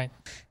 right? Right.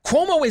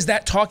 Cuomo is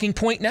that talking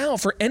point now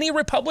for any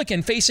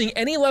Republican facing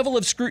any level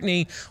of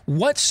scrutiny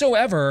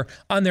whatsoever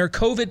on their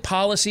COVID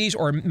policies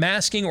or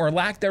masking or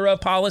lack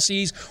thereof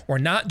policies or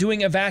not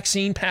doing a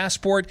vaccine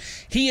passport.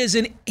 He's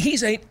an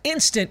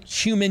instant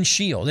human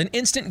shield, an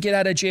instant get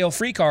out of jail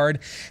free card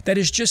that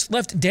is just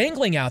left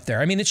dangling out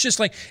there. I mean, it's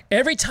just like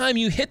every time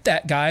you hit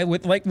that guy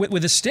with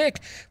a stick,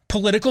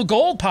 political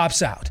gold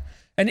pops out.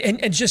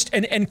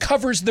 And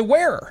covers the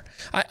wearer.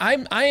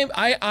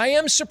 I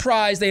am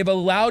surprised they have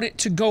allowed it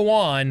to go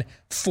on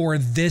for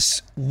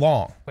this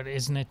long. But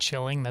isn't it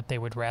chilling that they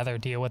would rather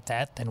deal with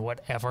that than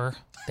whatever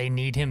they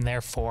need him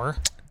there for?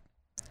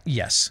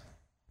 Yes.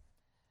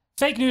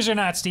 Fake news or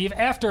not, Steve,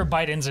 after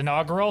Biden's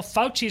inaugural,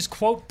 Fauci's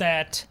quote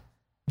that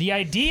the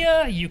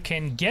idea you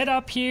can get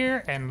up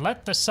here and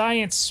let the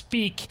science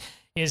speak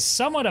is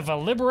somewhat of a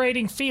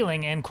liberating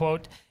feeling, end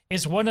quote,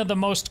 is one of the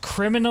most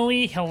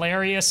criminally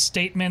hilarious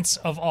statements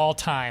of all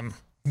time.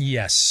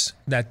 Yes,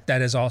 that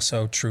is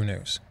also true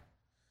news.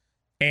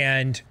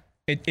 And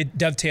it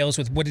dovetails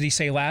with, what did he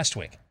say last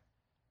week?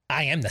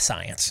 I am the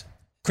science.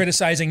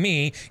 Criticizing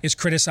me is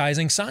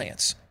criticizing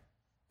science,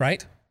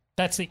 right?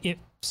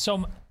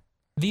 So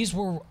these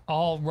were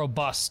all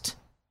robust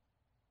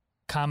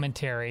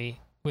commentary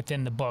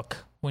within the book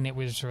when it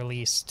was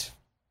released.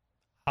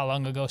 How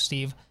long ago,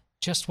 Steve?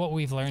 Just what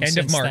we've learned since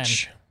then. End of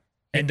March.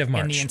 End of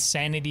March. And the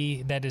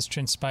insanity that has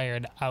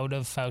transpired out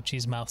of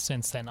Fauci's mouth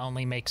since then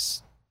only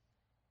makes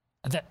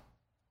that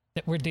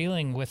we're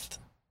dealing with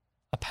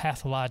a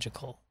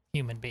pathological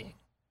human being.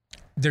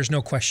 There's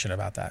no question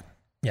about that.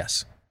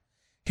 Yes.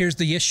 Here's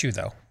the issue,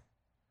 though.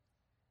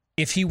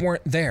 If he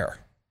weren't there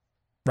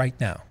right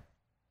now,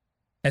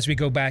 as we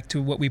go back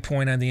to what we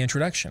point on the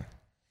introduction,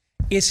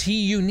 is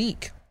he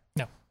unique?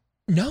 No.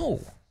 No.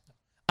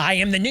 I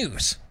am the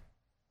news.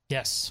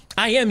 Yes.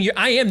 I am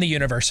the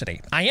university.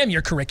 I am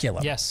your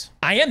curriculum. Yes.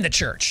 I am the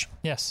church.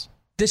 Yes.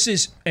 This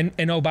is, and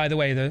oh, by the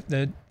way,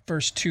 the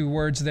first two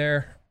words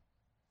there.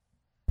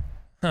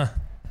 Huh.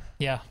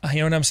 Yeah. You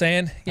know what I'm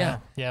saying? Yeah.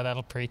 Yeah,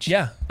 that'll preach.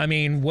 Yeah. I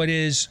mean, what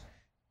is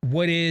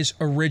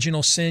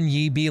original sin?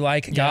 Ye be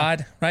like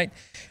God, right?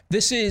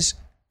 This is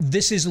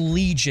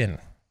legion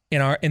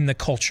in the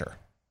culture.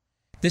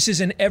 This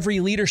is in every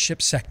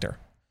leadership sector.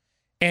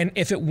 And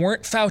if it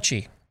weren't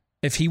Fauci,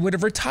 if he would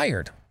have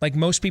retired, like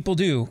most people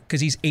do, because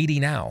he's 80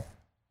 now,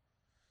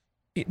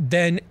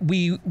 then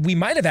we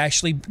might have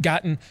actually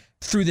gotten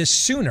through this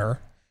sooner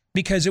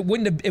because it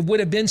would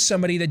have been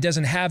somebody that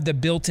doesn't have the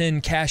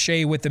built-in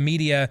cachet with the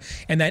media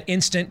and that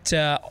instant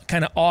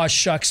kind of aw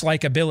shucks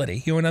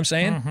likability. You know what I'm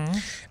saying?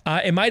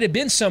 Mm-hmm. It might have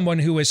been someone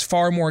who is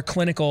far more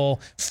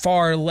clinical,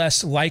 far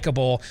less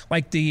likable,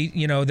 like the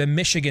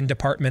Michigan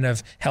Department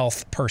of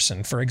Health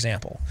person, for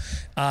example.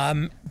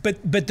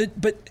 But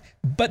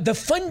the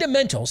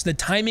fundamentals, the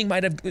timing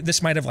might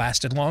have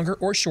lasted longer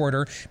or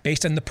shorter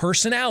based on the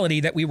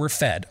personality that we were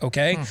fed.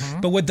 Okay,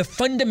 but would the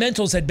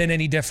fundamentals had been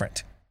any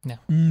different?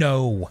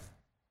 No.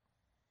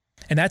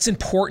 And that's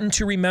important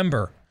to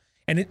remember.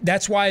 And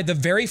that's why the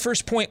very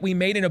first point we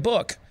made in a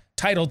book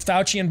titled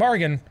Faucian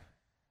Bargain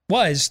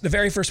was the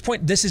very first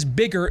point. This is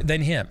bigger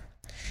than him.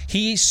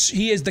 He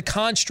is the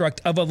construct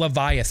of a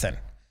Leviathan.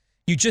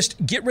 You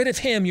just get rid of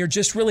him. You're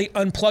just really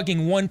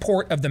unplugging one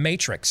port of the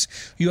matrix.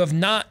 You have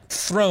not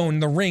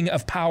thrown the ring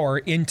of power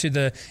into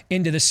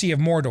the Sea of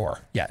Mordor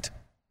yet.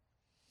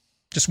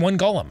 Just one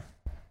golem.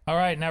 All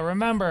right. Now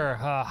remember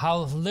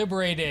how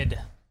liberated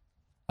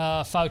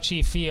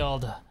Fauci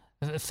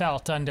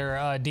felt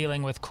under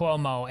dealing with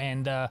Cuomo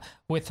and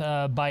with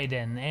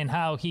Biden, and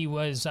how he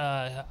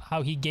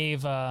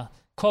gave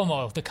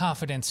Cuomo the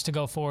confidence to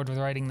go forward with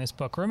writing this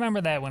book. Remember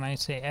that when I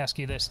ask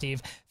you this,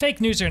 Steve. Fake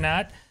news or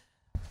not,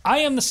 I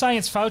am the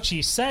science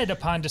Fauci said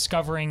upon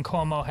discovering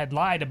Cuomo had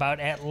lied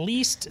about at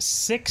least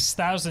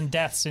 6,000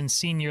 deaths in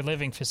senior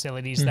living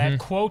facilities. That,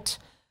 quote,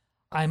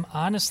 I'm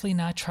honestly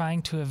not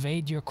trying to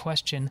evade your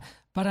question,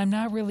 but I'm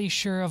not really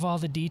sure of all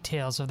the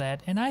details of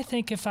that. And I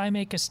think if I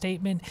make a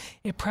statement,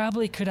 it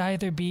probably could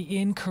either be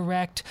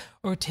incorrect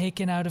or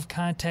taken out of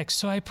context,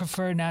 so I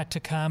prefer not to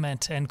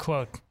comment, end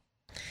quote.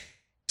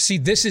 See,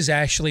 this is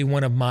actually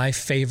one of my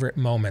favorite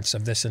moments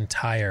of this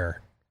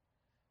entire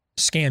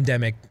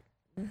scamdemic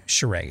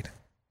charade.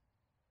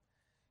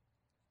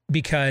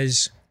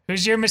 Because...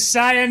 Who's your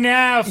messiah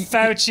now,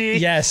 Fauci?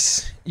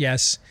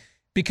 Yes.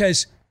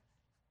 Because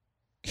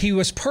he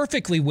was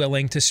perfectly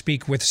willing to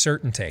speak with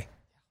certainty.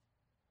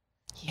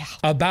 Yeah.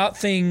 About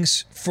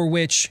things for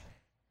which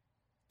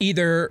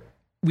either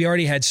we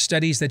already had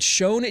studies that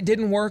shown it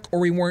didn't work or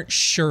we weren't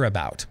sure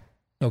about,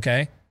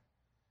 okay?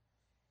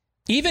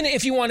 Even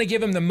if you want to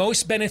give him the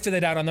most benefit of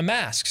the doubt on the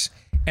masks,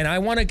 and I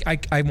want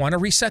to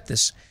reset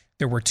this.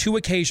 There were 2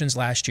 occasions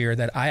last year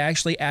that I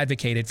actually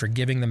advocated for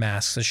giving the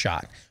masks a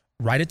shot.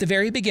 Right at the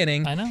very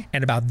beginning. I know.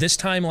 And about this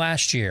time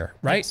last year,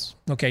 right? Yes.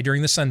 Okay,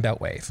 during the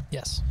Sunbelt wave.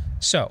 Yes.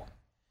 So...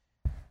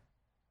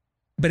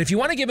 But if you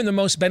want to give him the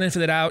most benefit of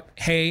the doubt,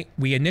 hey,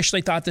 we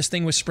initially thought this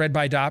thing was spread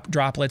by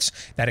droplets.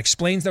 That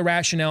explains the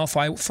rationale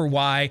for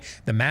why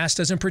the mask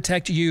doesn't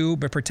protect you,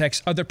 but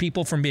protects other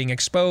people from being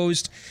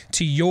exposed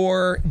to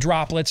your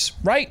droplets,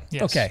 right?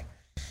 Yes. Okay.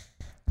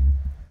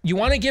 You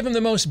want to give him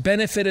the most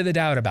benefit of the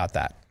doubt about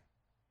that.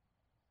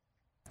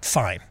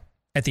 Fine,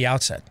 at the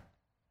outset.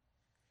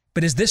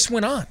 But as this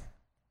went on,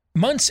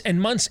 months and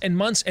months and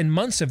months and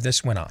months of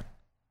this went on.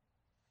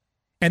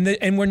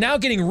 And we're now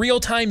getting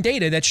real-time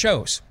data that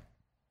shows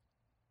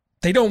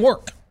they don't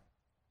work.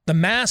 The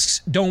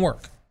masks don't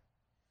work.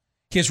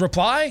 His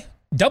reply,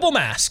 double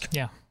mask.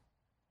 Yeah.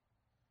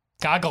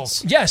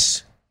 Goggles.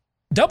 Yes.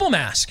 Double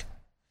mask.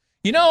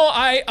 You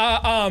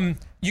know,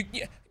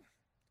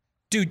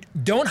 dude,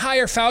 don't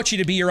hire Fauci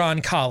to be your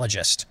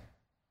oncologist.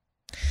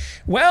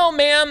 Well,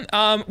 ma'am,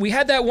 we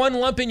had that one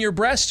lump in your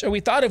breast, so we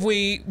thought if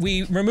we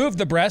removed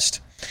the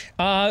breast,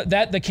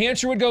 that the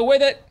cancer would go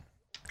with it.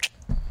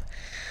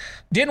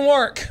 Didn't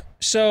work.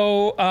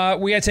 So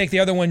we got to take the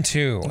other one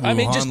too. I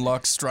mean, just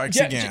luck strikes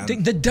again.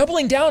 The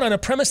doubling down on a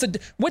premise that,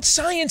 what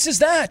science is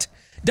that?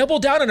 Double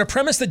down on a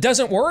premise that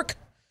doesn't work?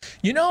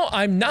 You know,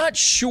 I'm not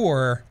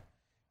sure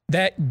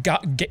that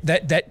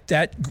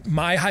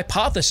my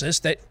hypothesis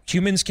that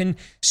humans can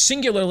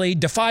singularly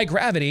defy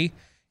gravity.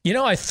 You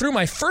know, I threw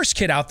my first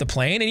kid out the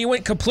plane and he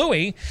went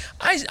kaplooey.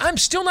 I'm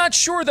still not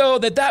sure, though,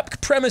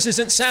 that premise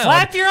isn't sound.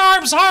 Flap your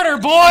arms harder,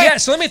 boy! Yeah,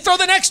 so let me throw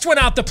the next one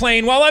out the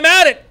plane while I'm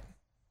at it.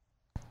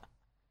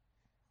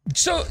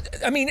 So,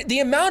 I mean, the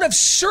amount of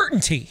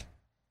certainty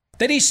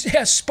that he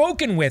has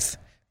spoken with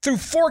through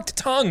forked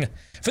tongue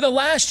for the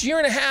last year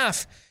and a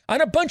half on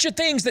a bunch of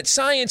things that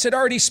science had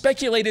already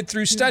speculated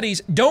through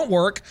studies don't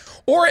work,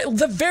 or at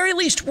the very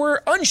least we're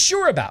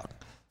unsure about.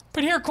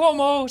 But here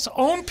Cuomo's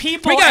own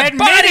people admitted. We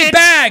got body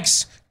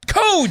bags,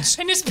 codes.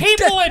 And his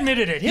people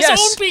admitted it. His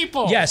own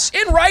people. Yes,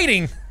 in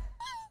writing.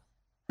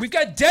 We've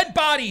got dead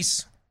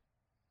bodies.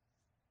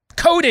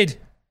 Coded,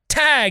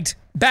 tagged,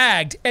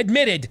 bagged,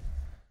 admitted.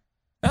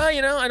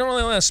 You know, I don't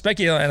really want to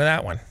speculate on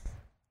that one.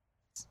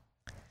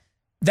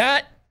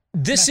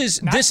 This is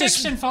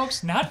fiction,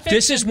 folks. Not fiction.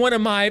 This is one of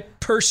my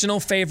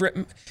personal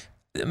favorite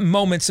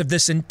moments of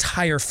this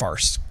entire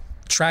farce.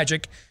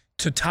 Tragic,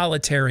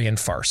 totalitarian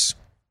farce.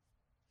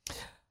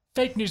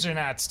 Fake news or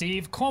not,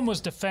 Steve,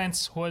 Cuomo's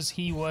defense was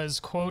he was,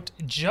 quote,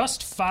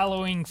 just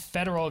following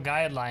federal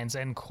guidelines,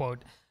 end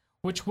quote,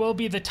 which will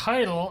be the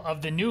title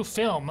of the new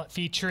film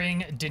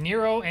featuring De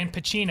Niro and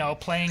Pacino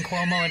playing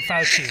Cuomo and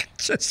Fauci.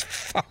 Just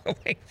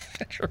following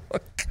federal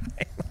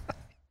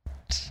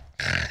guidelines.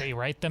 They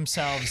write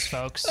themselves,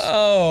 folks.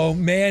 Oh,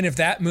 man, if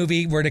that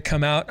movie were to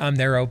come out on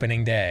their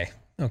opening day,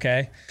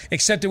 okay?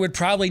 Except it would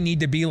probably need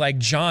to be like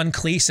John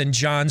Cleese and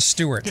Jon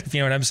Stewart, if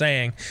you know what I'm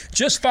saying.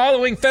 Just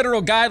following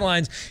federal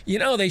guidelines. You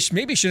know, they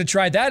maybe should have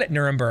tried that at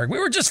Nuremberg. We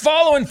were just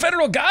following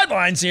federal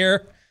guidelines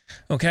here,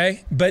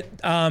 okay?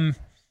 But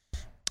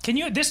can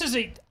you,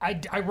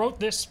 I wrote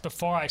this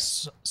before I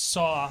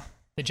saw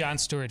the Jon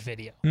Stewart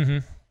video.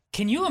 Mm-hmm.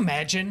 Can you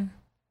imagine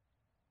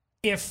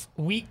if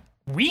we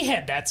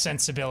had that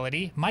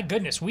sensibility? My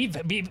goodness, we've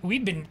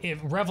been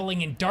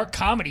reveling in dark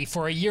comedy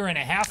for a year and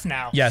a half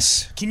now.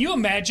 Yes. Can you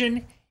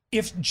imagine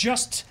if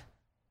just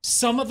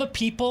some of the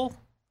people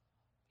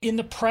in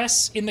the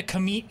press, in the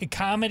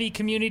comedy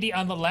community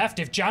on the left,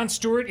 if Jon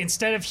Stewart,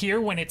 instead of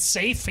here when it's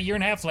safe a year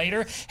and a half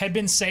later, had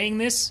been saying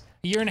this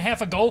a year and a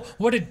half ago,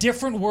 what a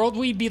different world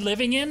we'd be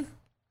living in?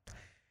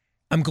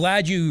 I'm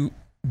glad you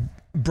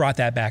brought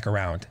that back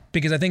around,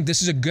 because I think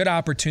this is a good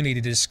opportunity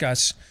to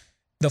discuss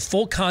the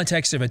full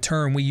context of a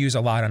term we use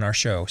a lot on our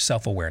show,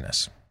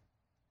 self-awareness.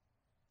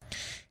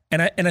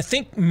 And I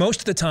think most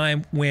of the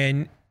time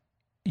when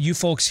you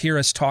folks hear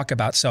us talk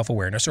about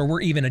self-awareness, or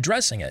we're even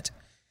addressing it,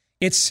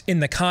 it's in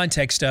the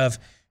context of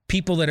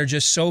people that are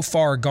just so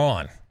far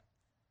gone.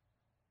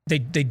 They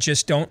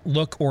just don't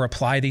look or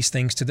apply these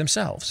things to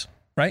themselves,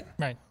 right?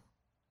 Right.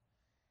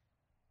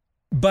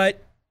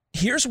 But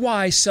here's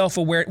why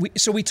self-aware.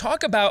 So we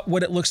talk about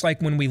what it looks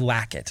like when we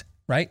lack it,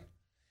 right?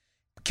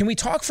 Can we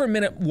talk for a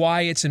minute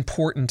why it's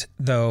important,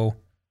 though,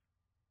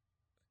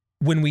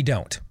 when we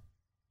don't?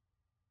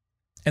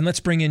 And let's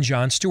bring in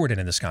Jon Stewart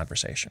into this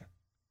conversation.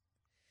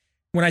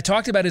 When I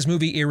talked about his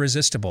movie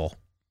Irresistible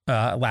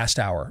last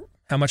hour,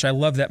 how much I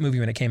loved that movie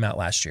when it came out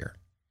last year.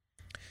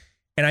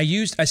 And I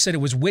said it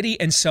was witty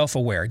and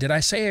self-aware. Did I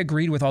say I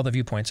agreed with all the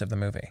viewpoints of the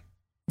movie?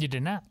 You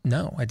did not.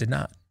 No, I did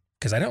not,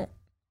 because I don't.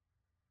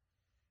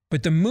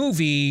 But the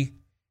movie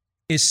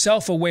is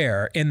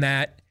self-aware in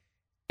that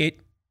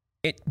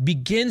it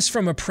begins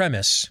from a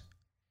premise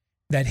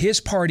that his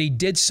party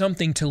did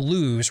something to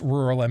lose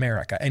rural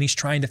America, and he's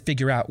trying to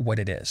figure out what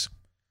it is.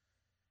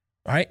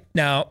 All right?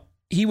 Now,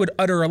 he would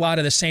utter a lot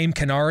of the same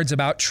canards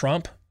about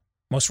Trump,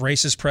 most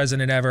racist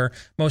president ever,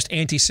 most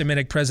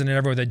anti-Semitic president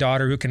ever, with a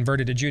daughter who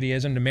converted to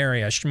Judaism to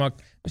marry a schmuck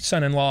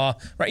son-in-law,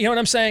 right? You know what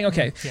I'm saying?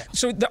 Okay. Yeah.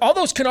 So all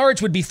those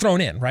canards would be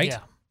thrown in, right? Yeah.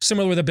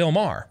 Similar with a Bill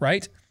Maher,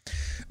 right?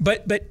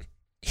 But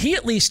he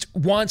at least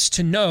wants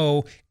to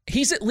know,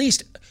 he's at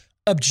least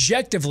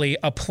objectively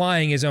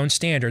applying his own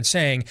standards,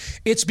 saying,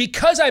 it's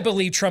because I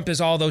believe Trump is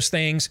all those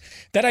things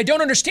that I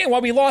don't understand why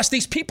we lost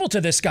these people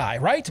to this guy,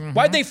 right? Mm-hmm.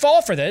 Why'd they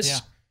fall for this? Yeah.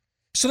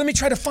 So let me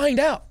try to find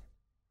out.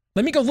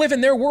 Let me go live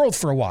in their world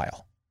for a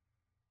while.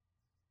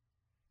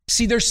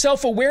 See, there's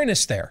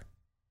self-awareness there.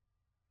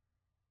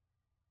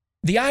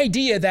 The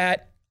idea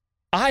that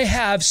I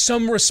have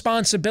some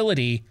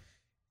responsibility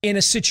in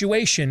a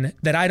situation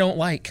that I don't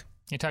like.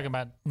 You're talking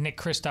about Nick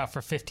Kristof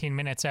for 15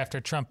 minutes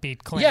after Trump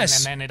beat Clinton,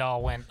 yes. And then it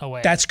all went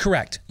away. That's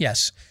correct,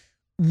 yes.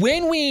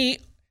 When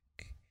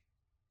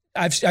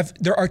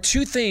there are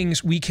two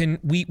things we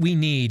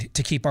need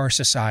to keep our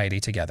society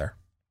together,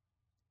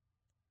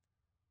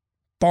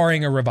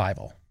 barring a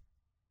revival.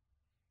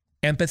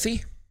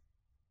 Empathy,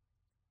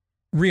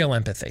 real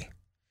empathy.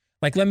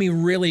 Like, let me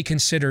really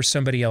consider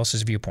somebody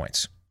else's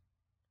viewpoints.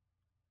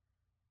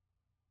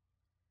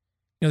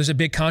 You know, there's a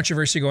big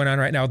controversy going on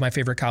right now with my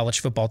favorite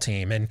college football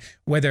team and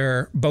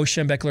whether Bo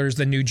Schembechler is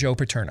the new Joe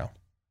Paterno,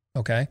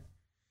 okay?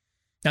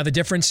 Now, the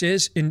difference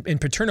is, in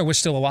Paterno was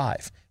still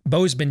alive.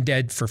 Bo's been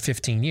dead for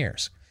 15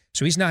 years,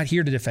 so he's not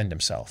here to defend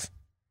himself.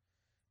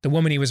 The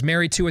woman he was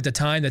married to at the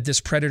time that this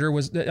predator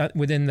was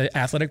within the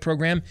athletic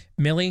program,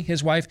 Millie,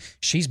 his wife,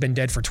 she's been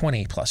dead for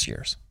 20 plus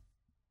years.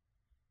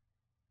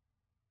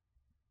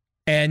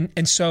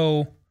 And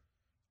so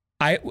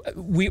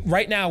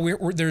right now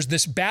there's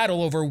this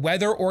battle over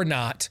whether or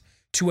not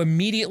to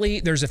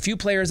immediately, there's a few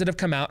players that have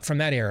come out from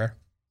that era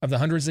of the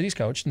hundreds that he's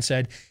coached and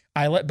said,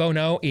 I let Bo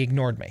know he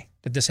ignored me,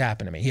 that this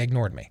happened to me. He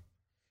ignored me.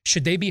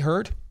 Should they be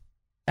heard?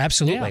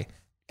 Absolutely. Yeah.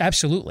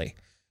 Absolutely.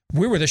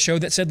 We were the show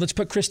that said, let's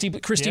put Christy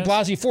yes.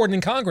 Blasey Ford in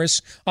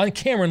Congress on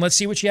camera and let's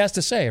see what she has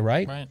to say,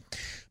 right? Right.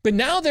 But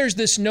now there's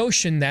this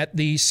notion that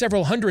the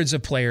several hundreds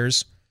of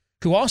players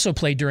who also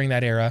played during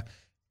that era,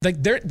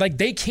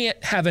 they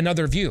can't have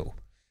another view.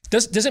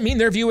 Does it mean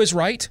their view is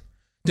right?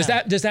 Does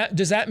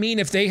that mean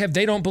if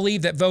they don't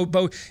believe that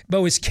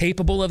Bo is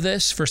capable of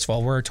this? First of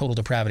all, we're a total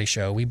depravity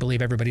show. We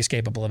believe everybody's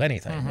capable of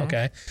anything. Mm-hmm.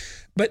 Okay,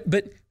 but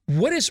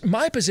what is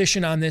my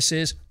position on this?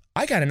 Is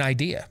I got an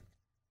idea.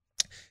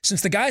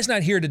 Since the guy's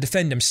not here to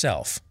defend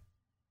himself,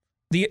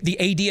 the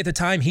AD at the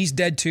time, he's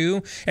dead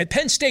too. At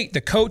Penn State, the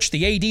coach,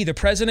 the AD, the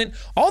president,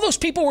 all those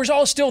people were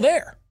all still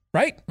there,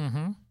 right?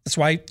 Mm-hmm. That's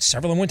why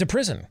several of them went to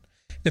prison.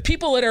 The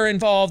people that are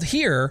involved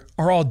here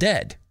are all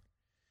dead.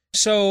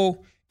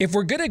 So if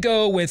we're going to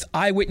go with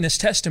eyewitness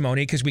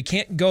testimony, because we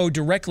can't go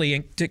directly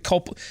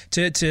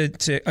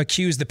to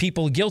accuse the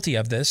people guilty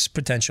of this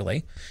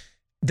potentially,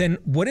 then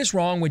what is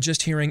wrong with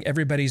just hearing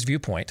everybody's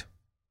viewpoint?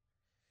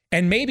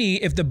 And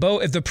maybe if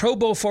the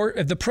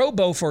pro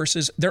Bo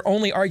forces, their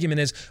only argument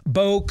is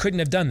Bo couldn't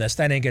have done this,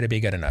 that ain't going to be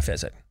good enough,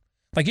 is it?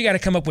 Like, you got to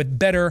come up with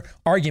better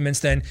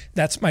arguments than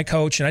that's my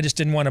coach, and I just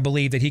didn't want to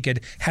believe that he could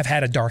have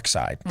had a dark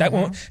side. That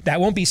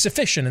won't be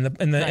sufficient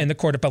in the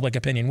court of public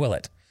opinion, will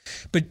it?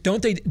 But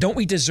don't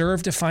we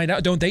deserve to find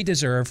out? Don't they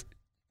deserve?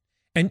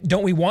 And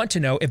don't we want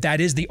to know if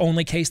that is the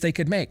only case they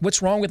could make?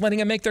 What's wrong with letting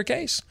them make their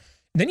case?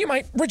 Then you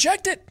might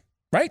reject it,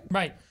 right?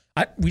 Right.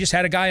 We just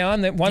had a guy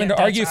on that wanted to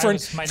argue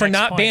for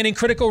not banning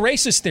critical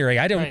racist theory.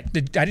 I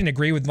didn't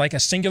agree with like a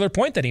singular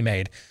point that he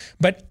made,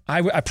 but I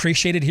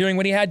appreciated hearing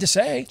what he had to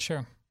say.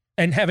 Sure.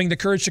 And having the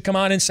courage to come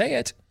on and say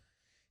it.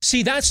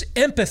 See, that's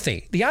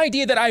empathy. The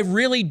idea that I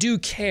really do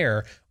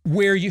care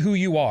who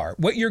you are,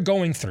 what you're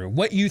going through,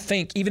 what you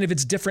think, even if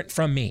it's different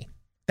from me.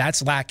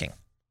 That's lacking.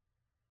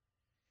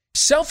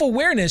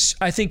 Self-awareness,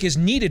 I think, is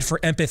needed for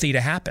empathy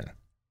to happen.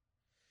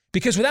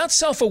 Because without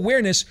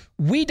self-awareness,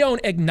 we don't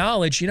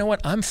acknowledge, you know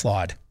what, I'm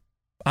flawed.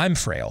 I'm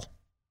frail.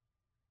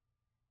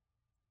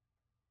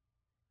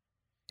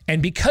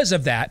 And because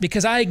of that,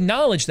 because I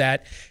acknowledge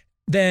that,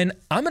 then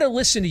I'm going to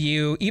listen to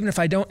you, even if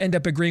I don't end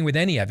up agreeing with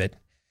any of it,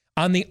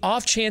 on the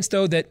off chance,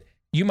 though, that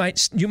you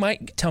might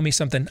tell me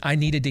something I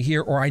needed to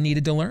hear or I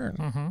needed to learn.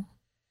 Mm-hmm.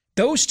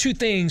 Those two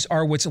things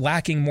are what's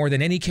lacking more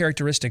than any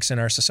characteristics in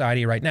our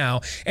society right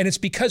now. And it's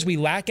because we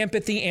lack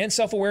empathy and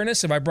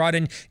self-awareness. If I brought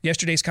in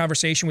yesterday's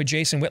conversation with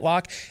Jason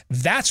Whitlock,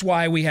 that's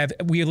why we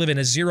live in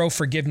a zero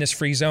forgiveness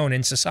free zone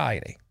in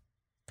society.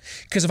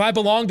 Because if I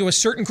belong to a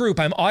certain group,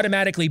 I'm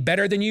automatically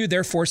better than you.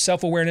 Therefore,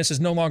 self-awareness is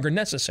no longer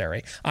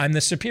necessary. I'm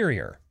the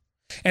superior.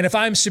 And if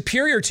I'm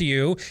superior to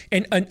you,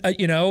 and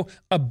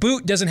a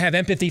boot doesn't have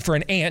empathy for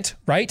an ant,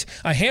 right?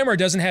 A hammer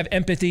doesn't have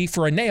empathy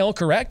for a nail,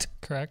 correct?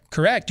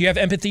 Correct. Do you have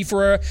empathy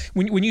for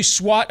when you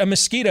swat a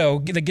mosquito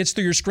that gets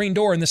through your screen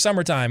door in the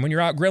summertime when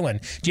you're out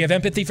grilling? Do you have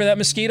empathy for that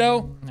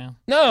mosquito? No.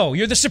 No,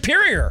 you're the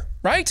superior,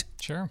 right?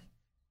 Sure.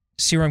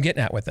 See where I'm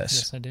getting at with this?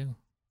 Yes, I do.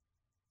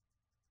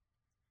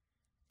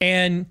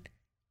 And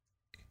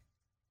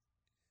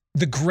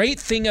the great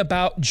thing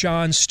about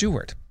Jon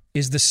Stewart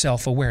is the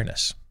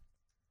self-awareness.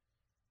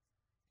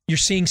 You're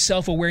seeing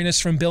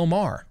self-awareness from Bill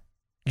Maher.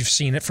 You've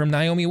seen it from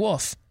Naomi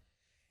Wolf.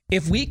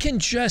 If we can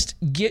just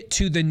get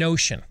to the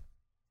notion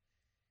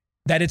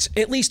that it's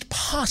at least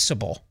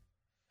possible,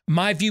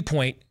 my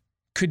viewpoint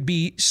could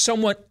be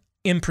somewhat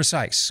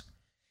imprecise,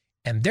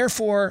 and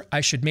therefore I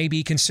should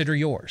maybe consider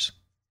yours.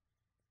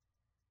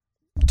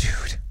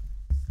 Dude,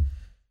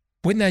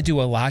 wouldn't that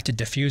do a lot to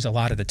diffuse a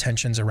lot of the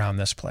tensions around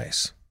this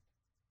place?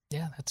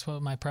 Yeah, that's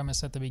what my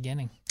premise at the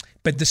beginning.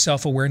 But the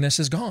self-awareness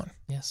is gone.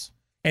 Yes.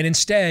 And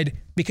instead,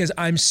 because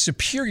I'm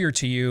superior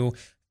to you,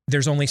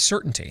 there's only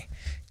certainty.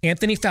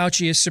 Anthony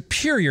Fauci is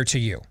superior to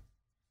you.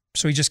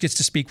 So he just gets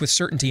to speak with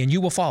certainty and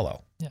you will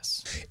follow.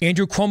 Yes.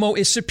 Andrew Cuomo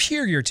is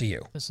superior to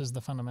you. This is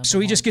the fundamental. So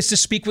he just gets to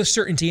speak with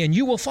certainty and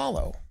you will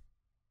follow.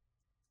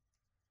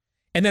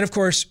 And then, of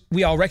course,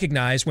 we all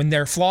recognize when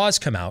their flaws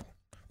come out,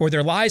 or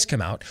their lies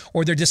come out,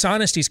 or their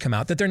dishonesties come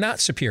out, that they're not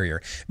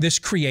superior. This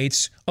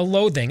creates a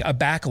loathing, a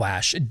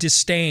backlash, a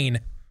disdain.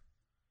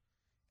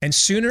 And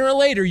sooner or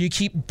later, you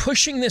keep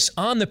pushing this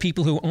on the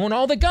people who own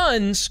all the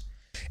guns,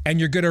 and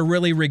you're going to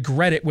really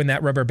regret it when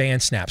that rubber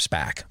band snaps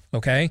back,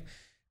 okay?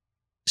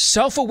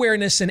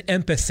 Self-awareness and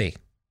empathy,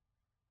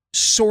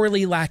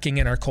 sorely lacking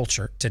in our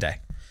culture today.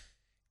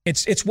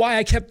 It's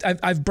why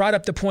I've brought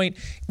up the point,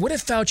 what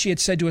if Fauci had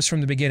said to us from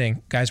the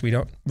beginning, guys, we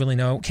don't really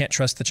know, can't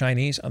trust the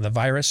Chinese on the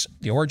virus,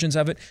 the origins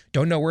of it,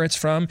 don't know where it's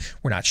from,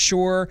 we're not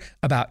sure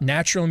about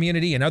natural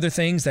immunity and other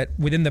things that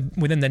within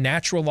the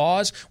natural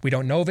laws, we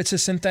don't know if it's a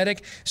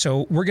synthetic,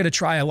 so we're going to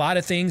try a lot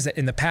of things that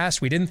in the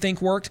past we didn't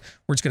think worked,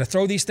 we're just going to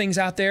throw these things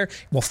out there,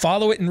 we'll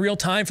follow it in real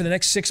time for the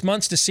next 6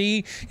 months to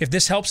see if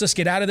this helps us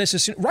get out of this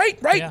as soon, right?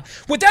 Yeah.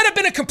 Would that have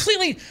been a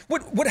completely,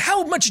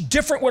 how much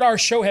different would our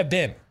show have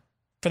been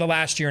for the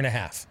last year and a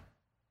half?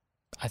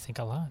 I think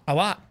a lot. A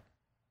lot.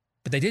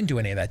 But they didn't do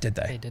any of that, did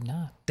they? They did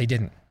not. They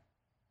didn't.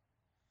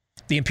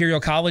 The Imperial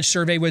College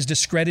survey was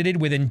discredited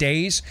within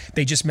days.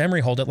 They just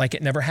memory hold it like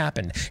it never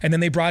happened. And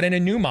then they brought in a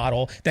new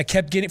model that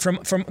kept getting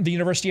from the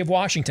University of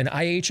Washington,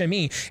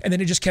 IHME, and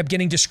then it just kept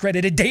getting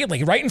discredited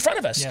daily right in front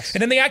of us. Yes.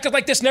 And then they acted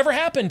like this never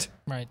happened.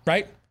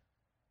 Right?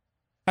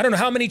 I don't know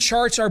how many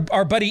charts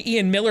our buddy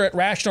Ian Miller at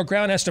Rational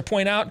Ground has to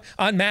point out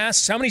en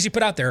masse. How many has he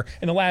put out there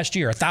in the last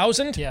year?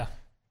 1,000? Yeah.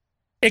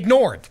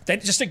 Ignored.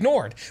 That just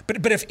ignored.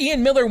 But if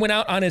Ian Miller went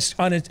out on his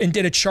and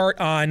did a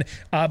chart on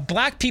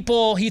black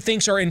people he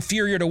thinks are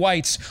inferior to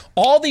whites,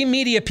 all the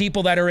media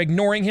people that are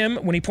ignoring him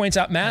when he points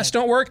out masks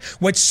don't work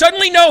would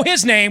suddenly know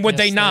his name, would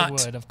they not?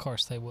 They would. Of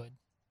course they would.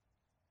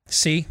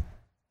 See?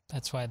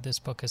 That's why this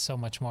book is so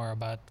much more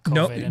about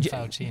COVID and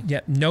Fauci. Yeah,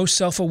 no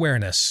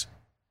self-awareness.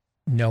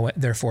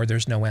 Therefore,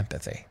 there's no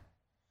empathy.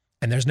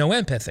 And there's no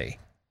empathy,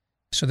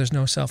 so there's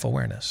no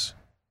self-awareness.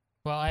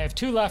 Well, I have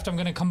two left. I'm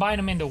going to combine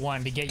them into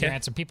one to get your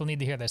answer. People need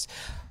to hear this.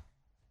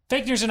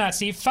 Fake news or not,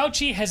 Steve,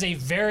 Fauci has a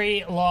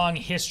very long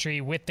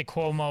history with the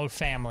Cuomo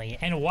family.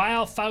 And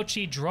while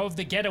Fauci drove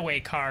the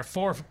getaway car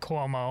for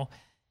Cuomo,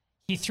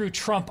 he threw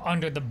Trump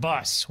under the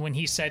bus when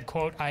he said,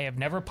 quote, "I have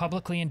never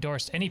publicly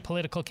endorsed any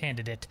political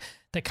candidate.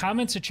 The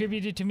comments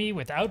attributed to me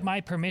without my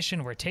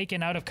permission were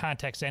taken out of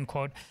context," end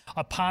quote,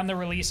 upon the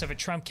release of a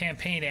Trump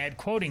campaign ad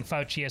quoting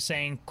Fauci as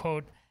saying,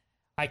 quote,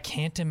 "I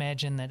can't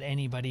imagine that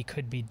anybody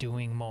could be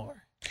doing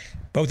more."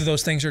 Both of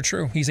those things are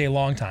true. He's a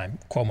longtime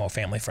Cuomo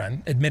family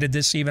friend. Admitted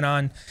this even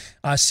on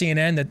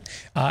CNN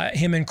that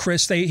him and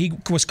Chris, he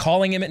was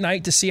calling him at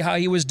night to see how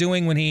he was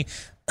doing when he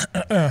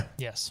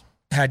yes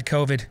had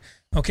COVID.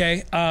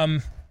 Okay.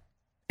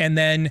 And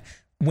then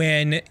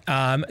when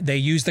they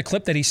used the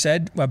clip that he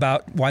said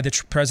about why the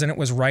president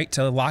was right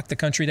to lock the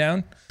country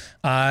down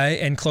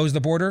and close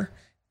the border,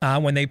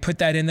 when they put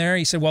that in there,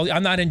 he said, well,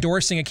 I'm not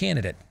endorsing a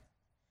candidate.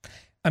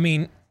 I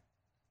mean,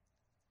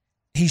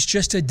 he's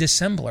just a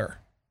dissembler.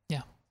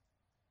 Yeah.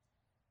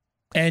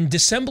 And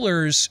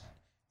dissemblers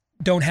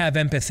don't have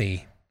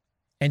empathy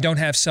and don't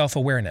have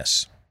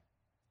self-awareness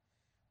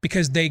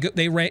because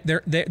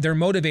they're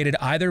motivated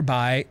either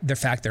by the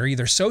fact they're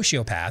either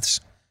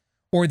sociopaths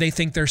or they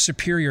think they're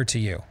superior to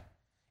you.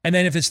 And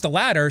then if it's the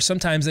latter,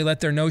 sometimes they let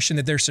their notion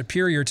that they're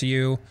superior to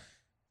you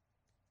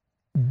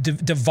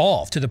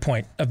devolve to the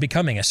point of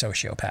becoming a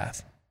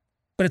sociopath.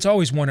 But it's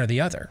always one or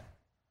the other.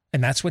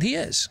 And that's what he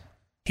is.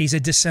 He's a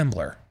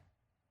dissembler.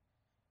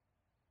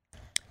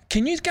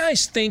 Can you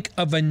guys think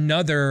of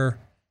another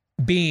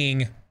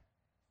being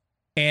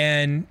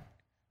and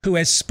who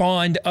has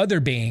spawned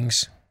other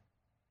beings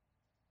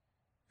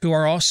who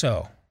are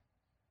also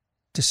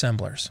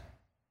dissemblers?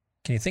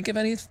 Can you think of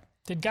any?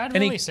 Did God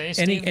really say,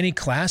 Steve? Any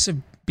class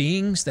of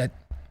beings that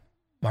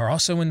are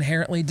also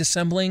inherently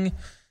dissembling,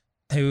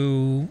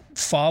 who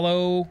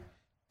follow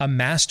a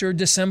master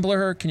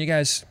dissembler? Can you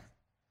guys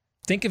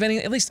think of any,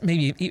 at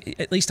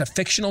least a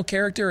fictional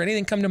character or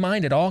anything come to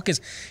mind at all?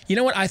 Because you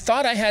know what? I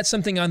thought I had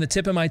something on the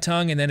tip of my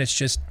tongue and then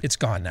it's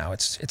gone now.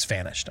 It's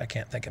vanished. I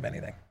can't think of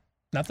anything.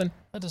 Nothing?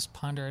 Let us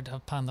ponder it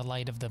upon the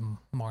light of the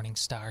morning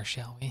star,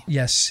 shall we?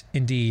 Yes,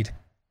 indeed.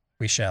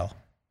 We shall.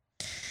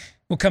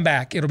 We'll come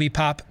back. It'll be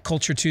Pop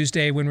Culture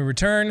Tuesday when we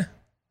return.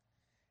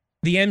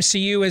 The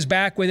MCU is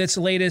back with its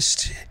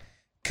latest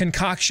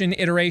concoction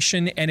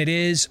iteration, and it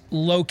is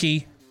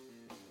Loki.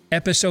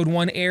 Episode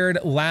 1 aired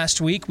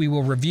last week. We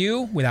will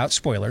review, without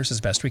spoilers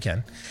as best we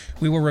can.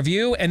 We will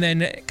review and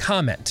then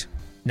comment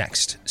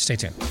next. Stay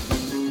tuned.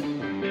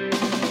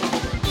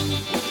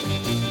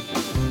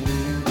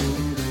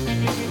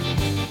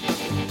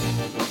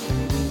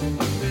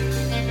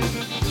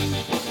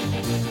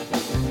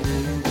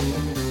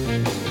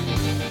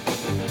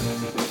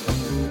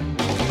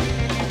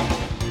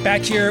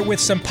 Back here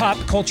with some Pop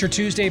Culture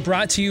Tuesday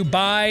brought to you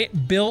by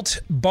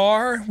Built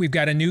Bar. We've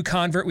got a new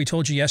convert. We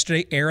told you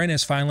yesterday, Aaron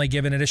has finally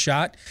given it a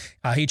shot.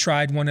 He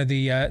tried one of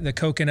the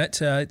coconut,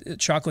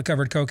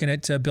 chocolate-covered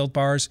coconut Built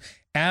Bars.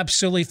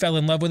 Absolutely fell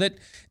in love with it.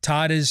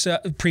 Todd has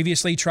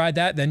previously tried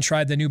that, then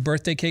tried the new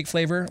birthday cake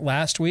flavor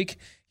last week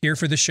here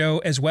for the show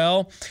as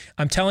well.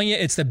 I'm telling you,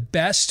 it's the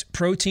best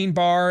protein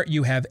bar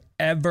you have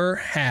ever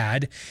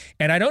had.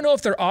 And I don't know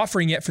if they're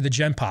offering it for the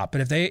Gen Pop,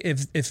 but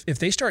if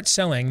they start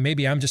selling,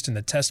 maybe I'm just in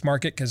the test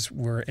market because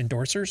we're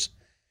endorsers.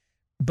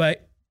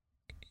 But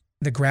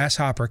the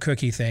grasshopper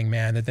cookie thing,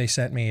 man, that they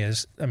sent me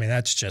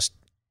that's just,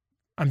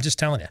 I'm just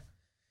telling you.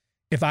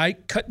 If I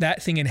cut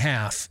that thing in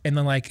half and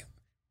then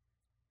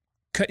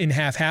cut in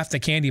half the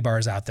candy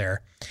bars out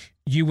there,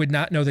 you would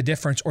not know the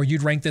difference, or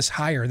you'd rank this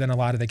higher than a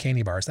lot of the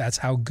candy bars. That's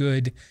how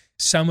good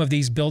some of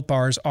these Built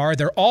Bars are.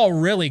 They're all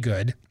really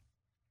good.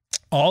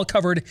 All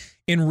covered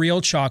in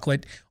real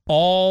chocolate,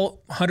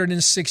 all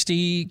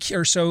 160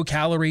 or so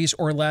calories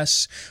or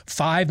less,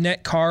 5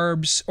 net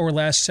carbs or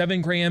less,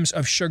 7 grams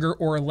of sugar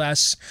or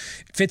less.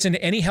 Fits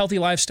into any healthy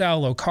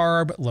lifestyle, low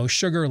carb, low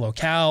sugar, low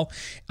cal.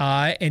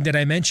 And did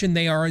I mention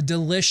they are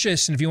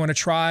delicious? And if you want to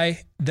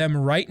try them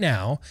right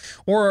now,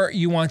 or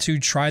you want to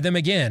try them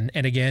again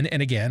and again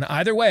and again,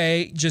 either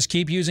way, just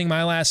keep using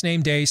my last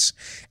name, Dace,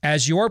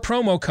 as your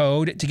promo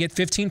code to get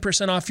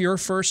 15% off your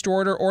first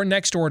order or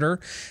next order,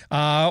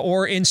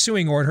 or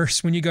ensuing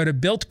orders when you go to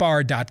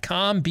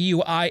BuiltBar.com,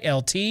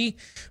 BUILT,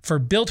 for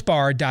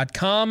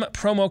BuiltBar.com,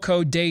 promo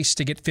code DACE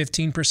to get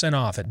 15%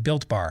 off at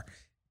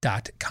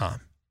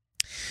BuiltBar.com.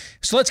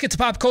 So let's get to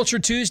Pop Culture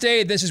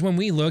Tuesday. This is when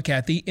we look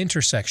at the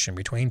intersection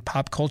between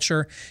pop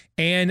culture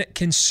and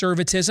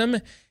conservatism.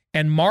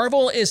 And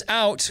Marvel is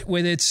out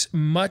with its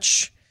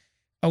much-awaited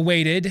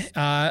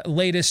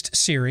latest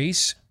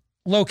series,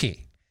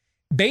 Loki,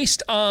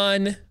 based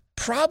on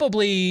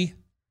probably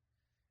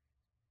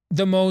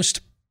the most...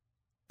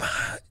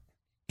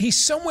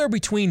 He's somewhere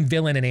between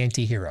villain and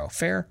anti-hero.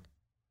 Fair?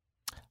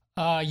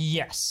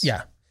 Yes.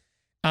 Yeah.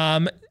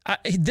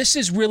 This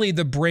is really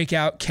the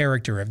breakout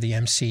character of the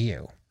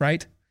MCU,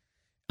 right?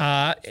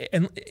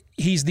 And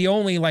he's the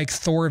only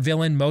Thor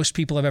villain most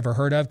people have ever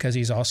heard of because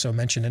he's also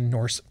mentioned in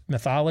Norse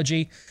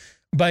mythology.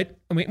 But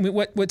I mean,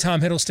 what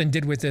Tom Hiddleston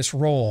did with this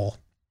role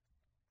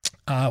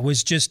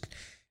was just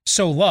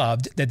so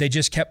loved that they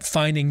just kept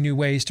finding new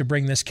ways to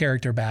bring this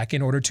character back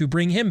in order to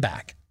bring him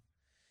back.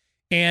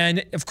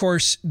 And, of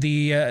course,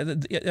 the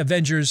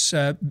Avengers,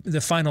 the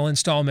final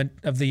installment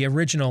of the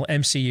original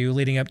MCU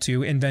leading up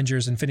to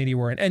Avengers Infinity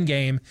War and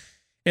Endgame,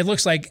 it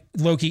looks like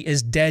Loki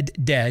is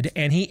dead,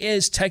 and he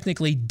is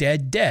technically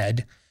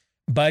dead.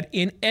 But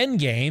in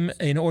Endgame,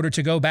 in order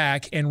to go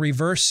back and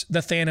reverse the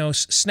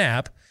Thanos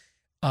snap,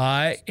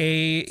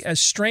 a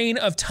strain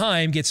of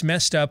time gets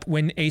messed up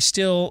when a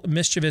still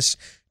mischievous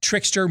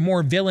trickster,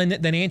 more villain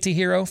than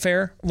anti-hero,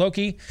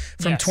 Loki,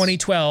 from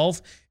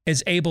 2012,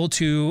 is able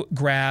to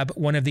grab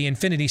one of the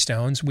Infinity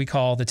Stones we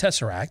call the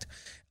Tesseract,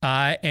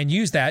 and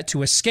use that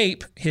to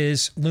escape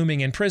his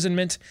looming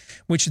imprisonment,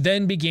 which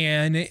then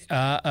began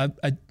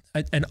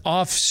an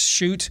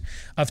offshoot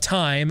of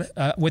time,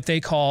 what they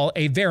call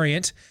a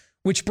variant,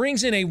 which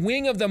brings in a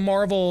wing of the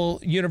Marvel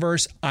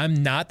universe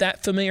I'm not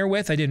that familiar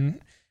with. I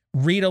didn't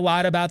read a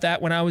lot about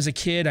that when I was a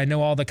kid. I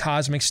know all the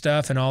cosmic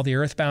stuff and all the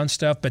Earthbound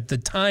stuff, but the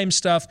time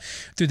stuff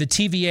through the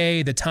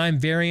TVA, the Time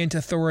Variant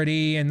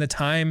Authority, and the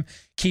Time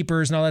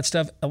Keepers and all that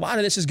stuff, a lot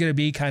of this is going to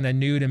be kind of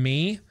new to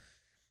me.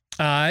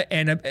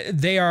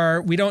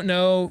 We don't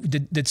know,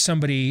 did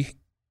somebody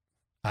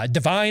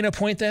divine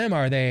appoint them?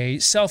 Are they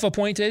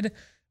self-appointed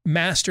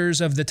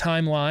masters of the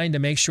timeline to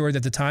make sure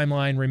that the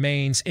timeline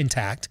remains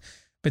intact?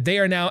 But they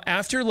are now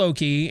after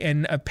Loki,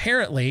 and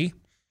apparently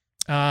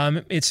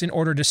it's in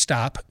order to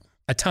stop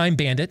a time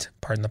bandit,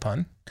 pardon the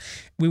pun.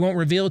 We won't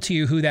reveal to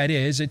you who that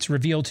is. It's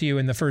revealed to you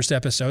in the first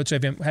episode, so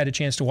if you haven't had a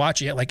chance to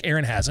watch it yet, like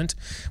Aaron hasn't,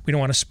 we don't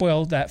want to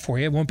spoil that for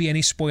you. It won't be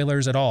any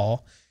spoilers at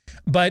all.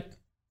 But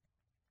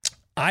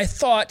I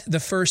thought the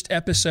first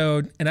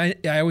episode, and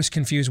I was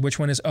confused which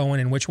one is Owen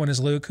and which one is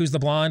Luke. Who's the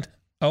blonde?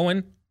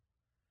 Owen?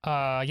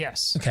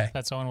 Yes. Okay.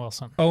 That's Owen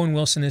Wilson. Owen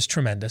Wilson is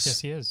tremendous. Yes,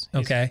 he is.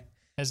 Okay.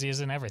 As he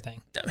is in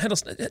everything.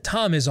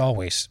 Tom is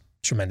always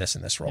tremendous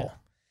in this role. Yeah.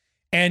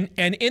 And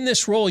in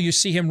this role, you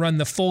see him run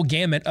the full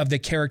gamut of the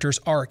character's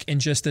arc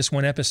in just this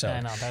one episode. I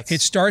know,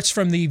 it starts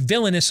from the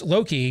villainous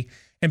Loki,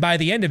 and by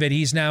the end of it,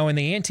 he's now in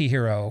the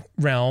anti-hero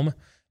realm.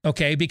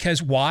 Okay,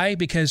 because why?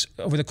 Because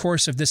over the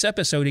course of this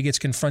episode, he gets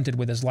confronted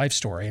with his life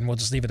story, and we'll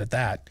just leave it at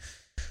that.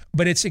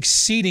 But it's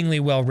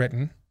exceedingly well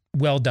written,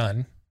 well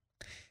done.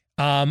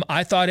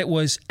 I thought it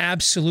was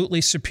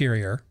absolutely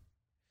superior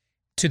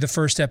to the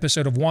first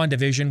episode of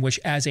WandaVision,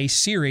 which as a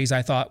series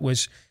I thought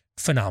was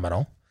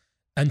phenomenal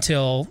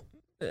until...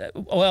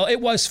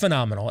 it was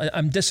phenomenal.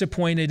 I'm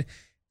disappointed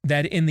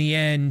that in the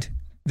end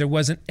there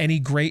wasn't any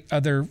great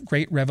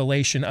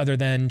revelation other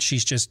than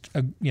she's just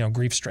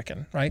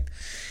grief-stricken, right?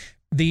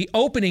 The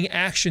opening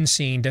action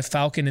scene to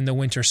Falcon and the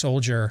Winter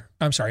Soldier,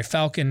 and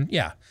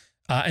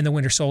the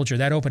Winter Soldier,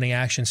 that opening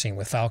action scene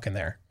with Falcon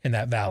there in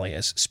that valley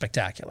is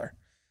spectacular.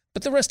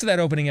 But the rest of that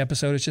opening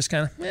episode is just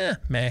kind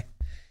of meh.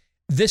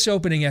 This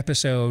opening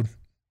episode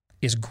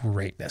is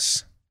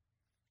greatness.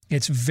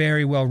 It's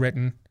very well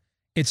written.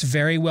 It's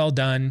very well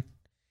done.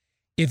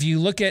 If you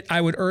look at,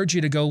 I would urge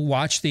you to go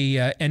watch the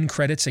end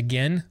credits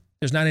again.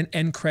 There's not an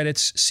end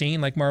credits scene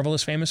like Marvel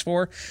is famous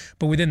for,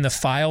 but within the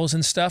files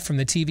and stuff from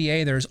the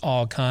TVA, there's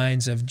all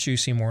kinds of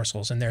juicy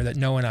morsels in there that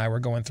Noah and I were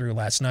going through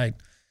last night.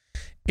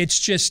 It's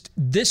just,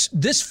 this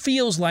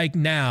feels like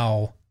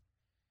now,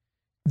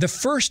 the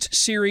first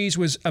series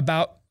was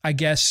about, I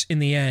guess, in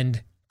the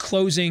end,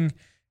 closing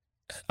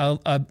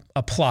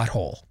a plot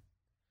hole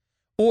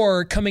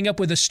or coming up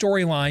with a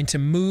storyline to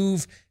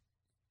move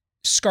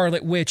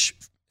Scarlet Witch,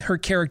 her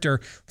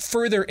character,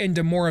 further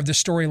into more of the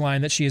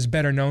storyline that she is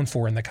better known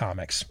for in the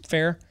comics.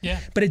 Fair? Yeah.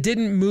 But it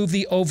didn't move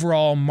the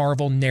overall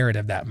Marvel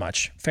narrative that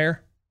much.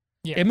 Fair?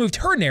 Yeah. It moved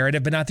her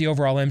narrative, but not the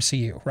overall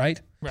MCU, right?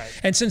 Right.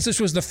 And since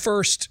this was the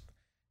first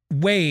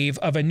wave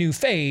of a new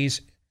phase,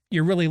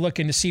 you're really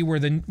looking to see where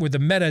the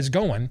meta is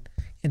going.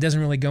 It doesn't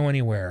really go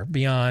anywhere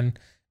beyond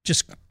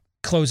just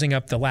closing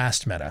up the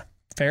last meta.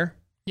 Fair?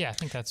 Yeah, I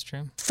think that's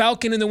true.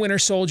 Falcon and the Winter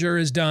Soldier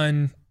is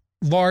done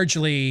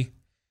largely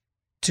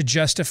to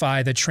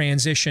justify the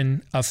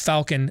transition of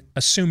Falcon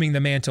assuming the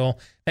mantle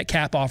that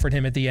Cap offered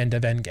him at the end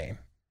of Endgame.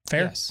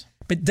 Fair? Yes.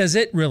 But does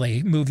it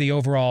really move the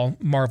overall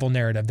Marvel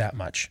narrative that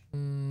much?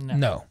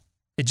 No.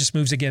 It just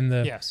moves, again,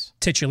 the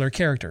titular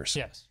characters.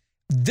 Yes.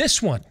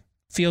 This one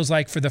feels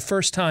like for the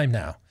first time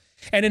now.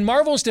 And in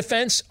Marvel's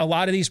defense, a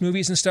lot of these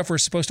movies and stuff were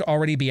supposed to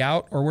already be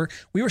out, or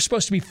we were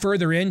supposed to be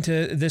further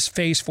into this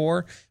phase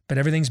 4, but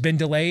everything's been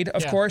delayed,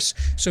 of course.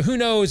 So who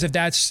knows if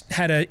that's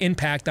had an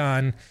impact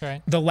on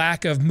the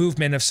lack of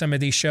movement of some of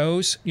these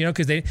shows,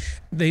 because they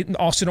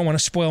also don't want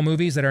to spoil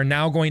movies that are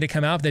now going to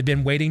come out. They've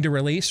been waiting to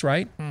release,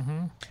 right?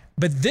 Mm-hmm.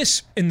 But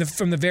this,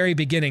 from the very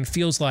beginning,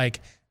 feels like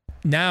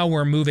now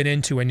we're moving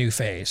into a new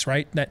phase,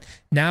 right? That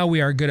now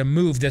we are going to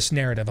move this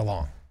narrative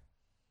along.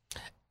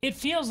 It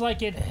feels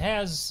like it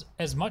has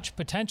as much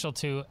potential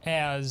to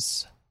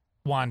as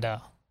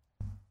Wanda,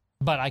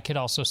 but I could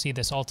also see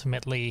this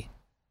ultimately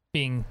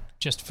being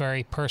just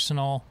very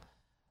personal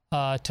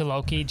to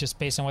Loki, just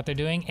based on what they're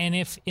doing. And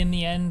if in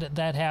the end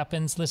that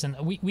happens, listen,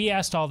 we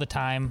asked all the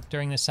time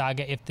during the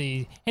saga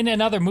and in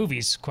other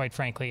movies, quite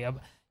frankly,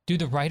 do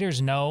the writers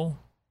know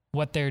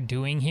what they're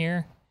doing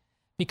here?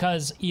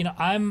 because, you know,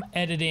 I'm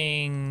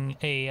editing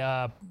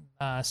a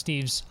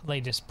Steve's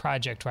latest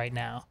project right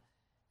now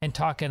and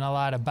talking a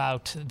lot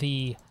about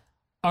the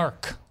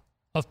arc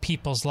of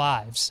people's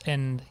lives.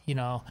 And, you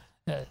know,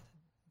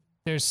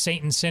 there's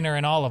saint and sinner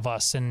in all of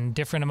us, and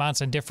different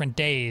amounts on different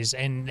days,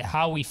 and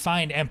how we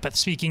find empathy.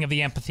 Speaking of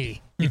the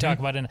empathy you talk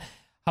about, and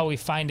how we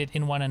find it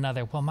in one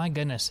another. Well, my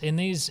goodness, in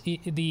these,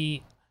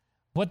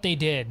 what they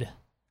did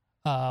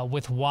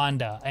with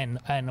Wanda,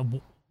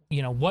 and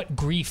you know, what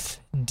grief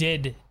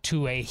did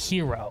to a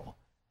hero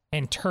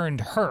and turned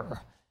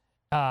her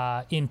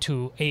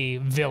into a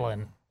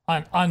villain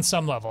on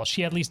some level.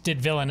 She at least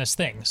did villainous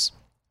things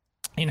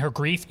in her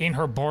grief, in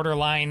her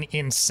borderline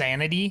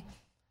insanity.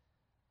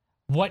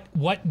 What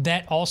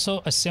that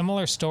also a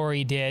similar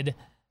story did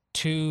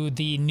to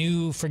the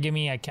new, forgive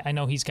me, I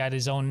know he's got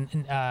his own,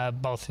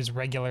 both his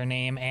regular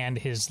name and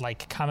his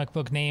like comic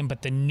book name,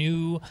 but the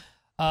new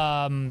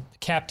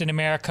Captain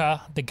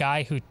America, the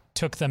guy who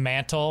took the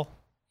mantle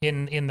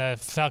in the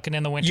Falcon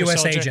and the Winter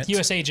Soldier.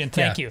 U.S. Agent,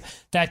 thank you.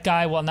 That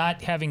guy, while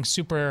not having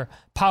super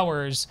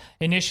powers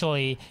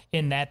initially,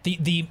 in that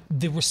the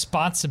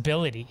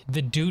responsibility,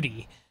 the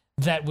duty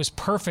that was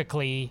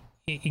perfectly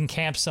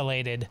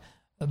encapsulated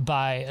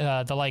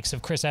by the likes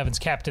of Chris Evans,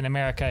 Captain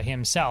America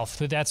himself,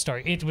 through that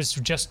story. It was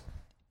just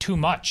too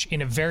much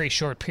in a very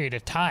short period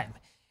of time.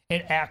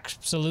 It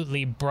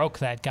absolutely broke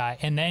that guy.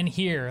 And then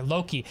here,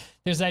 Loki,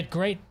 there's that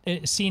great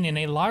scene in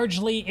a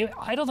largely,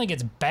 I don't think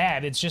it's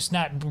bad, it's just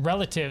not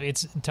relative,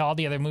 it's to all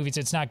the other movies,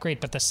 it's not great,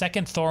 but the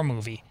second Thor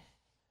movie,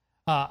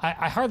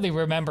 I hardly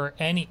remember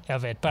any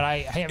of it, but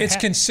it's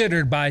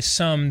considered by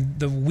some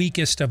the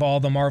weakest of all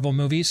the Marvel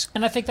movies.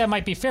 And I think that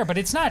might be fair, but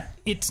it's not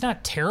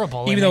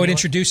terrible. Even though it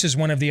introduces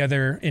one of the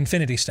other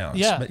Infinity Stones.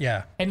 Yeah. But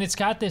yeah. And it's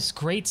got this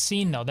great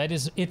scene, though,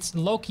 it's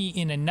Loki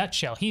in a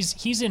nutshell.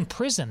 He's in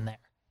prison there.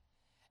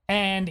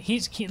 And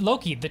he's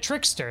Loki, the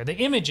trickster, the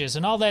images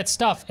and all that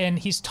stuff. And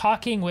he's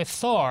talking with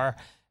Thor,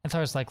 and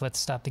Thor's like, let's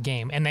stop the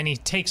game. And then he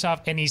takes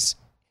off, and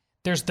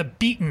there's the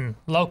beaten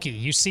Loki.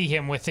 You see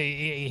him with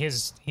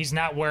he's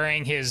not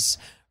wearing his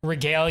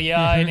regalia,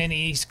 and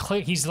he's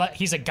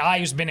a guy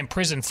who's been in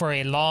prison for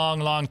a long,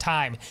 long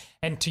time.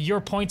 And to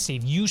your point,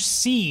 Steve, you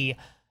see,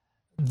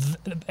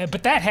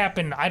 but that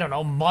happened, I don't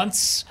know,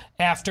 months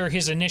after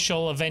his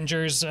initial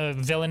Avengers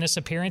villainous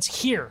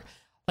appearance. Here,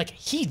 like,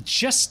 he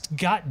just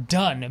got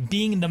done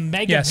being the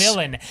mega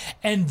villain,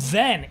 and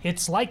then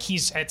it's like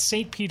he's at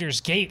St.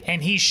 Peter's Gate,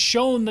 and he's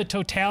shown the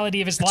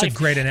totality of his life. That's a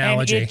great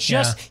analogy.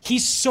 And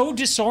he's so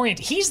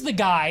disoriented. He's the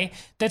guy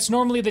that's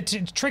normally the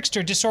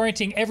trickster,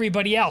 disorienting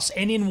everybody else.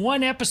 And in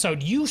one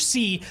episode, you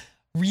see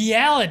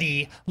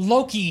reality,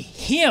 Loki,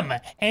 him,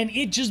 and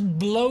it just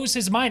blows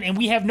his mind. And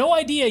we have no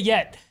idea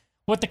yet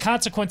what the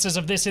consequences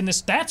of this in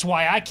this. That's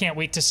why I can't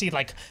wait to see,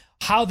 like,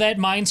 how that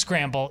mind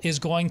scramble is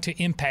going to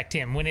impact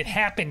him when it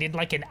happened in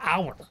like an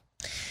hour.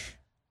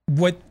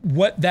 What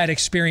that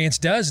experience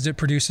does is it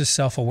produces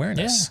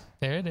self-awareness.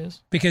 Yeah, there it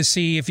is. Because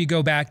see, if you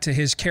go back to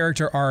his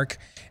character arc,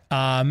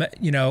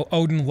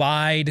 Odin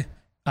lied,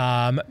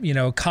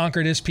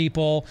 conquered his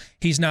people.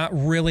 He's not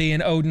really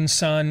an Odin's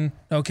son.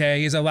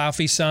 Okay. He's a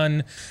Laufey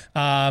son,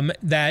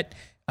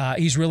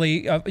 he's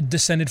really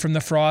descended from the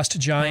frost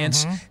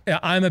giants.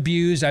 I'm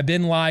abused. I've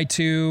been lied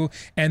to.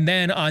 And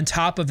then on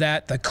top of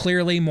that, the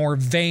clearly more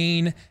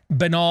vain,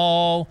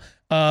 banal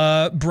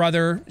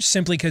brother,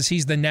 simply because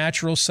he's the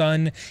natural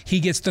son, he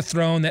gets the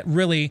throne. That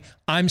really,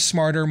 I'm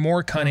smarter,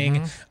 more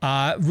cunning.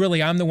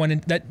 Really, I'm the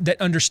one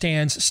that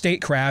understands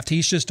statecraft.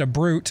 He's just a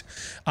brute.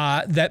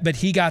 But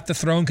he got the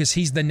throne because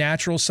he's the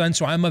natural son.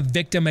 So I'm a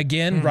victim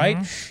again, right?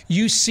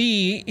 You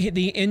see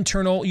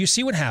you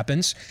see what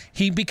happens.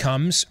 He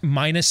becomes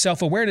minus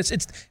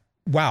self-awareness.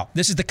 Wow,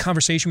 this is the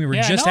conversation we were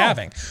just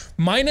having.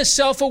 Minus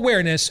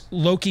self-awareness,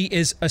 Loki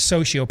is a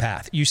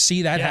sociopath. You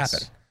see that happen.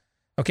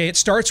 Okay, it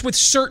starts with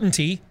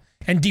certainty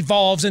and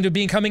devolves into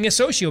becoming a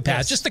sociopath.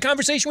 Yes. Just the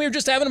conversation we were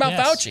just having about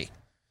Fauci.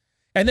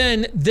 And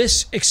then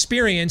this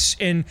experience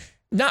in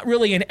not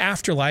really an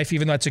afterlife,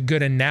 even though that's a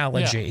good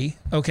analogy,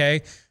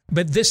 okay?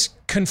 But this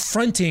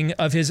confronting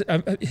of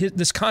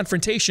this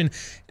confrontation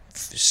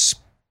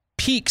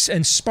peaks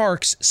and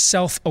sparks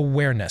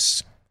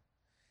self-awareness.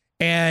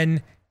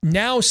 And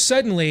now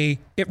suddenly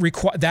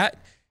that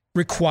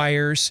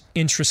requires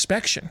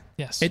introspection.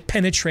 Yes. It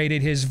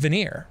penetrated his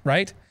veneer,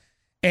 right?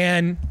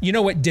 And you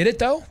know what did it,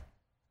 though?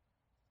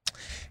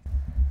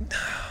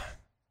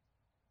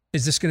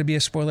 Is this going to be a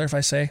spoiler if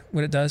I say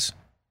what it does?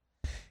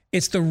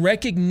 It's the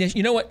recognition.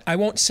 You know what? I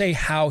won't say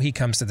how he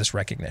comes to this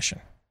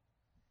recognition.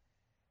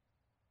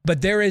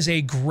 But there is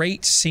a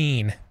great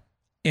scene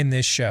in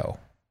this show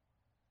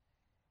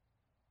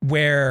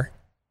where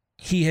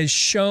he has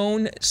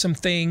shown some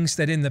things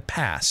that in the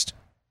past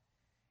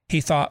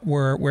he thought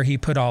were where he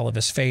put all of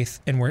his faith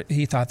and where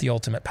he thought the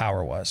ultimate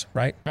power was,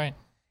 right? Right.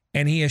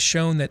 And he has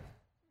shown that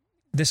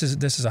this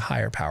is a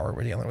higher power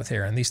we're dealing with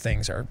here, and these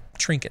things are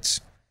trinkets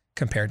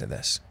compared to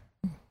this.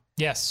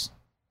 Yes.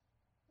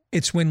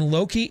 It's when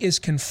Loki is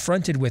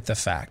confronted with the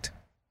fact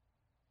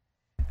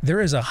there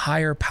is a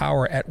higher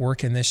power at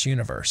work in this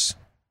universe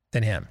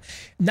than him.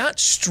 Not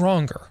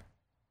stronger.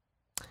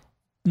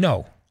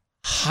 No,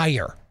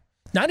 higher.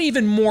 Not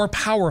even more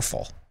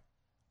powerful.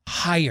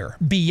 Higher,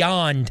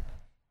 beyond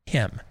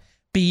him,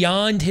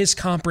 beyond his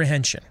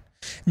comprehension.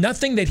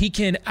 Nothing that he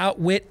can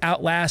outwit,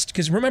 outlast.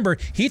 Because remember,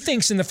 he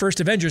thinks in the first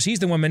Avengers, he's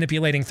the one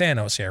manipulating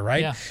Thanos here,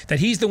 right? Yeah. That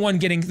he's the one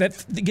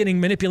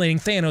manipulating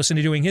Thanos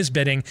into doing his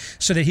bidding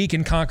so that he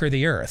can conquer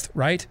the Earth,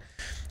 right?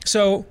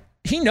 So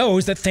he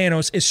knows that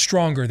Thanos is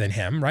stronger than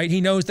him, right?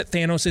 He knows that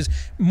Thanos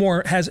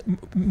has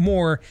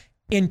more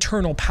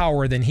internal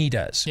power than he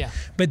does. Yeah.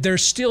 But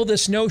there's still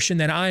this notion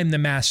that I'm the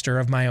master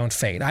of my own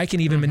fate. I can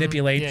even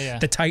manipulate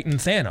the Titan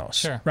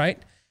Thanos, right?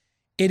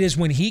 It is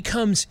when he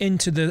comes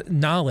into the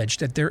knowledge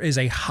that there is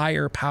a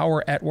higher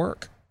power at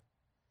work.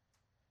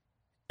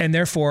 And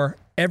therefore,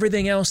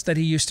 everything else that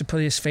he used to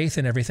put his faith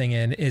and everything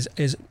in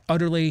is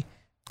utterly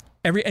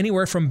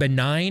anywhere from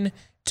benign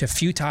to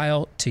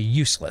futile to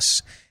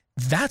useless.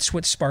 That's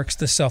what sparks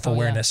the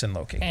self-awareness in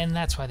Loki. And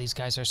that's why these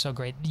guys are so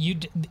great.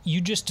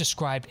 You just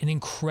described an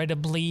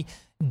incredibly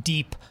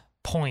deep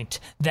point.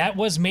 That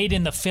was made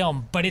in the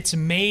film, but it's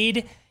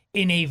made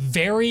in a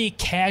very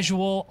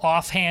casual,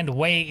 offhand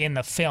way in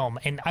the film.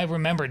 And I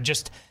remember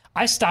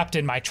I stopped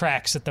in my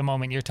tracks at the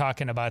moment you're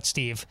talking about,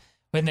 Steve,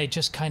 when they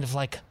just kind of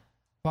like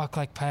walk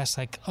like past,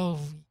 like, oh,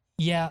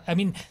 yeah. I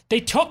mean, they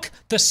took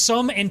the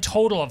sum and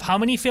total of how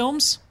many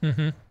films?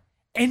 Mm-hmm.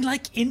 And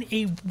like in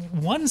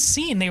one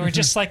scene, they were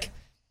just like,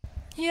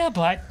 yeah,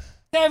 but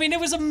I mean, it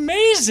was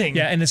amazing.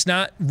 Yeah, and it's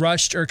not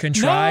rushed or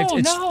contrived.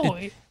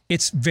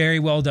 It's very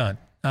well done.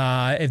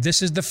 If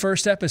this is the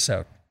first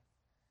episode,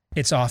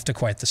 it's off to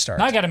quite the start.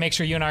 Now I got to make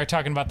sure you and I are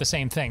talking about the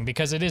same thing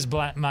because it is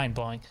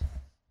mind-blowing.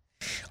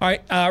 All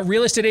right,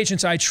 Real Estate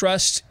Agents I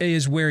Trust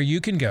is where you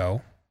can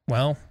go.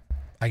 Well,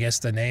 I guess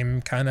the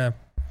name kind of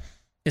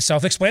is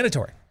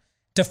self-explanatory.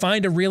 To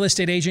find a real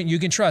estate agent you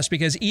can trust,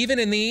 because even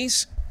in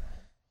these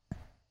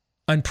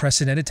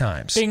unprecedented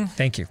times, Bing.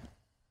 Thank you,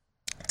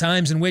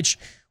 times in which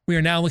we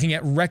are now looking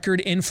at record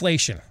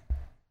inflation,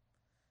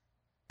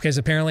 because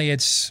apparently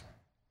it's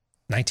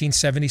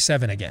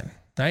 1977 again,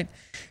 right?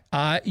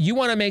 You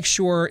want to make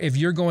sure if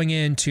you're going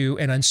into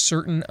an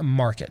uncertain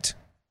market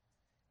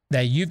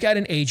that you've got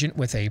an agent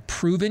with a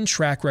proven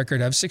track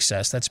record of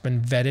success that's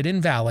been vetted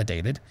and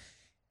validated,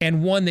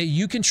 and one that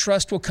you can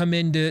trust will come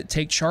in to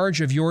take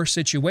charge of your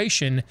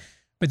situation.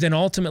 But then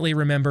ultimately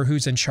remember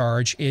who's in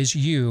charge is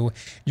you.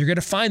 You're going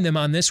to find them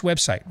on this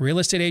website,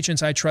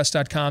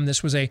 realestateagentsitrust.com.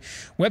 This was a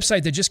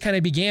website that just kind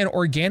of began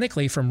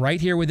organically from right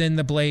here within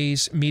the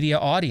Blaze Media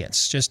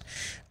audience. Just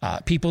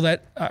people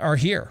that are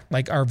here,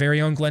 like our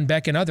very own Glenn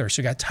Beck and others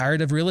who got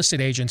tired of real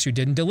estate agents who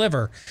didn't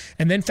deliver,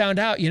 and then found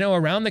out,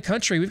 around the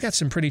country, we've got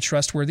some pretty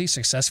trustworthy,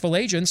 successful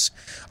agents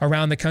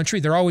around the country.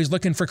 They're always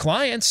looking for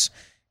clients.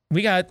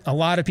 We got a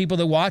lot of people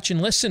that watch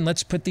and listen.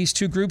 Let's put these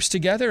two groups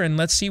together and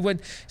let's see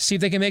if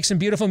they can make some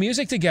beautiful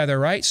music together,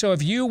 right? So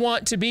if you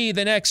want to be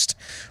the next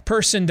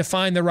person to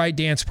find the right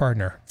dance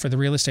partner for the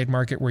real estate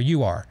market where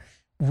you are,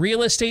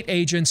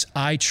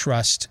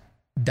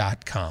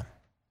 realestateagentsitrust.com.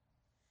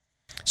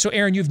 So,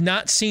 Aaron, you've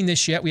not seen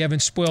this yet. We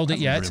haven't spoiled it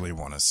yet. I really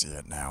want to see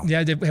it now.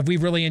 Yeah, have we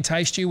really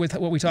enticed you with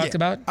what we talked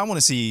about? I want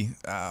to see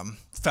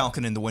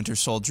Falcon and the Winter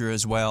Soldier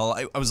as well.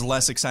 I was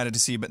less excited to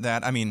see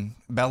that. I mean,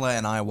 Bella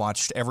and I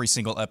watched every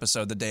single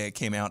episode the day it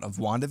came out of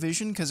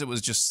WandaVision because it was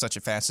just such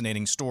a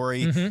fascinating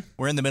story. Mm-hmm.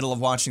 We're in the middle of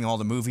watching all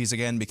the movies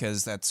again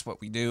because that's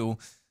what we do.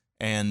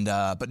 And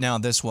but now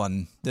this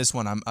one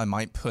I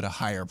might put a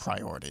higher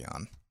priority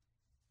on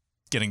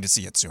getting to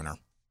see it sooner.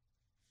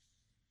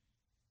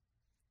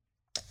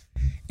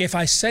 If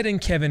I sat in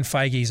Kevin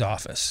Feige's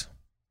office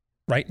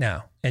right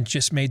now and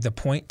just made the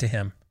point to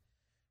him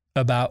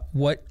about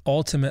what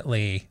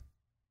ultimately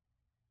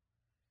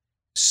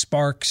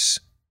sparks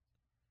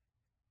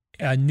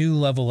a new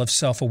level of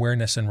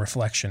self-awareness and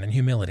reflection and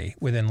humility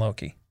within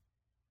Loki,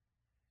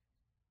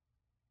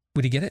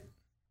 would he get it?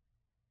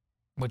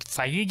 Would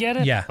Feige get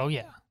it? Yeah. Oh,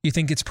 yeah. You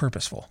think it's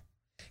purposeful?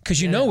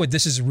 Because you know what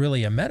this is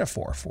really a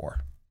metaphor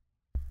for.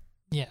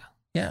 Yeah.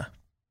 Yeah.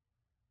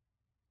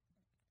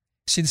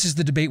 See, this is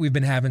the debate we've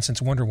been having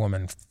since Wonder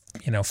Woman,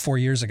 4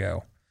 years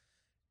ago.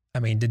 I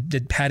mean,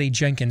 did Patty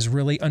Jenkins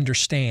really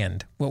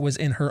understand what was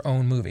in her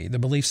own movie, the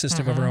belief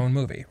system of her own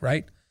movie,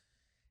 right?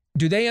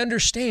 Do they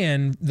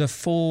understand the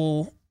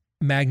full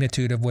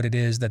magnitude of what it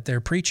is that they're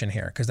preaching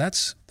here? Because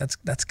that's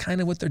kind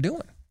of what they're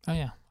doing. Oh,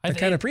 yeah. They're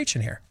kind of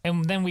preaching here.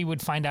 And then we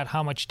would find out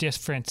how much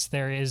difference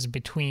there is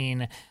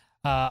between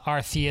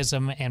our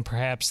theism and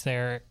perhaps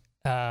their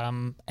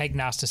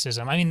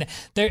agnosticism. I mean,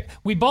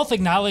 we both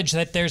acknowledge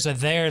that there's a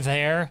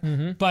there,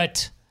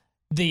 but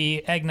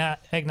the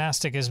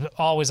agnostic is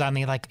always on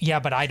the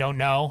but I don't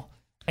know.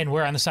 And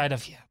we're on the side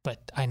of, but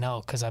I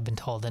know because I've been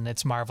told and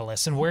it's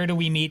marvelous. And where do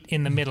we meet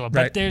in the middle?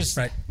 But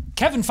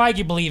Kevin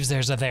Feige believes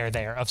there's a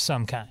there of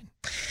some kind.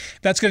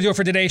 That's going to do it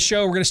for today's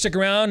show. We're going to stick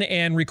around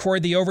and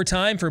record the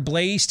overtime for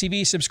Blaze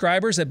TV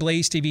subscribers at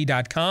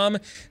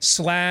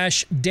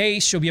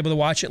blazetv.com/Deace. You'll be able to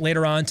watch it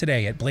later on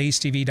today at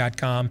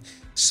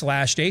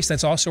blazetv.com/Deace.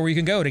 That's also where you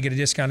can go to get a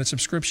discounted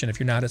subscription if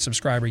you're not a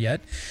subscriber yet.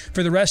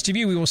 For the rest of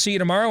you, we will see you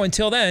tomorrow.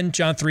 Until then,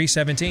 John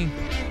 3:17.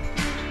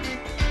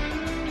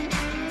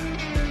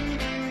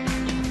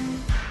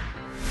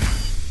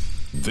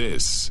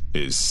 This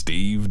is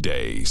Steve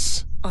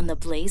Deace on the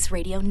Blaze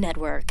Radio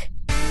Network.